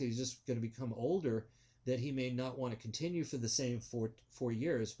the fact that he's just going to become older that he may not want to continue for the same 4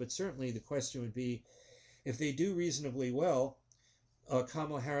 years. But certainly the question would be, if they do reasonably well,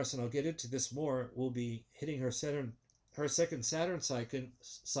 Kamala Harris, and I'll get into this more, will be hitting her second Saturn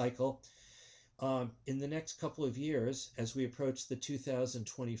cycle in the next couple of years as we approach the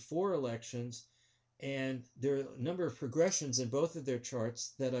 2024 elections. And there are a number of progressions in both of their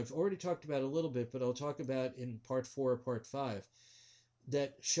charts that I've already talked about a little bit, but I'll talk about in part 4 or part 5,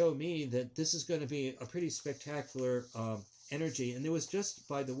 that show me that this is going to be a pretty spectacular energy. And there was just,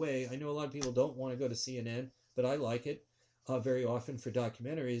 by the way, I know a lot of people don't want to go to CNN, but I like it very often for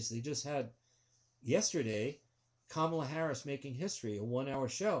documentaries. They just had yesterday Kamala Harris making history, a 1-hour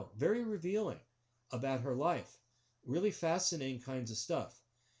show, very revealing about her life, really fascinating kinds of stuff.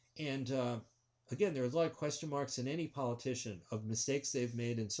 And again, there are a lot of question marks in any politician of mistakes they've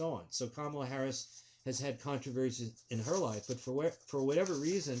made and so on. So Kamala Harris has had controversies in her life, but for whatever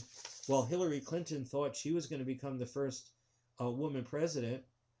reason, while Hillary Clinton thought she was going to become the first woman president,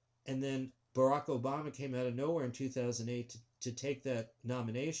 and then Barack Obama came out of nowhere in 2008 to take that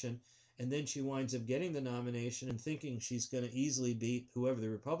nomination, and then she winds up getting the nomination and thinking she's going to easily beat whoever the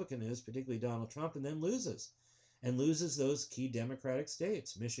Republican is, particularly Donald Trump, and then loses those key Democratic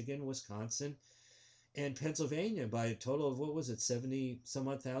states, Michigan, Wisconsin, and Pennsylvania by a total of,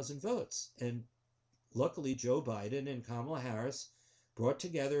 70-some-odd thousand votes. And luckily, Joe Biden and Kamala Harris brought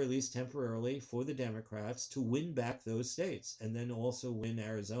together, at least temporarily, for the Democrats to win back those states and then also win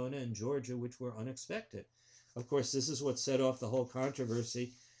Arizona and Georgia, which were unexpected. Of course, this is what set off the whole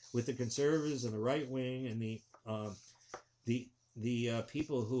controversy with the conservatives and the right wing and the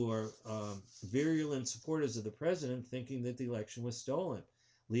people who are virulent supporters of the president thinking that the election was stolen,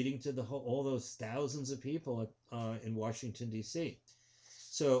 leading to all those thousands of people in Washington, D.C.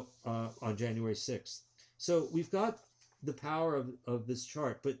 So on January 6th. So we've got the power of this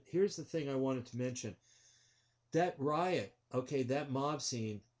chart. But here's the thing I wanted to mention. That riot, that mob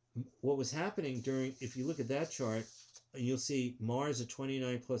scene, what was happening during, if you look at that chart, you'll see Mars at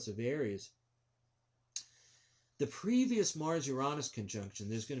 29 plus of Aries. The previous Mars-Uranus conjunction,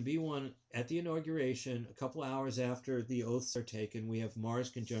 there's going to be one at the inauguration, a couple hours after the oaths are taken. We have Mars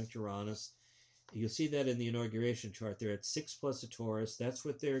conjunct Uranus. You'll see that in the inauguration chart. They're at 6 plus a Taurus. That's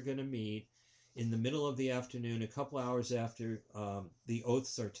what they're going to meet in the middle of the afternoon, a couple hours after the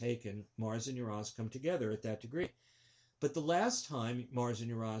oaths are taken. Mars and Uranus come together at that degree. But the last time Mars and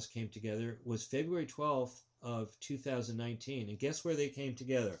Uranus came together was February 12th of 2019. And guess where they came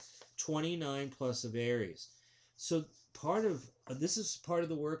together? 29 plus of Aries. So this is part of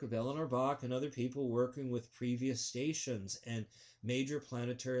the work of Eleanor Bach and other people working with previous stations and major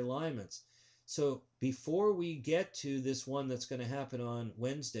planetary alignments. So before we get to this one that's going to happen on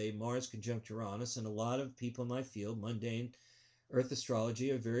Wednesday, Mars conjunct Uranus, and a lot of people in my field, mundane Earth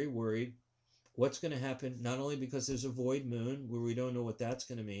astrology, are very worried what's going to happen, not only because there's a void moon where we don't know what that's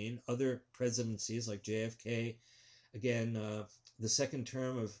going to mean, other presidencies like JFK, again, the second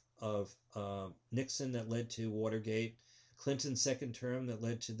term of Nixon that led to Watergate, Clinton's second term that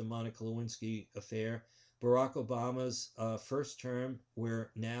led to the Monica Lewinsky affair, Barack Obama's first term,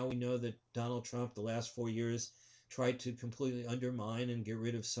 where now we know that Donald Trump, the last 4 years, tried to completely undermine and get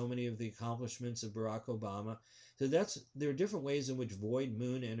rid of so many of the accomplishments of Barack Obama. So there are different ways in which void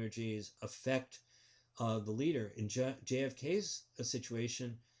moon energies affect the leader. In JFK's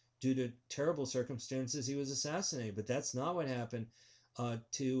situation, due to terrible circumstances, he was assassinated. But that's not what happened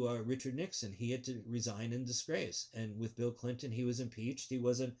to Richard Nixon. He had to resign in disgrace. And with Bill Clinton, he was impeached. He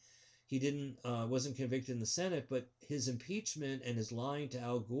wasn't convicted in the Senate, but his impeachment and his lying to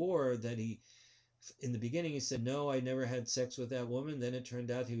Al Gore that in the beginning he said, no, I never had sex with that woman. Then it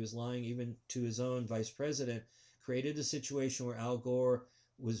turned out he was lying even to his own vice president, created a situation where Al Gore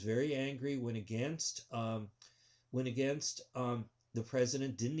was very angry, went against the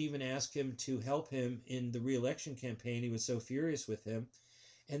president didn't even ask him to help him in the re-election campaign. He was so furious with him,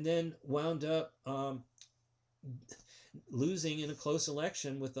 and then wound up losing in a close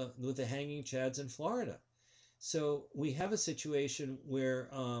election with the hanging chads in Florida. So we have a situation where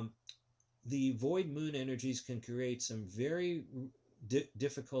the void moon energies can create some very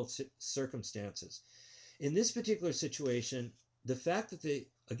difficult circumstances. In this particular situation, the fact that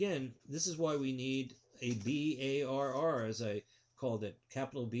again, this is why we need a BARR, as I called it,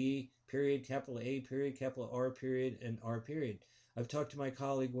 capital B period, capital A period, capital R period, and R period. I've talked to my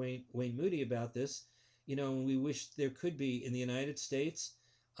colleague Wayne Moody about this. And we wish there could be in the United States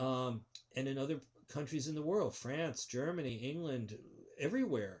and in other countries in the world, France, Germany, England,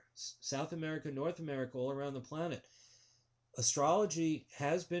 everywhere, South America, North America, all around the planet. Astrology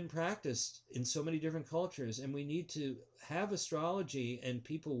has been practiced in so many different cultures, and we need to have astrology and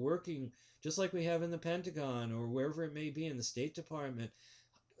people working just like we have in the Pentagon or wherever it may be, in the State Department,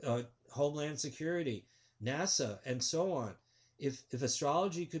 Homeland Security, NASA, and so on. If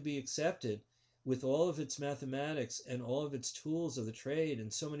astrology could be accepted with all of its mathematics and all of its tools of the trade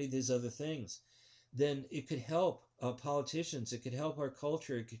and so many of these other things, then it could help politicians, it could help our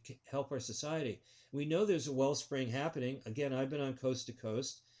culture, it could help our society. We know there's a wellspring happening. Again, I've been on Coast to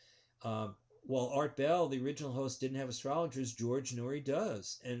Coast. While Art Bell, the original host, didn't have astrologers, George Noory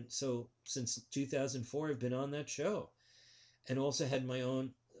does. And so since 2004, I've been on that show. And also had my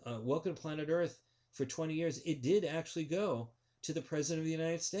own Welcome to Planet Earth for 20 years. It did actually go to the President of the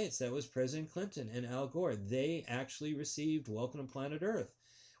United States. That was President Clinton and Al Gore. They actually received Welcome to Planet Earth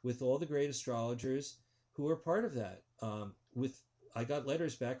with all the great astrologers who were part of that. I got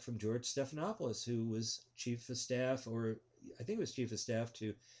letters back from George Stephanopoulos, who was chief of staff, or I think it was chief of staff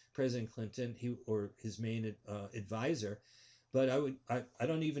to President Clinton, or his main advisor. But I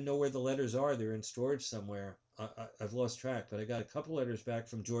don't even know where the letters are. They're in storage somewhere. I've lost track. But I got a couple letters back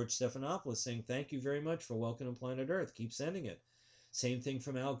from George Stephanopoulos saying, thank you very much for Welcome to Planet Earth. Keep sending it. Same thing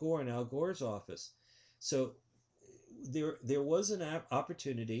from Al Gore and Al Gore's office. So there was an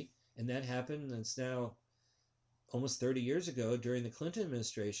opportunity, and that happened. It's now almost 30 years ago during the Clinton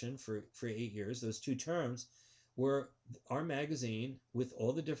administration for 8 years, those 2 terms, where our magazine, with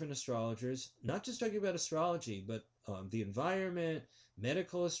all the different astrologers, not just talking about astrology, but the environment,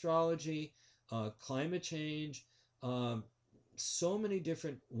 medical astrology, climate change, so many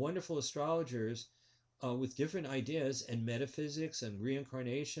different wonderful astrologers with different ideas, and metaphysics and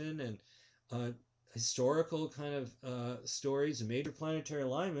reincarnation and historical kind of stories and major planetary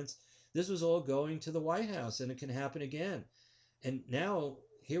alignments. This was all going to the White House, and it can happen again. And now,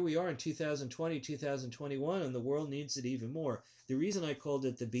 here we are in 2020, 2021, and the world needs it even more. The reason I called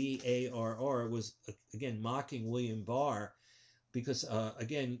it the BARR was, again, mocking William Barr, because,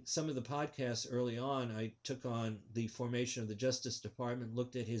 again, some of the podcasts early on, I took on the formation of the Justice Department,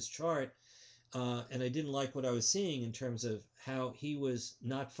 looked at his chart, and I didn't like what I was seeing in terms of how he was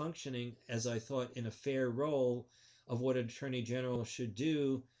not functioning, as I thought, in a fair role of what an attorney general should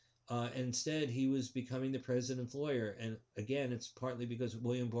do. Instead, he was becoming the president's lawyer. And again, it's partly because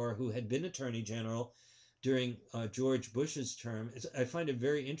William Barr, who had been attorney general during George Bush's term, I find it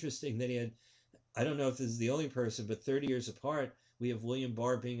very interesting that he had, I don't know if this is the only person, but 30 years apart, we have William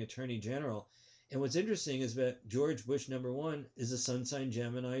Barr being attorney general. And what's interesting is that George Bush, number 1, is a sun sign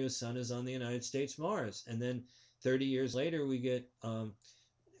Gemini whose sun is on the United States Mars. And then 30 years later, we get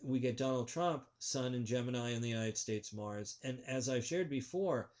Donald Trump, sun in Gemini in the United States Mars. And as I've shared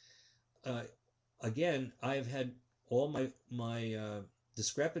before, again, I've had all my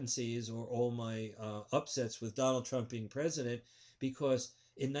discrepancies or all my upsets with Donald Trump being president, because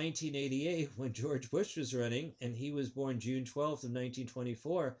in 1988, when George Bush was running, and he was born June 12th of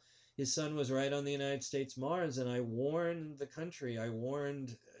 1924, his sun was right on the United States Mars, and I warned the country. I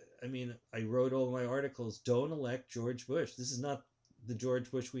wrote all my articles, don't elect George Bush. This is not the George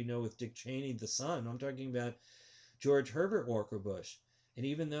Bush we know with Dick Cheney, the son. I'm talking about George Herbert Walker Bush. And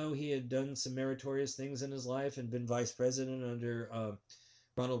even though he had done some meritorious things in his life and been vice president under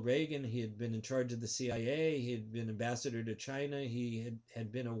Ronald Reagan, he had been in charge of the CIA, he had been ambassador to China, he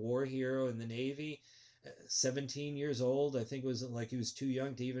had been a war hero in the Navy, 17 years old. I think it was like he was too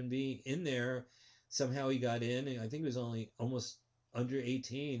young to even be in there. Somehow he got in, and I think he was only almost under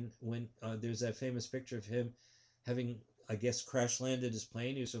 18 when there's that famous picture of him having, I guess, crash landed his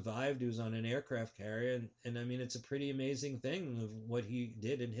plane. He survived. He was on an aircraft carrier. And I mean, it's a pretty amazing thing of what he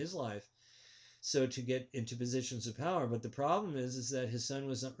did in his life. So to get into positions of power. But the problem is that his son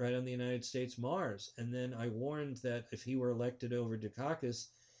was right on the United States Mars. And then I warned that if he were elected over Dukakis,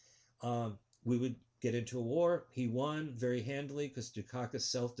 we would get into a war. He won very handily because Dukakis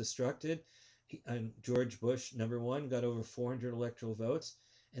self-destructed. and George Bush, number one, got over 400 electoral votes.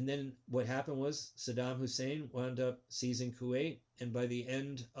 And then what happened was Saddam Hussein wound up seizing Kuwait. And by the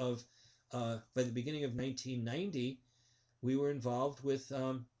beginning of 1990, we were involved with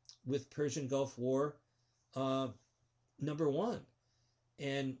Persian Gulf War number one.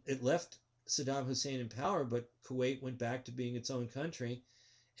 And it left Saddam Hussein in power, but Kuwait went back to being its own country.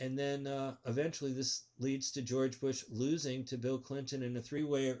 And then eventually this leads to George Bush losing to Bill Clinton in a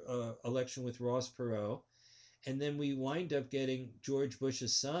three-way election with Ross Perot. And then we wind up getting George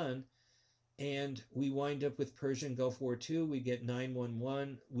Bush's son, and we wind up with Persian Gulf War II. We get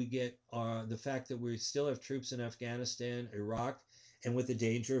 9/11. We get the fact that we still have troops in Afghanistan, Iraq, and with the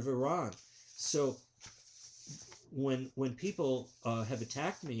danger of Iran. So when people have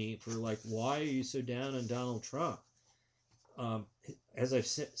attacked me for like, why are you so down on Donald Trump? As I've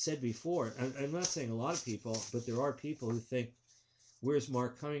said before, I'm not saying a lot of people, but there are people who think, where's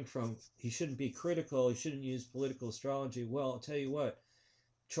Mark coming from? He shouldn't be critical. He shouldn't use political astrology. Well, I'll tell you what.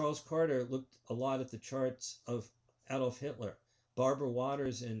 Charles Carter looked a lot at the charts of Adolf Hitler. Barbara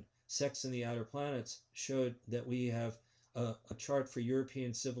Waters in Sex and the Outer Planets showed that we have a chart for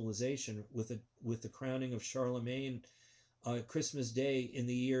European civilization with the crowning of Charlemagne Christmas Day in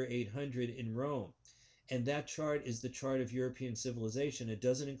the year 800 in Rome. And that chart is the chart of European civilization. It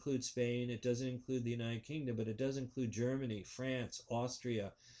doesn't include Spain, it doesn't include the United Kingdom, but it does include Germany, France,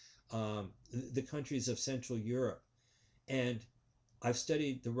 Austria, the countries of Central Europe. And I've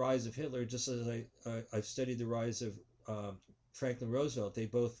studied the rise of Hitler just as I've studied the rise of Franklin Roosevelt. They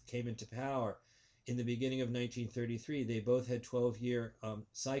both came into power in the beginning of 1933. They both had 12-year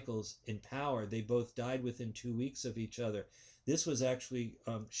cycles in power. They both died within 2 weeks of each other. This was actually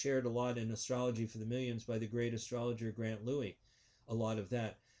shared a lot in Astrology for the Millions by the great astrologer Grant Louis, a lot of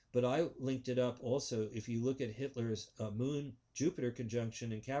that. But I linked it up also. If you look at Hitler's Moon-Jupiter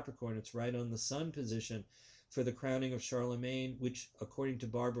conjunction in Capricorn, it's right on the Sun position for the crowning of Charlemagne, which, according to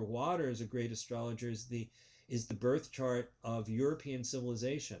Barbara Waters, a great astrologer, is the birth chart of European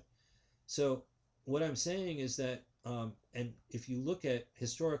civilization. So what I'm saying is that, and if you look at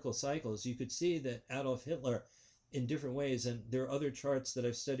historical cycles, you could see that Adolf Hitler, in different ways, and there are other charts that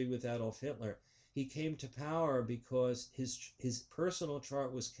I've studied with Adolf Hitler, he came to power because his personal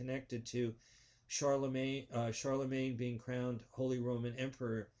chart was connected to Charlemagne being crowned Holy Roman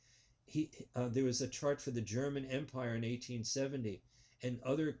Emperor. There was a chart for the German Empire in 1870, and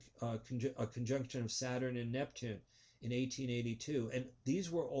a conjunction of Saturn and Neptune in 1882. And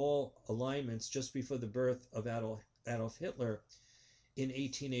these were all alignments just before the birth of Adolf Hitler in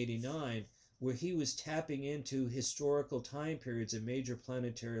 1889, where he was tapping into historical time periods and major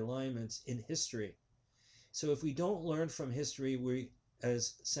planetary alignments in history. So if we don't learn from history,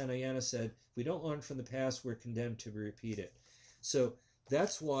 as Sanayana said, if we don't learn from the past, we're condemned to repeat it. So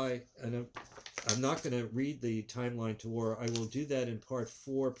that's why, and I'm not going to read the timeline to war. I will do that in part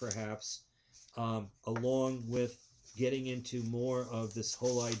 4, perhaps, along with getting into more of this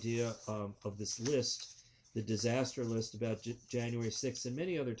whole idea of this list, the disaster list about January 6th, and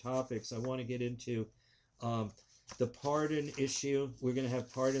many other topics. I want to get into the pardon issue. We're going to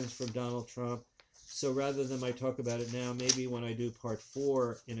have pardons from Donald Trump. So rather than I talk about it now, maybe when I do part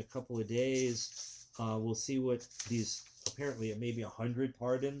 4 in a couple of days, we'll see what these, apparently maybe 100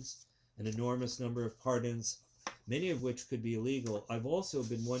 pardons, an enormous number of pardons, many of which could be illegal. I've also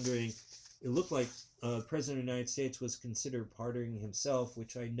been wondering, it looked like the President of the United States was considered pardoning himself,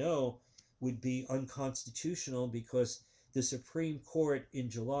 which I know would be unconstitutional because the Supreme Court in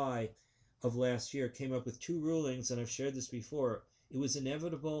July of last year came up with 2 rulings, and I've shared this before. It was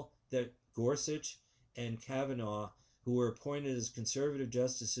inevitable that Gorsuch and Kavanaugh, who were appointed as conservative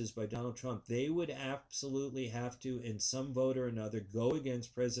justices by Donald Trump, they would absolutely have to, in some vote or another, go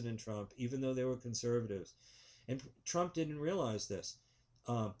against President Trump, even though they were conservatives. And Trump didn't realize this.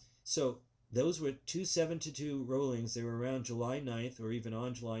 So those were 2 7-2 rulings. They were around July 9th or even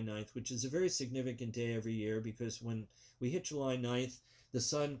on July 9th, which is a very significant day every year because when we hit July 9th, the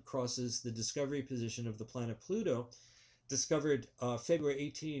sun crosses the discovery position of the planet Pluto, discovered February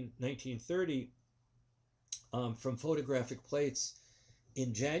 18, 1930, from photographic plates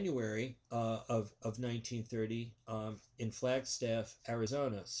in January of 1930 in Flagstaff,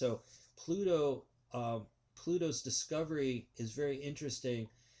 Arizona. So Pluto's discovery is very interesting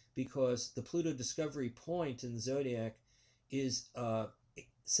because the Pluto discovery point in the zodiac is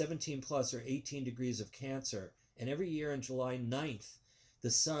 17 plus or 18 degrees of Cancer. And every year on July 9th,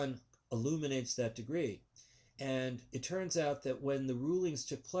 the sun illuminates that degree. And it turns out that when the rulings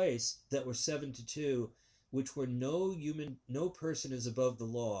took place that were 7-2, which were no person is above the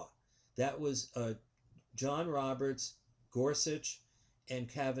law, that was John Roberts, Gorsuch, and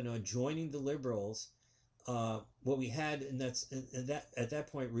Kavanaugh joining the liberals, what we had, and that at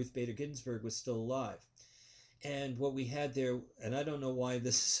that point Ruth Bader Ginsburg was still alive, and what we had there, and I don't know why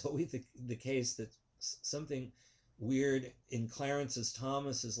this is always the case, that something weird in Clarence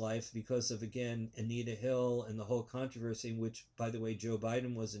Thomas's life, because of, again, Anita Hill and the whole controversy, in which, by the way, Joe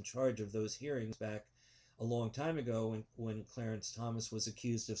Biden was in charge of those hearings back a long time ago, when Clarence Thomas was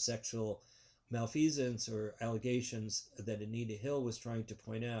accused of sexual malfeasance or allegations that Anita Hill was trying to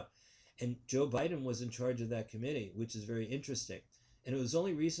point out. And Joe Biden was in charge of that committee, which is very interesting. And it was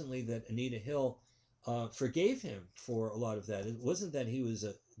only recently that Anita Hill forgave him for a lot of that. It wasn't that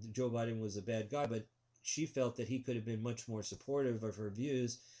Joe Biden was a bad guy, but she felt that he could have been much more supportive of her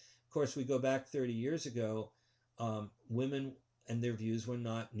views. Of course, we go back 30 years ago, women and their views were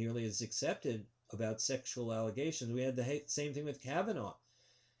not nearly as accepted about sexual allegations. We had the same thing with Kavanaugh.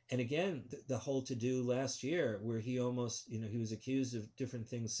 And again, the whole to-do last year, where he almost, he was accused of different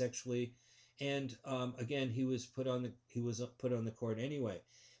things sexually, and again, he was put on the court anyway.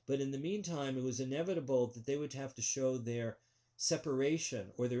 But in the meantime, it was inevitable that they would have to show their separation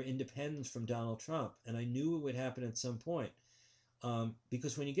or their independence from Donald Trump, and I knew it would happen at some point,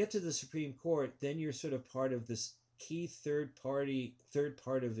 because when you get to the Supreme Court, then you're sort of part of this key third part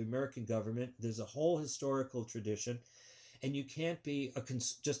of the American government. There's a whole historical tradition. And you can't be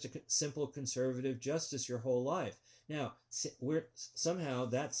just a simple conservative justice your whole life. Now, somehow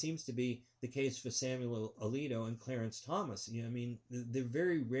that seems to be the case for Samuel Alito and Clarence Thomas. They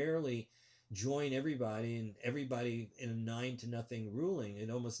very rarely join everybody in a 9-0 ruling.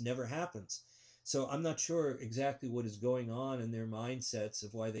 It almost never happens. So I'm not sure exactly what is going on in their mindsets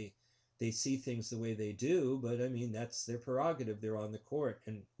of why they see things the way they do. But that's their prerogative. They're on the court,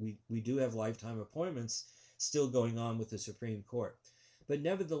 and we do have lifetime appointments still going on with the Supreme Court. But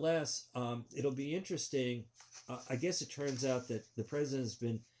nevertheless, it'll be interesting. I guess it turns out that the president has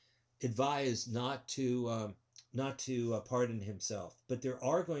been advised not to pardon himself, but there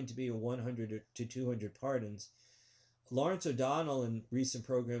are going to be 100 to 200 pardons. Lawrence O'Donnell, in recent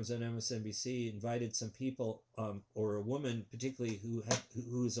programs on MSNBC, invited some people, or a woman particularly,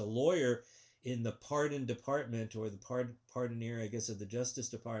 who is a lawyer in the pardon department, or the pardonnier, I guess, of the Justice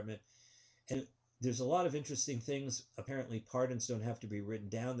Department. And there's a lot of interesting things. Apparently, pardons don't have to be written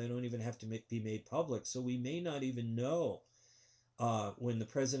down. They don't even have to be made public. So we may not even know when the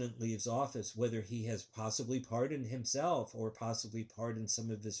president leaves office whether he has possibly pardoned himself or possibly pardoned some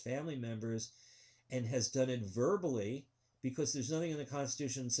of his family members, and has done it verbally, because there's nothing in the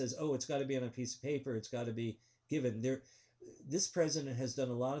Constitution that says, oh, it's got to be on a piece of paper. It's got to be given. This president has done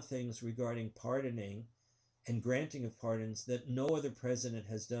a lot of things regarding pardoning and granting of pardons that no other president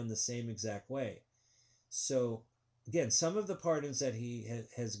has done the same exact way. So, again, some of the pardons that he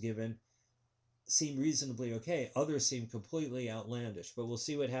has given seem reasonably okay. Others seem completely outlandish. But we'll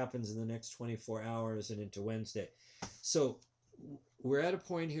see what happens in the next 24 hours and into Wednesday. So we're at a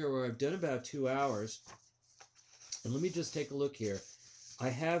point here where I've done about 2 hours. And let me just take a look here. I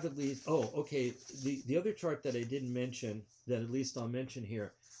have at least... Oh, okay. The other chart that I didn't mention, that at least I'll mention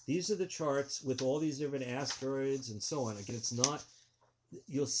here, these are the charts with all these different asteroids and so on. Again, it's not...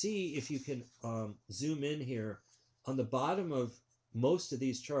 You'll see, if you can zoom in here, on the bottom of most of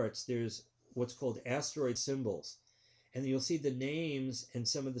these charts, there's what's called asteroid symbols. And you'll see the names and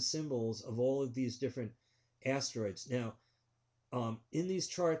some of the symbols of all of these different asteroids. Now, in these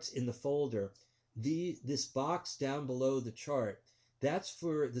charts in the folder, this box down below the chart, that's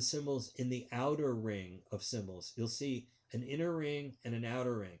for the symbols in the outer ring of symbols. You'll see an inner ring and an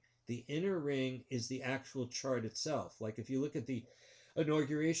outer ring. The inner ring is the actual chart itself. Like if you look at the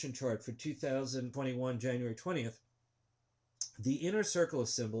inauguration chart for 2021, January 20th, the inner circle of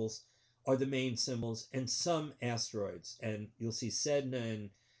symbols are the main symbols and some asteroids. And you'll see Sedna, and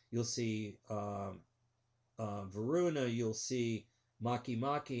you'll see Varuna, you'll see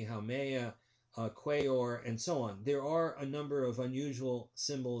Makemake, Haumea, Quaoar, and so on. There are a number of unusual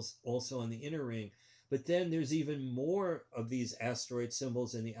symbols also on the inner ring, but then there's even more of these asteroid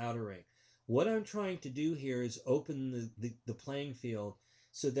symbols in the outer ring. What I'm trying to do here is open the playing field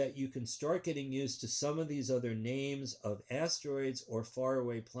so that you can start getting used to some of these other names of asteroids or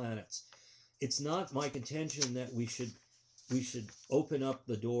faraway planets. It's not my contention that we should open up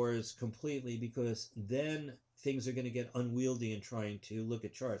the doors completely, because then things are going to get unwieldy in trying to look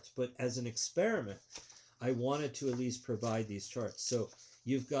at charts. But as an experiment, I wanted to at least provide these charts. So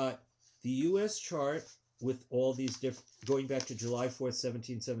you've got the U.S. chart with all these different, going back to July 4th,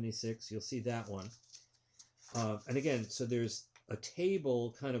 1776, you'll see that one. And again, so there's a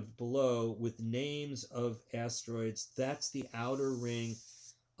table kind of below with names of asteroids. That's the outer ring.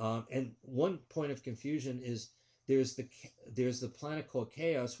 And one point of confusion is there's the planet called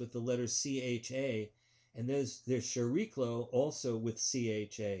Chaos with the letter CHA, and there's Chariklo also with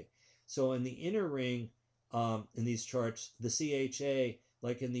CHA. So in the inner ring, in these charts, the CHA,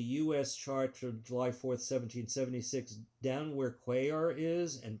 like in the U.S. chart from July 4th, 1776, down where Quaoar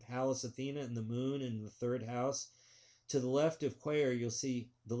is and Pallas Athena and the moon in the third house, to the left of Quaoar, you'll see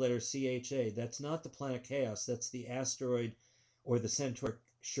the letter CHA. That's not the planet Chaos. That's the asteroid or the centaur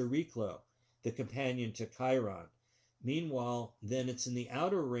Chariklo, the companion to Chiron. Meanwhile, then it's in the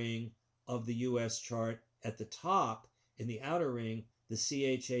outer ring of the U.S. chart at the top, in the outer ring, the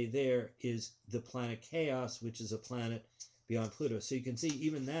CHA there is the planet Chaos, which is a planet beyond Pluto. So you can see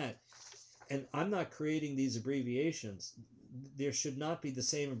even that, and I'm not creating these abbreviations. There should not be the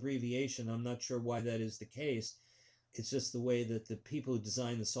same abbreviation. I'm not sure why that is the case. It's just the way that the people who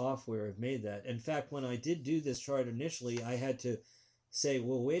design the software have made that. In fact, when I did do this chart initially, I had to say,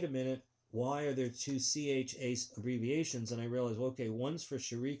 well, wait a minute, why are there two CHA abbreviations? And I realized, well, okay, one's for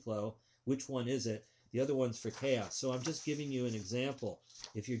Chariklo. Which one is it? The other one's for Chaos. So I'm just giving you an example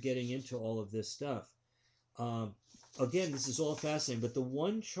if you're getting into all of this stuff. Again, this is all fascinating, but the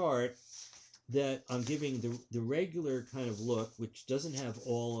one chart that I'm giving the regular kind of look, which doesn't have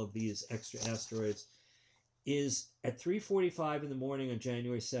all of these extra asteroids, is at 3:45 in the morning on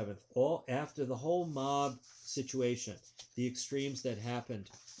January 7th, all after the whole mob situation, the extremes that happened,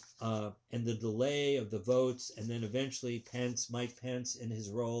 and the delay of the votes, and then eventually Mike Pence, in his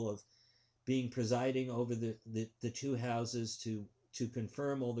role of being presiding over the two houses to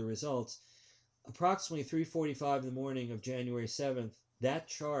confirm all the results. Approximately 3:45 in the morning of January 7th, that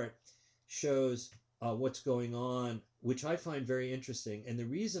chart shows what's going on, which I find very interesting. And the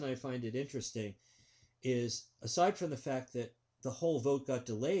reason I find it interesting is, aside from the fact that the whole vote got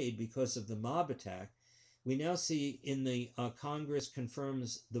delayed because of the mob attack, we now see in the Congress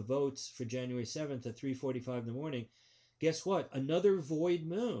confirms the votes for January 7th at 3:45 in the morning. Guess what? Another void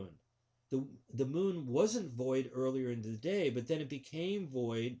moon. The moon wasn't void earlier in the day, but then it became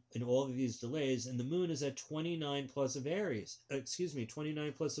void in all of these delays, and the moon is at 29 plus of Aries.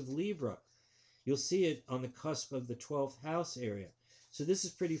 29 plus of Libra. You'll see it on the cusp of the 12th house area. So this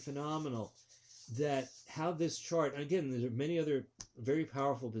is pretty phenomenal, that how this chart, again, there are many other very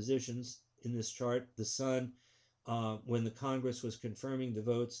powerful positions in this chart. The sun, when the Congress was confirming the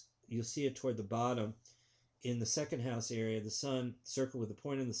votes, you'll see it toward the bottom. In the second house area, the sun, circle with a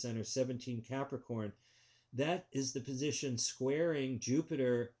point in the center, 17 Capricorn. That is the position squaring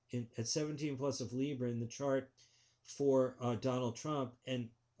Jupiter at 17 plus of Libra in the chart for Donald Trump. And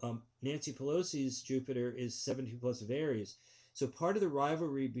Nancy Pelosi's Jupiter is 17 plus of Aries. So part of the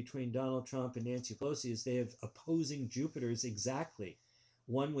rivalry between Donald Trump and Nancy Pelosi is they have opposing Jupiters exactly.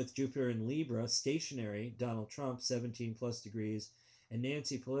 One with Jupiter in Libra, stationary, Donald Trump, 17 plus degrees, and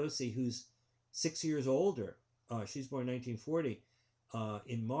Nancy Pelosi, who's 6 years older. She's born in 1940,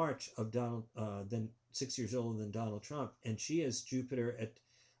 in March of then 6 years older than Donald Trump. And she has Jupiter at,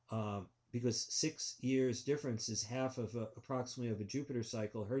 because 6 years difference is half of approximately of a Jupiter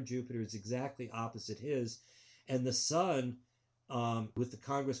cycle. Her Jupiter is exactly opposite his. And the sun, with the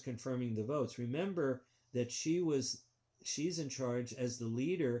Congress confirming the votes. Remember that she's in charge as the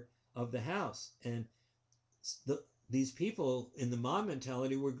leader of the House. And these people in the mob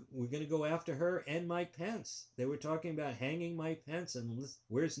mentality were going to go after her and Mike Pence. They were talking about hanging Mike Pence and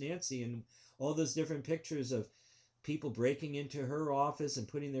where's Nancy, and all those different pictures of people breaking into her office and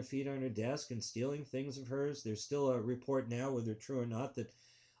putting their feet on her desk and stealing things of hers. There's still a report now, whether true or not, that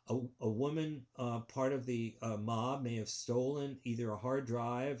a woman, part of the mob, may have stolen either a hard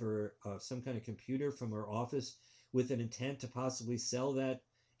drive or some kind of computer from her office with an intent to possibly sell that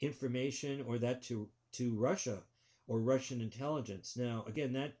information or that to Russia or Russian intelligence. Now,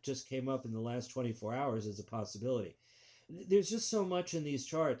 again, that just came up in the last 24 hours as a possibility. There's just so much in these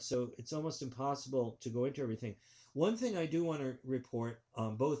charts, so it's almost impossible to go into everything. One thing I do want to report,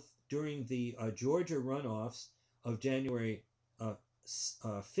 both during the Georgia runoffs of January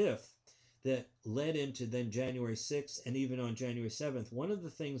 5th that led into then January 6th and even on January 7th, one of the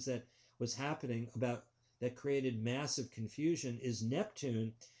things that was happening that created massive confusion is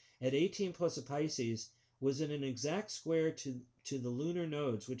Neptune at 18 plus of Pisces was in an exact square to the lunar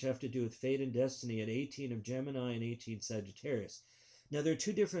nodes, which have to do with fate and destiny, at 18 of Gemini and 18 Sagittarius. Now, there are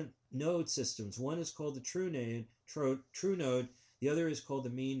two different node systems. One is called the true node. The other is called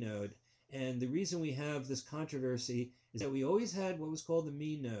the mean node. And the reason we have this controversy is that we always had what was called the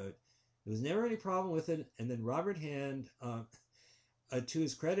mean node. There was never any problem with it. And then Robert Hand, to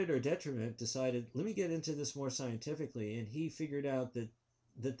his credit or detriment, decided, let me get into this more scientifically. And he figured out that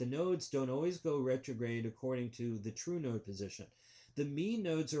the nodes don't always go retrograde according to the true node position. The mean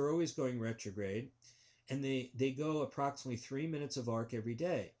nodes are always going retrograde, and they go approximately 3 minutes of arc every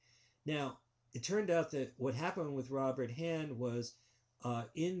day. Now, it turned out that what happened with Robert Hand was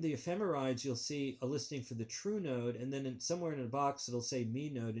in the ephemerides, you'll see a listing for the true node, and then somewhere in a box it'll say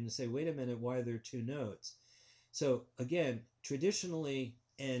mean node, and you say, wait a minute, why are there two nodes? So again, traditionally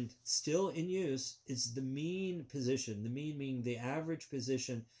and still in use is the mean position, the mean meaning the average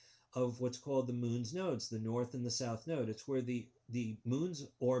position of what's called the moon's nodes, the north and the south node. It's where the moon's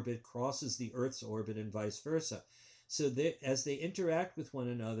orbit crosses the Earth's orbit and vice versa. So as they interact with one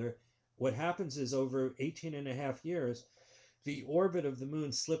another, what happens is over 18 and a half years, the orbit of the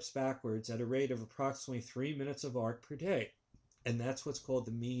moon slips backwards at a rate of approximately 3 minutes of arc per day. And that's what's called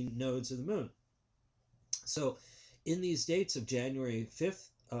the mean nodes of the moon. So in these dates of January 5th,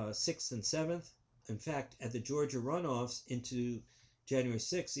 6th, and 7th, in fact, at the Georgia runoffs into January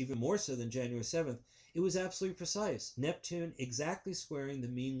 6th, even more so than January 7th, it was absolutely precise. Neptune exactly squaring the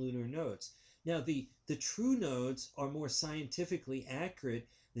mean lunar nodes. Now, the true nodes are more scientifically accurate.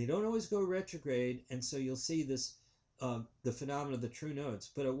 They don't always go retrograde, and so you'll see this, the phenomenon of the true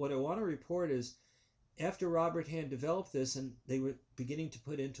nodes. But what I want to report is, after Robert Hand developed this, and they were beginning to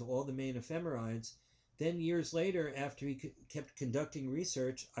put into all the main ephemerides, then years later, after he kept conducting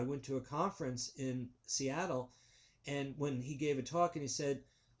research, I went to a conference in Seattle, and when he gave a talk and he said,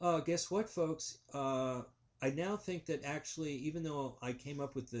 guess what, folks? I now think that actually, even though I came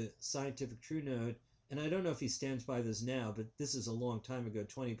up with the scientific true node, and I don't know if he stands by this now, but this is a long time ago,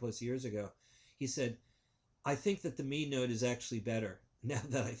 20 plus years ago, he said, I think that the mean node is actually better, now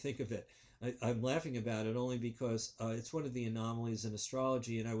that I think of it. I'm laughing about it only because it's one of the anomalies in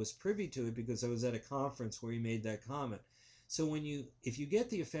astrology, and I was privy to it because I was at a conference where he made that comment. So if you get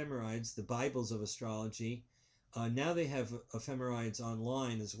the ephemerides, the Bibles of astrology, now they have ephemerides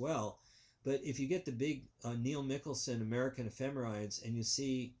online as well. But if you get the big Neil Mickelson American ephemerides and you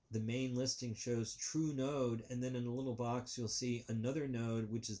see the main listing shows true node, and then in a little box you'll see another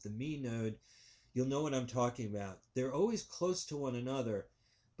node, which is the mean node, you'll know what I'm talking about. They're always close to one another,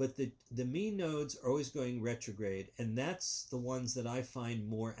 but the mean nodes are always going retrograde, and that's the ones that I find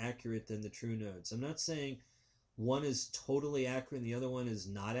more accurate than the true nodes. I'm not saying one is totally accurate and the other one is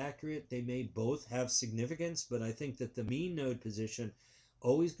not accurate. They may both have significance, but I think that the mean node position,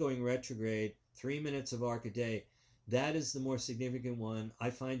 always going retrograde, 3 minutes of arc a day, that is the more significant one. I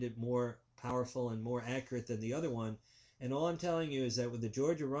find it more powerful and more accurate than the other one. And all I'm telling you is that with the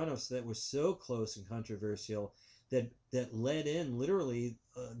Georgia runoffs that were so close and controversial, that led in literally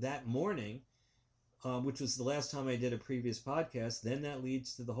that morning, which was the last time I did a previous podcast, then that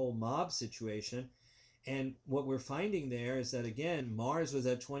leads to the whole mob situation. And what we're finding there is that, again, Mars was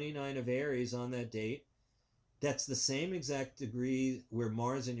at 29 of Aries on that date. That's the same exact degree where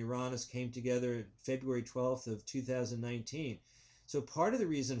Mars and Uranus came together February 12th of 2019. So part of the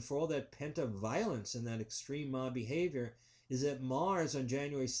reason for all that pent-up violence and that extreme mob behavior is that Mars on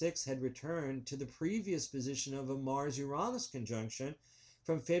January 6th had returned to the previous position of a Mars-Uranus conjunction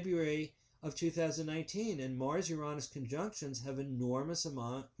from February of 2019. And Mars-Uranus conjunctions have enormous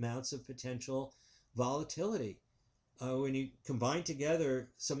amounts of potential volatility. When you combine together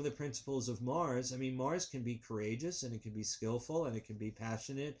some of the principles of Mars, I mean, Mars can be courageous, and it can be skillful, and it can be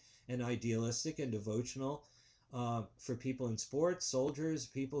passionate and idealistic and devotional for people in sports, soldiers,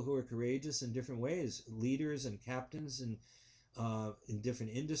 people who are courageous in different ways, leaders and captains and in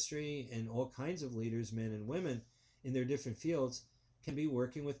different industry, and all kinds of leaders, men and women in their different fields, can be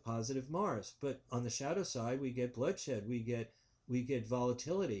working with positive Mars. But on the shadow side, we get bloodshed, we get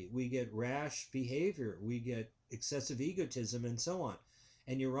volatility, we get rash behavior, we get excessive egotism, and so on.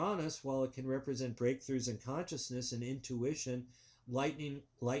 And Uranus, while it can represent breakthroughs in consciousness and intuition,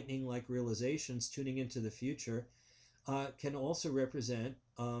 lightning-like realizations, tuning into the future, can also represent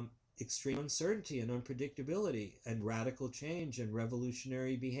extreme uncertainty and unpredictability and radical change and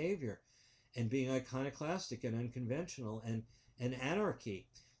revolutionary behavior and being iconoclastic and unconventional and anarchy.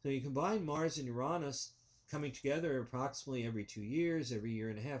 So you combine Mars and Uranus coming together approximately every 2 years, every year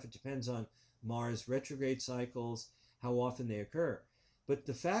and a half. It depends on Mars retrograde cycles, how often they occur. But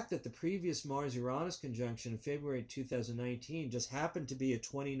the fact that the previous Mars-Uranus conjunction in February 2019 just happened to be a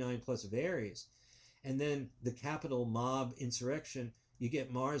 29 plus of Aries, and then the capital mob insurrection, you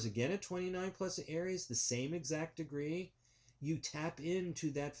get Mars again at 29 plus of Aries, the same exact degree, you tap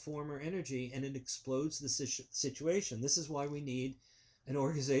into that former energy and it explodes the situation. This is why we need an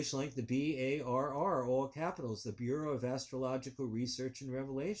organization like the BARR, all capitals, the Bureau of Astrological Research and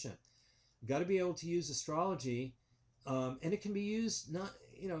Revelation. We've got to be able to use astrology, and it can be used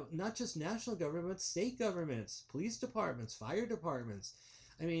not just national governments, state governments, police departments, fire departments.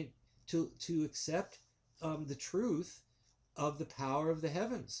 I mean, to accept the truth of the power of the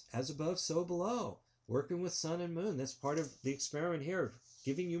heavens, as above, so below. working with sun and moon. That's part of the experiment here, of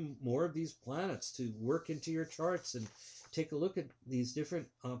giving you more of these planets to work into your charts and take a look at these different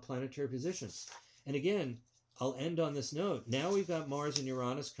planetary positions. And again, I'll end on this note. Now we've got Mars and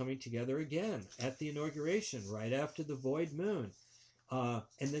Uranus coming together again at the inauguration, right after the void moon. And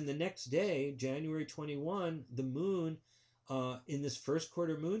then the next day, January 21, the moon, in this first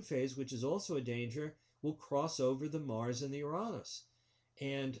quarter moon phase, which is also a danger, will cross over the Mars and the Uranus.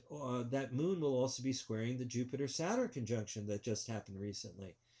 And that moon will also be squaring the Jupiter-Saturn conjunction that just happened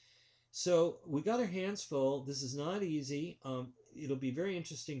recently. So we got our hands full. This is not easy. It'll be very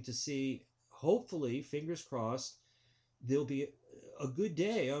interesting to see. Hopefully, fingers crossed, there'll be a good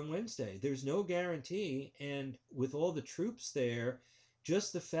day on Wednesday. There's no guarantee. And with all the troops there,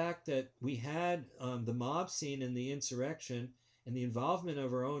 just the fact that we had the mob scene and the insurrection and the involvement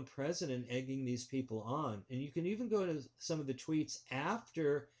of our own president egging these people on. And you can even go to some of the tweets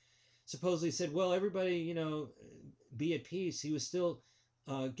after supposedly said, well, everybody, be at peace. He was still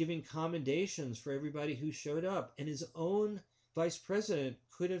giving commendations for everybody who showed up. And his own vice president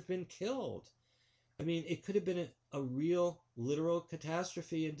could have been killed. I mean, it could have been a real, literal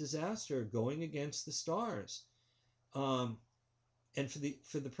catastrophe and disaster going against the stars. And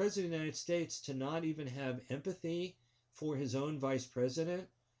for the president of the United States to not even have empathy for his own vice president,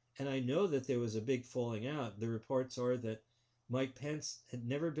 and I know that there was a big falling out. The reports are that Mike Pence had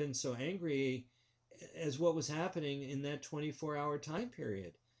never been so angry as what was happening in that 24-hour time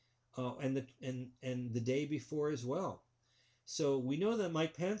period, and the day before as well. So we know that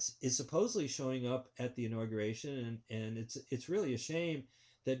Mike Pence is supposedly showing up at the inauguration, and it's really a shame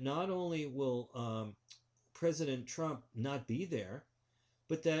that not only will President Trump not be there,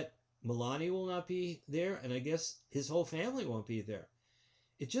 but that Melania will not be there, and I guess his whole family won't be there.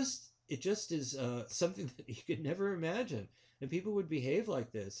 It just is something that you could never imagine, and people would behave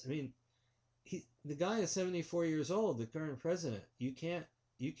like this. I mean, the guy is 74 years old, the current president. You can't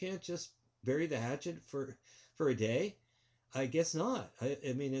just bury the hatchet for a day. I guess not.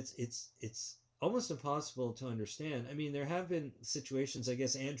 I mean, it's almost impossible to understand. I mean, there have been situations. I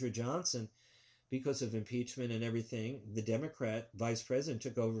guess Andrew Johnson, because of impeachment and everything, the Democrat vice president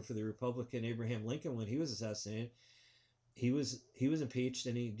took over for the Republican Abraham Lincoln when he was assassinated. He was impeached,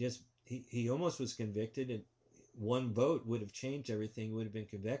 and he almost was convicted, and one vote would have changed everything, would have been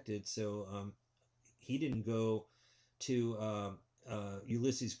convicted. So he didn't go to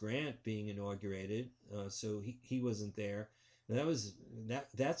Ulysses Grant being inaugurated, so he wasn't there. That's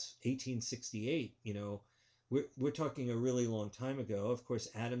 1868. We're talking a really long time ago. Of course,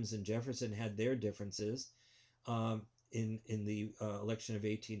 Adams and Jefferson had their differences in the election of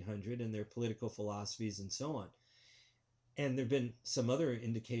 1800 and their political philosophies and so on. And there have been some other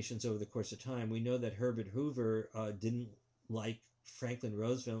indications over the course of time. We know that Herbert Hoover didn't like Franklin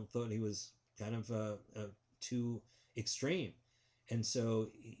Roosevelt, thought he was kind of too extreme. And so,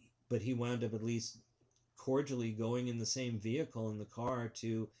 but he wound up at least cordially going in the same vehicle in the car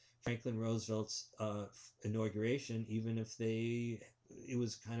to Franklin Roosevelt's inauguration, even if it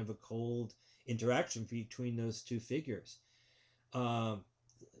was kind of a cold interaction between those two figures. But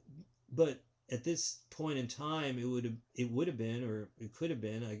at this point in time, it would have been, or it could have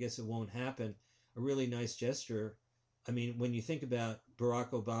been, I guess it won't happen, a really nice gesture. I mean, when you think about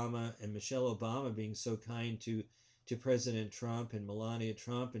Barack Obama and Michelle Obama being so kind to President Trump and Melania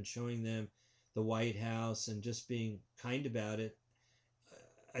Trump and showing them the White House and just being kind about it,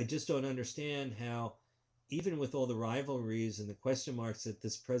 I just don't understand how, even with all the rivalries and the question marks that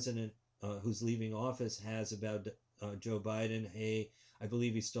this president who's leaving office has about Joe Biden, hey, I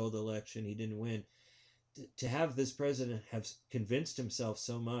believe he stole the election, he didn't win, to have this president have convinced himself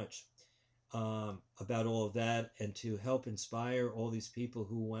so much about all of that, and to help inspire all these people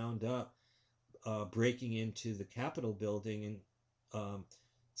who wound up breaking into the Capitol building, and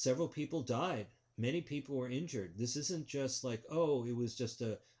several people died. Many people were injured. This isn't just like, oh, it was just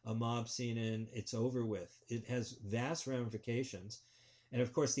a mob scene and it's over with. It has vast ramifications. And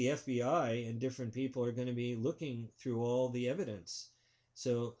of course, the FBI and different people are going to be looking through all the evidence.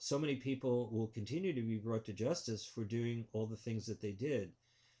 So many people will continue to be brought to justice for doing all the things that they did.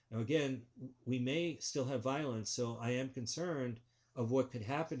 Now, again, we may still have violence, so I am concerned of what could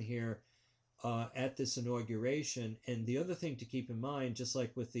happen here at this inauguration. And the other thing to keep in mind, just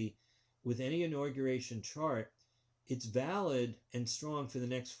like with any inauguration chart, it's valid and strong for the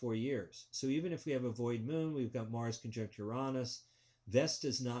next 4 years. So even if we have a void moon, we've got Mars conjunct Uranus,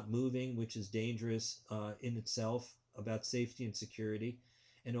 Vesta's not moving, which is dangerous in itself about safety and security,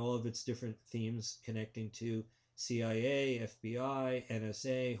 and all of its different themes connecting to CIA, FBI,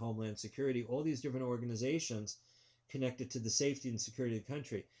 NSA, Homeland Security, all these different organizations connected to the safety and security of the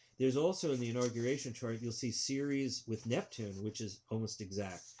country. There's also in the inauguration chart, you'll see Ceres with Neptune, which is almost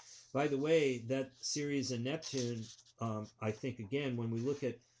exact. By the way, that Ceres and Neptune, I think, again, when we look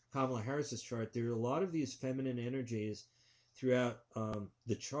at Kamala Harris's chart, there are a lot of these feminine energies throughout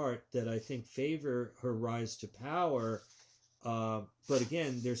the chart that I think favor her rise to power. But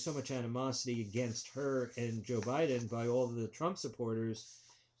again, there's so much animosity against her and Joe Biden by all of the Trump supporters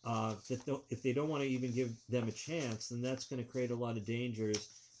that if they don't want to even give them a chance, then that's going to create a lot of dangers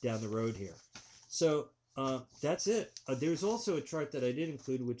down the road here. So that's it. There's also a chart that I did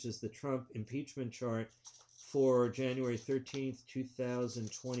include, which is the Trump impeachment chart for January 13th,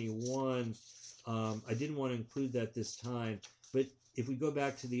 2021. I didn't want to include that this time, but if we go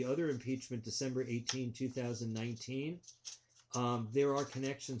back to the other impeachment, December 18, 2019, there are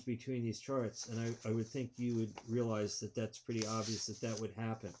connections between these charts, and I would think you would realize that that's pretty obvious that would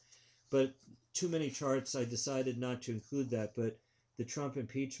happen. But too many charts, I decided not to include that, but the Trump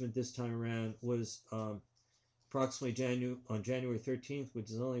impeachment this time around was approximately on January 13th,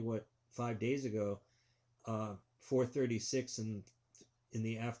 which is only, 5 days ago, 4:36 in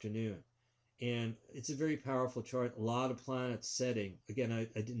the afternoon. And it's a very powerful chart, a lot of planets setting. Again, I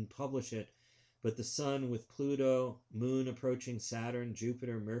didn't publish it, but the sun with Pluto, moon approaching Saturn,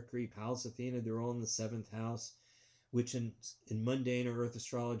 Jupiter, Mercury, Pallas Athena, they're all in the 7th house, which in mundane or Earth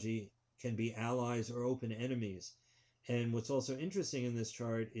astrology can be allies or open enemies. And what's also interesting in this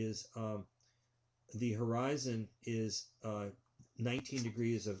chart is the horizon is 19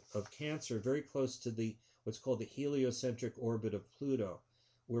 degrees of Cancer, very close to what's called the heliocentric orbit of Pluto,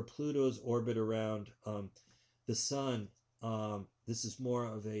 where Pluto's orbit around the sun. This is more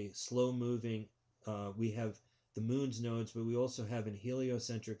of a slow-moving. We have the moon's nodes, but we also have in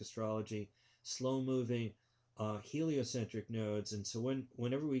heliocentric astrology slow-moving heliocentric nodes. And so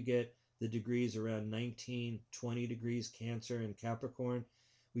whenever we get the degrees around 19, 20 degrees Cancer and Capricorn,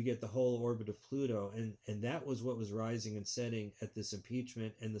 we get the whole orbit of Pluto. And that was what was rising and setting at this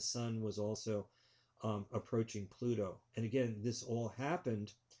impeachment. And the sun was also approaching Pluto. And again, this all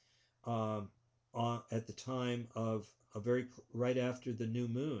happened at the time of right after the new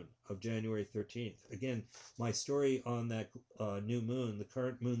moon of January 13th. Again, my story on that new moon, the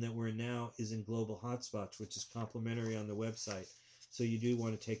current moon that we're in now, is in Global Hotspots, which is complimentary on the website. So you do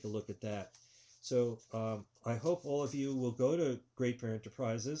want to take a look at that. So I hope all of you will go to Great Bear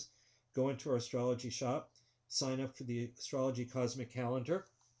Enterprises, go into our astrology shop, sign up for the Astrology Cosmic Calendar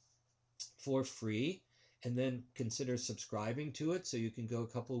for free, and then consider subscribing to it so you can go a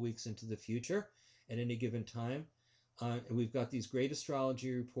couple of weeks into the future at any given time. We've got these great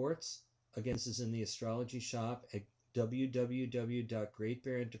astrology reports. Again, this is in the astrology shop at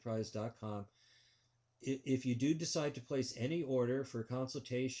www.greatbearenterprise.com. If you do decide to place any order for a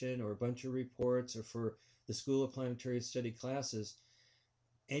consultation or a bunch of reports or for the School of Planetary Study classes,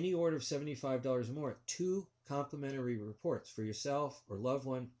 any order of $75 or more, 2 complimentary reports for yourself or loved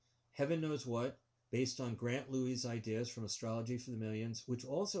one, heaven knows what, based on Grant Louis' ideas from Astrology for the Millions, which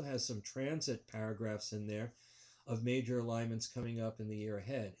also has some transit paragraphs in there of major alignments coming up in the year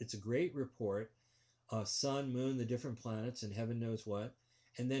ahead. It's a great report, sun, moon, the different planets, and heaven knows what.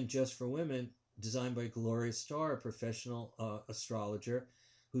 And then Just for Women, designed by Gloria Starr, a professional astrologer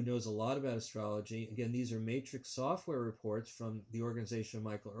who knows a lot about astrology. Again, these are matrix software reports from the organization of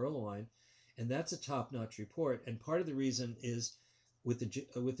Michael Erlewine, and that's a top-notch report. And part of the reason is with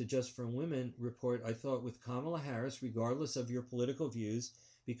the Just for Women report, I thought with Kamala Harris, regardless of your political views,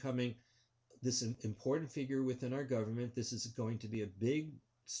 becoming this important figure within our government, this is going to be a big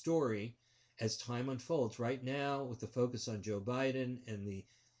story as time unfolds. Right now, with the focus on Joe Biden and the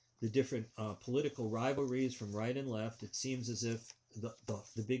different political rivalries from right and left, it seems as if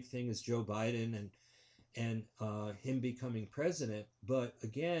the big thing is Joe Biden and him becoming president. But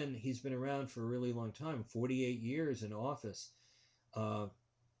again, he's been around for a really long time, 48 years in office.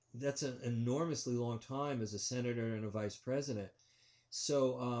 That's an enormously long time as a senator and a vice president.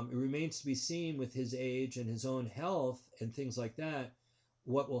 So it remains to be seen with his age and his own health and things like that,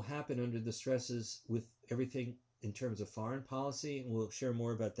 what will happen under the stresses with everything in terms of foreign policy. And we'll share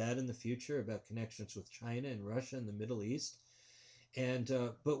more about that in the future, about connections with China and Russia and the Middle East. And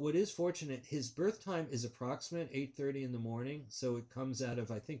but what is fortunate, his birth time is approximate 8:30 in the morning. So it comes out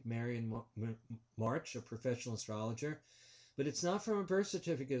of, I think, Marion March, a professional astrologer. But it's not from a birth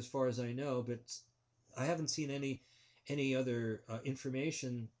certificate as far as I know, but I haven't seen any other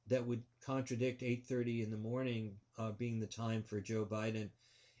information that would contradict 8:30 in the morning being the time for Joe Biden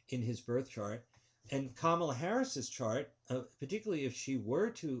in his birth chart. And Kamala Harris's chart, particularly if she were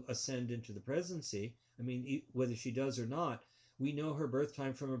to ascend into the presidency, I mean, whether she does or not, we know her birth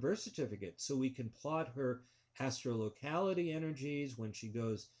time from a birth certificate. So we can plot her astrolocality energies when she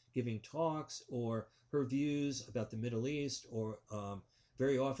goes giving talks or her views about the Middle East, or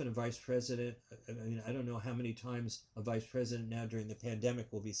very often a vice president. I mean, I don't know how many times a vice president now during the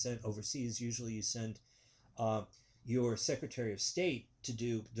pandemic will be sent overseas. Usually you send your Secretary of State to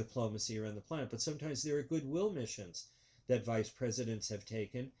do diplomacy around the planet, but sometimes there are goodwill missions that vice presidents have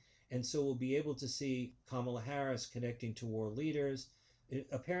taken. And so we'll be able to see Kamala Harris connecting to world leaders.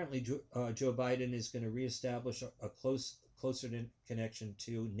 Apparently, Joe Biden is going to reestablish a closer connection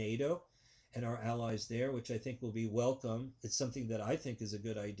to NATO and our allies there, which I think will be welcome. It's something that I think is a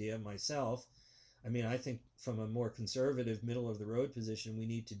good idea myself. I mean, I think from a more conservative, middle of the road position, we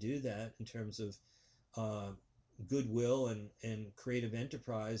need to do that in terms of goodwill and creative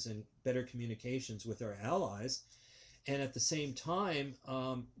enterprise and better communications with our allies. And at the same time,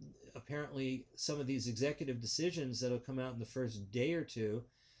 apparently some of these executive decisions that will come out in the first day or two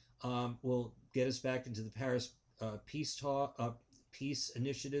will get us back into the Paris peace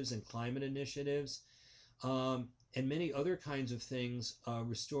initiatives and climate initiatives, and many other kinds of things,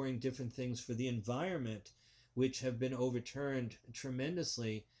 restoring different things for the environment, which have been overturned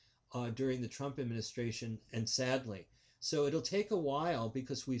tremendously during the Trump administration, and sadly. So it'll take a while,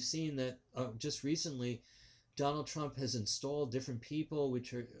 because we've seen that just recently Donald Trump has installed different people,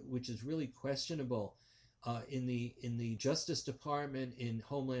 which is really questionable, in the Justice Department, in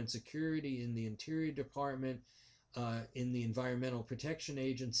Homeland Security, in the Interior Department, in the Environmental Protection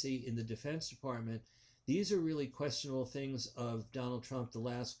Agency, in the Defense Department. These are really questionable things of Donald Trump the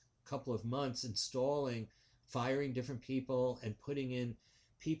last couple of months, installing, firing different people, and putting in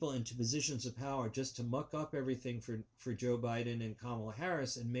people into positions of power just to muck up everything for Joe Biden and Kamala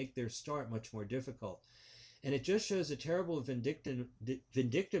Harris and make their start much more difficult. And it just shows a terrible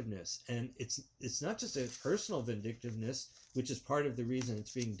vindictiveness. And it's not just a personal vindictiveness, which is part of the reason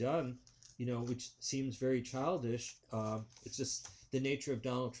it's being done, which seems very childish. It's just the nature of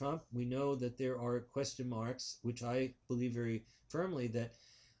Donald Trump. We know that there are question marks, which I believe very firmly that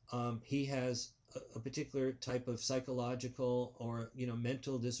he has a particular type of psychological or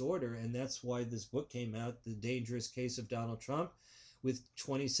mental disorder. And that's why this book came out, The Dangerous Case of Donald Trump, with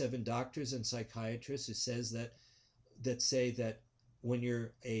 27 doctors and psychiatrists who say that when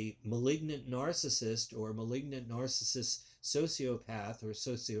you're a malignant narcissist or a malignant narcissist sociopath or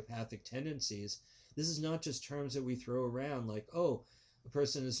sociopathic tendencies, this is not just terms that we throw around like, oh, a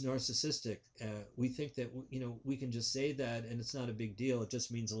person is narcissistic. We think that we can just say that and it's not a big deal. It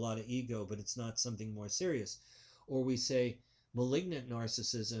just means a lot of ego, but it's not something more serious. Or we say malignant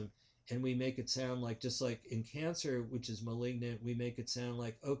narcissism, and we make it sound like, just like in cancer, which is malignant, we make it sound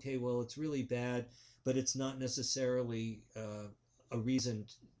like, okay, well, it's really bad, but it's not necessarily a reason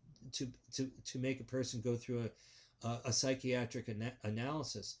to make a person go through a psychiatric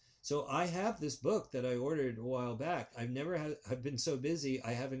analysis. So I have this book that I ordered a while back. I've been so busy,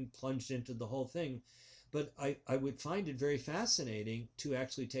 I haven't plunged into the whole thing, but I would find it very fascinating to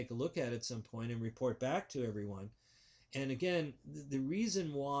actually take a look at it at some point and report back to everyone. And again, the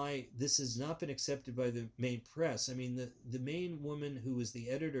reason why this has not been accepted by the main press, I mean, the main woman who is the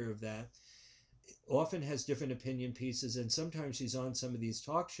editor of that often has different opinion pieces, and sometimes she's on some of these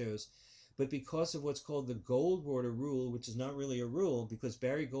talk shows. But because of what's called the Goldwater rule, which is not really a rule, because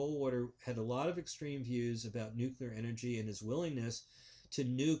Barry Goldwater had a lot of extreme views about nuclear energy and his willingness to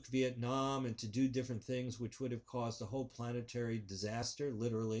nuke Vietnam and to do different things which would have caused a whole planetary disaster,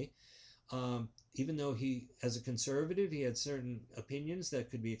 literally. Even though he, as a conservative, he had certain opinions that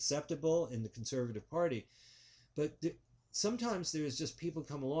could be acceptable in the Conservative Party. But sometimes there's just people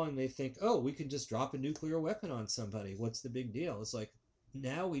come along and they think, oh, we can just drop a nuclear weapon on somebody. What's the big deal? It's like,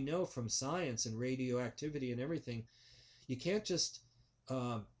 now we know from science and radioactivity and everything, you can't just,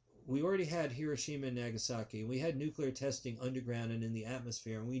 we already had Hiroshima and Nagasaki. We had nuclear testing underground and in the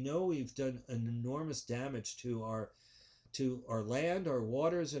atmosphere. And we know we've done an enormous damage to our land, our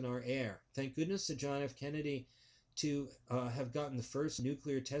waters, and our air. Thank goodness to John F. Kennedy to have gotten the first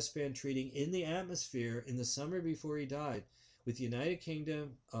nuclear test ban treaty in the atmosphere in the summer before he died with the United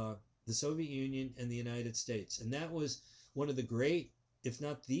Kingdom, the Soviet Union, and the United States. And that was one of the great, if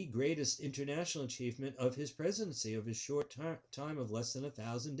not the greatest, international achievement of his presidency, of his short time of less than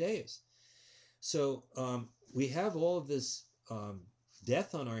 1,000 days. So we have all of this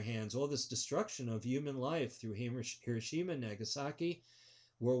death on our hands, all this destruction of human life through Hiroshima, Nagasaki,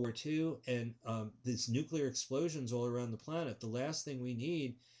 World War II, and these nuclear explosions all around the planet. The last thing we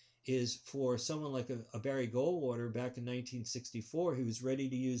need is for someone like a Barry Goldwater back in 1964, who was ready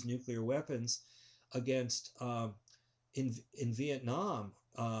to use nuclear weapons against in Vietnam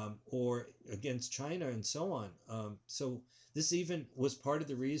or against China and so on. So this even was part of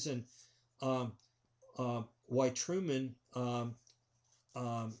the reason why Truman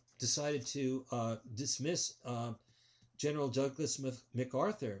decided to dismiss General Douglas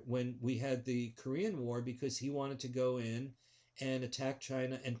MacArthur when we had the Korean War because he wanted to go in and attack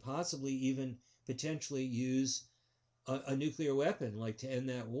China and possibly even potentially use a nuclear weapon, like to end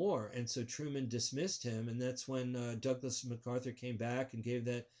that war. And so Truman dismissed him, and that's when Douglas MacArthur came back and gave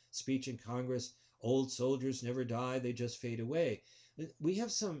that speech in Congress, "Old soldiers never die, they just fade away." We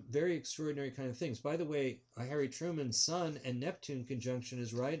have some very extraordinary kind of things. By the way, Harry Truman's Sun and Neptune conjunction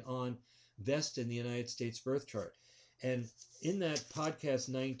is right on Vesta in the United States birth chart. And in that podcast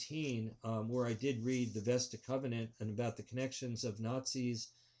 19, where I did read the Vesta Covenant and about the connections of Nazism,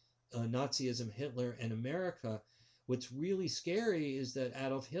 Hitler, and America, what's really scary is that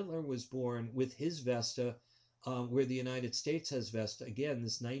Adolf Hitler was born with his Vesta, where the United States has Vesta. Again,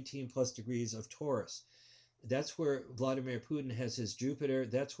 this 19 plus degrees of Taurus. That's where Vladimir Putin has his Jupiter.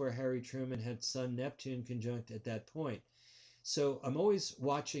 That's where Harry Truman had Sun Neptune conjunct at that point. So I'm always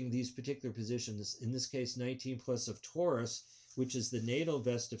watching these particular positions, in this case 19 plus of Taurus, which is the natal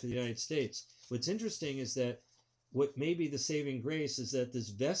Vesta for the United States. What's interesting is that what may be the saving grace is that this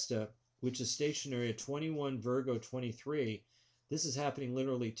Vesta, which is stationary at 21 Virgo 23, this is happening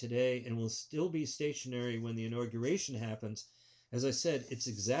literally today and will still be stationary when the inauguration happens. As I said, it's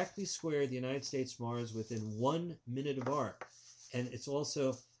exactly square the United States Mars within 1 minute of arc. And it's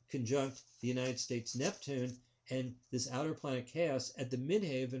also conjunct the United States Neptune and this outer planet Chaos at the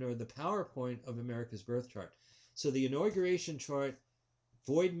midhaven or the power point of America's birth chart. So the inauguration chart,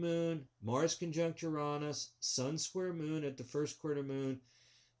 void moon, Mars conjunct Uranus, Sun square moon at the first quarter moon.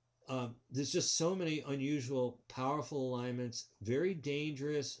 There's just so many unusual, powerful alignments, very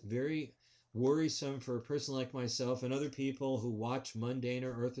dangerous, very worrisome for a person like myself and other people who watch mundane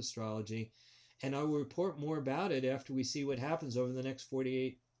or Earth astrology. And I will report more about it after we see what happens over the next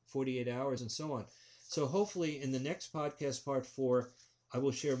 48 hours and so on. So hopefully in the next podcast, part 4, I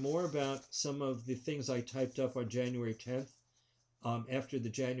will share more about some of the things I typed up on January 10th after the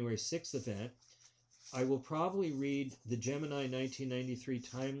January 6th event. I will probably read the Gemini 1993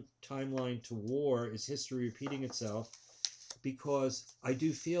 timeline to war. Is history repeating itself? Because I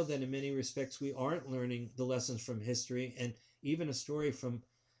do feel that in many respects we aren't learning the lessons from history, and even a story from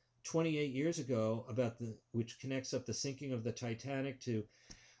 28 years ago about which connects up the sinking of the Titanic to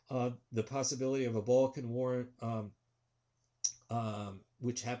the possibility of a Balkan War,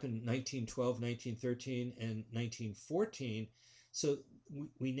 which happened in 1912, 1913, and 1914. So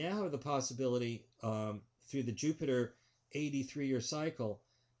we now have the possibility through the Jupiter 83-year cycle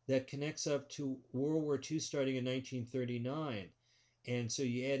that connects up to World War II starting in 1939. And so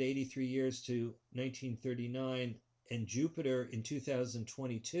you add 83 years to 1939 and Jupiter in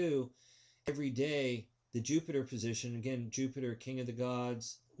 2022, every day the Jupiter position, again, Jupiter, king of the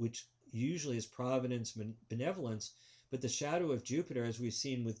gods, which usually is providence, benevolence, but the shadow of Jupiter, as we've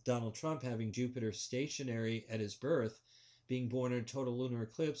seen with Donald Trump having Jupiter stationary at his birth, being born in a total lunar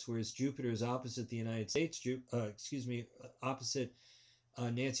eclipse, whereas Jupiter is opposite the United States, opposite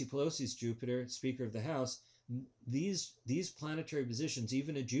Nancy Pelosi's Jupiter, Speaker of the House. These planetary positions,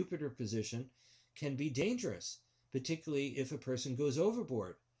 even a Jupiter position, can be dangerous, particularly if a person goes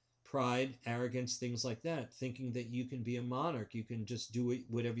overboard. Pride, arrogance, things like that, thinking that you can be a monarch, you can just do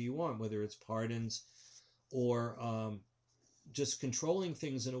whatever you want, whether it's pardons or just controlling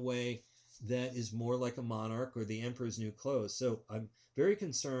things in a way that is more like a monarch or the emperor's new clothes. So I'm very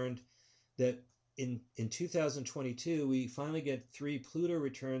concerned that in 2022, we finally get 3 Pluto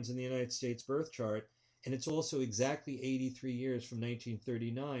returns in the United States birth chart, and it's also exactly 83 years from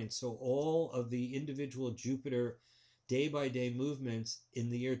 1939. So all of the individual Jupiter day-by-day movements in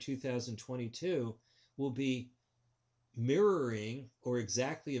the year 2022 will be mirroring or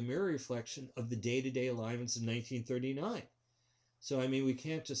exactly a mirror reflection of the day-to-day alignments of 1939. So, I mean, we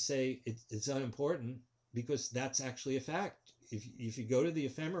can't just say it's unimportant, because that's actually a fact. If you go to the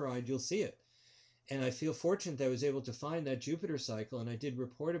ephemeride, you'll see it. And I feel fortunate that I was able to find that Jupiter cycle, and I did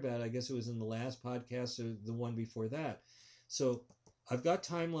report about it. I guess it was in the last podcast or the one before that. So I've got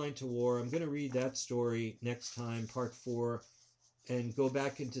Timeline to War. I'm going to read that story next time, part 4, and go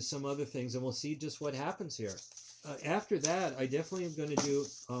back into some other things, and we'll see just what happens here. After that, I definitely am going to do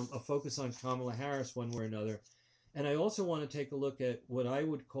a focus on Kamala Harris one way or another. And I also want to take a look at what I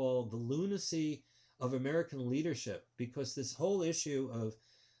would call the lunacy of American leadership, because this whole issue of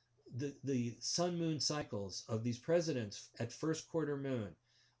the sun-moon cycles of these presidents at first quarter moon,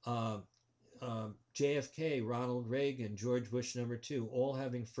 JFK, Ronald Reagan, George Bush #2, all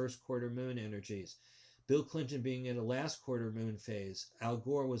having first quarter moon energies. Bill Clinton being in a last quarter moon phase. Al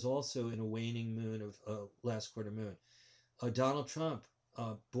Gore was also in a waning moon of last quarter moon. Donald Trump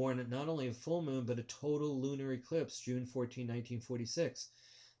born at not only a full moon, but a total lunar eclipse, June 14, 1946.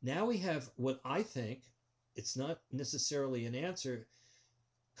 Now we have what I think, it's not necessarily an answer.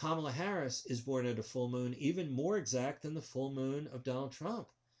 Kamala Harris is born at a full moon, even more exact than the full moon of Donald Trump.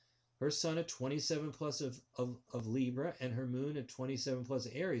 Her sun at 27 plus of Libra and her moon at 27 plus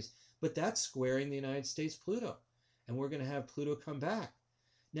of Aries. But that's squaring the United States Pluto. And we're going to have Pluto come back.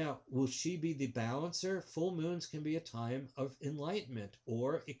 Now, will she be the balancer? Full moons can be a time of enlightenment,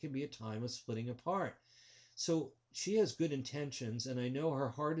 or it can be a time of splitting apart. So she has good intentions, and I know her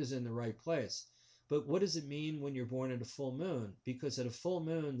heart is in the right place. But what does it mean when you're born at a full moon? Because at a full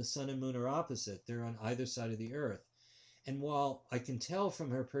moon, the sun and moon are opposite. They're on either side of the earth. And while I can tell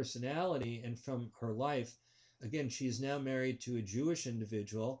from her personality and from her life, again, she is now married to a Jewish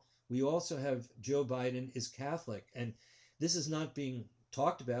individual. We also have Joe Biden is Catholic. And this is not being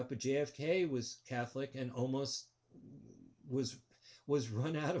talked about, but JFK was Catholic and almost was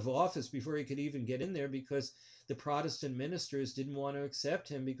run out of office before he could even get in there, because the Protestant ministers didn't want to accept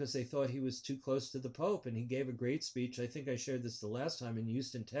him because they thought he was too close to the Pope. And he gave a great speech. I think I shared this the last time in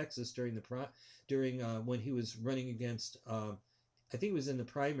Houston, Texas, during when he was running against, I think it was in the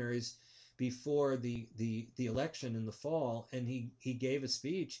primaries before the election in the fall, and he gave a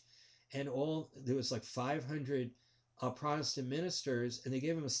speech, and there was like 500 Protestant ministers, and they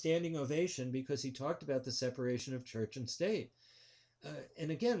gave him a standing ovation because he talked about the separation of church and state. And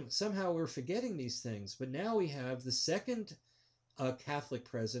again, somehow we're forgetting these things. But now we have the second Catholic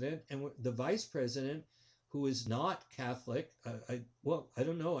president and the vice president who is not Catholic. I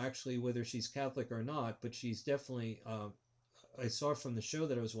don't know actually whether she's Catholic or not, but she's definitely, I saw from the show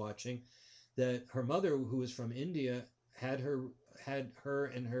that I was watching that her mother, who was from India, had her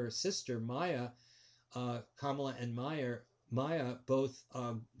and her sister Maya, Kamala and Maya both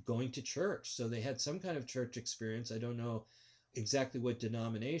going to church. So they had some kind of church experience. I don't know exactly what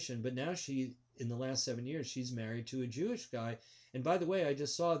denomination, but now in the last 7 years, she's married to a Jewish guy. And by the way, I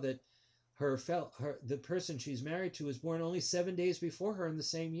just saw that the person she's married to was born only 7 days before her in the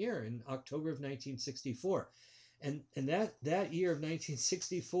same year, in October of 1964. And that year of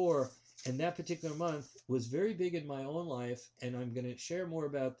 1964 and that particular month was very big in my own life, and I'm going to share more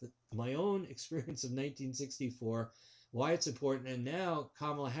about my own experience of 1964, why it's important. And now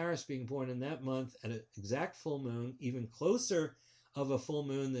Kamala Harris being born in that month at an exact full moon, even closer of a full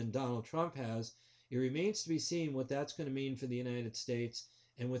moon than Donald Trump has. It remains to be seen what that's going to mean for the United States,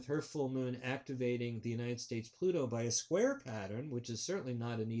 and with her full moon activating the United States Pluto by a square pattern, which is certainly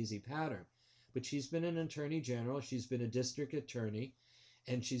not an easy pattern. But she's been an attorney general, she's been a district attorney,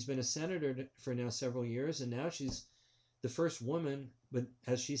 and she's been a senator for now several years, and now she's the first woman, but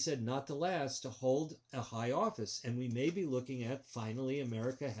as she said, not the last, to hold a high office. And we may be looking at finally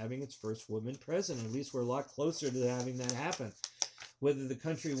America having its first woman president. At least we're a lot closer to having that happen. Whether the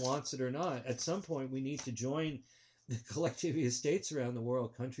country wants it or not, at some point we need to join the collectivity of states around the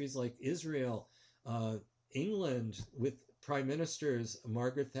world, countries like Israel, England, with prime ministers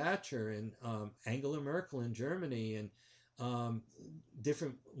Margaret Thatcher and Angela Merkel in Germany, and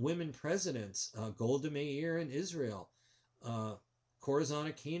different women presidents, Golda Meir in Israel.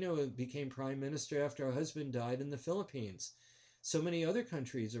 Corazon Aquino became prime minister after her husband died in the Philippines. So many other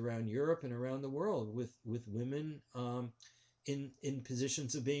countries around Europe and around the world with women in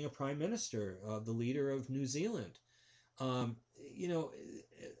positions of being a prime minister, the leader of New Zealand. And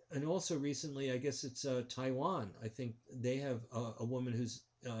also recently, I guess it's Taiwan. I think they have a woman who's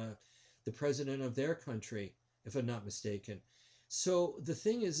the president of their country, if I'm not mistaken. So the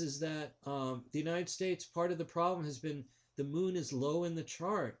thing is that the United States, part of the problem has been the moon is low in the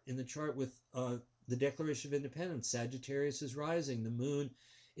chart with the Declaration of Independence. Sagittarius is rising. The moon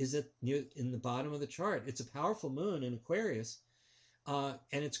is in the bottom of the chart. It's a powerful moon in Aquarius, and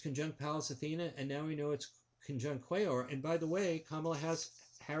it's conjunct Pallas Athena, and now we know it's conjunct Quaoar. And by the way, Kamala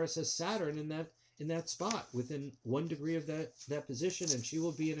Harris has Saturn in that spot, within 1 degree of that position, and she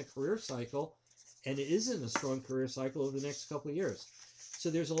will be in a career cycle, and it is in a strong career cycle over the next couple of years. So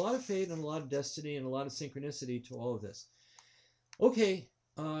there's a lot of fate and a lot of destiny and a lot of synchronicity to all of this. Okay,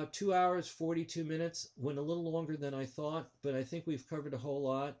 2 hours, 42 minutes, went a little longer than I thought, but I think we've covered a whole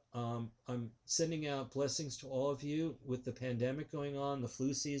lot. I'm sending out blessings to all of you with the pandemic going on, the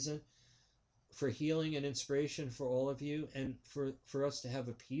flu season, for healing and inspiration for all of you, and for us to have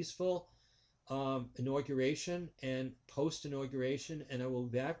a peaceful inauguration and post-inauguration. And I will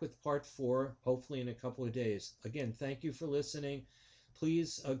be back with part 4, hopefully in a couple of days. Again, thank you for listening.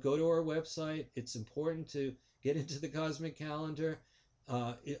 Please go to our website. It's important to get into the cosmic calendar.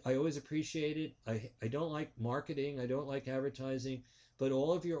 I always appreciate it. I don't like marketing. I don't like advertising. but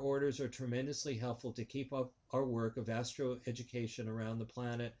all of your orders are tremendously helpful to keep up our work of astro education around the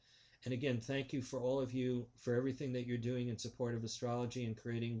planet. And again, thank you for all of you for everything that you're doing in support of astrology and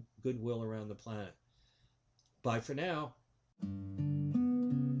creating goodwill around the planet. Bye for now.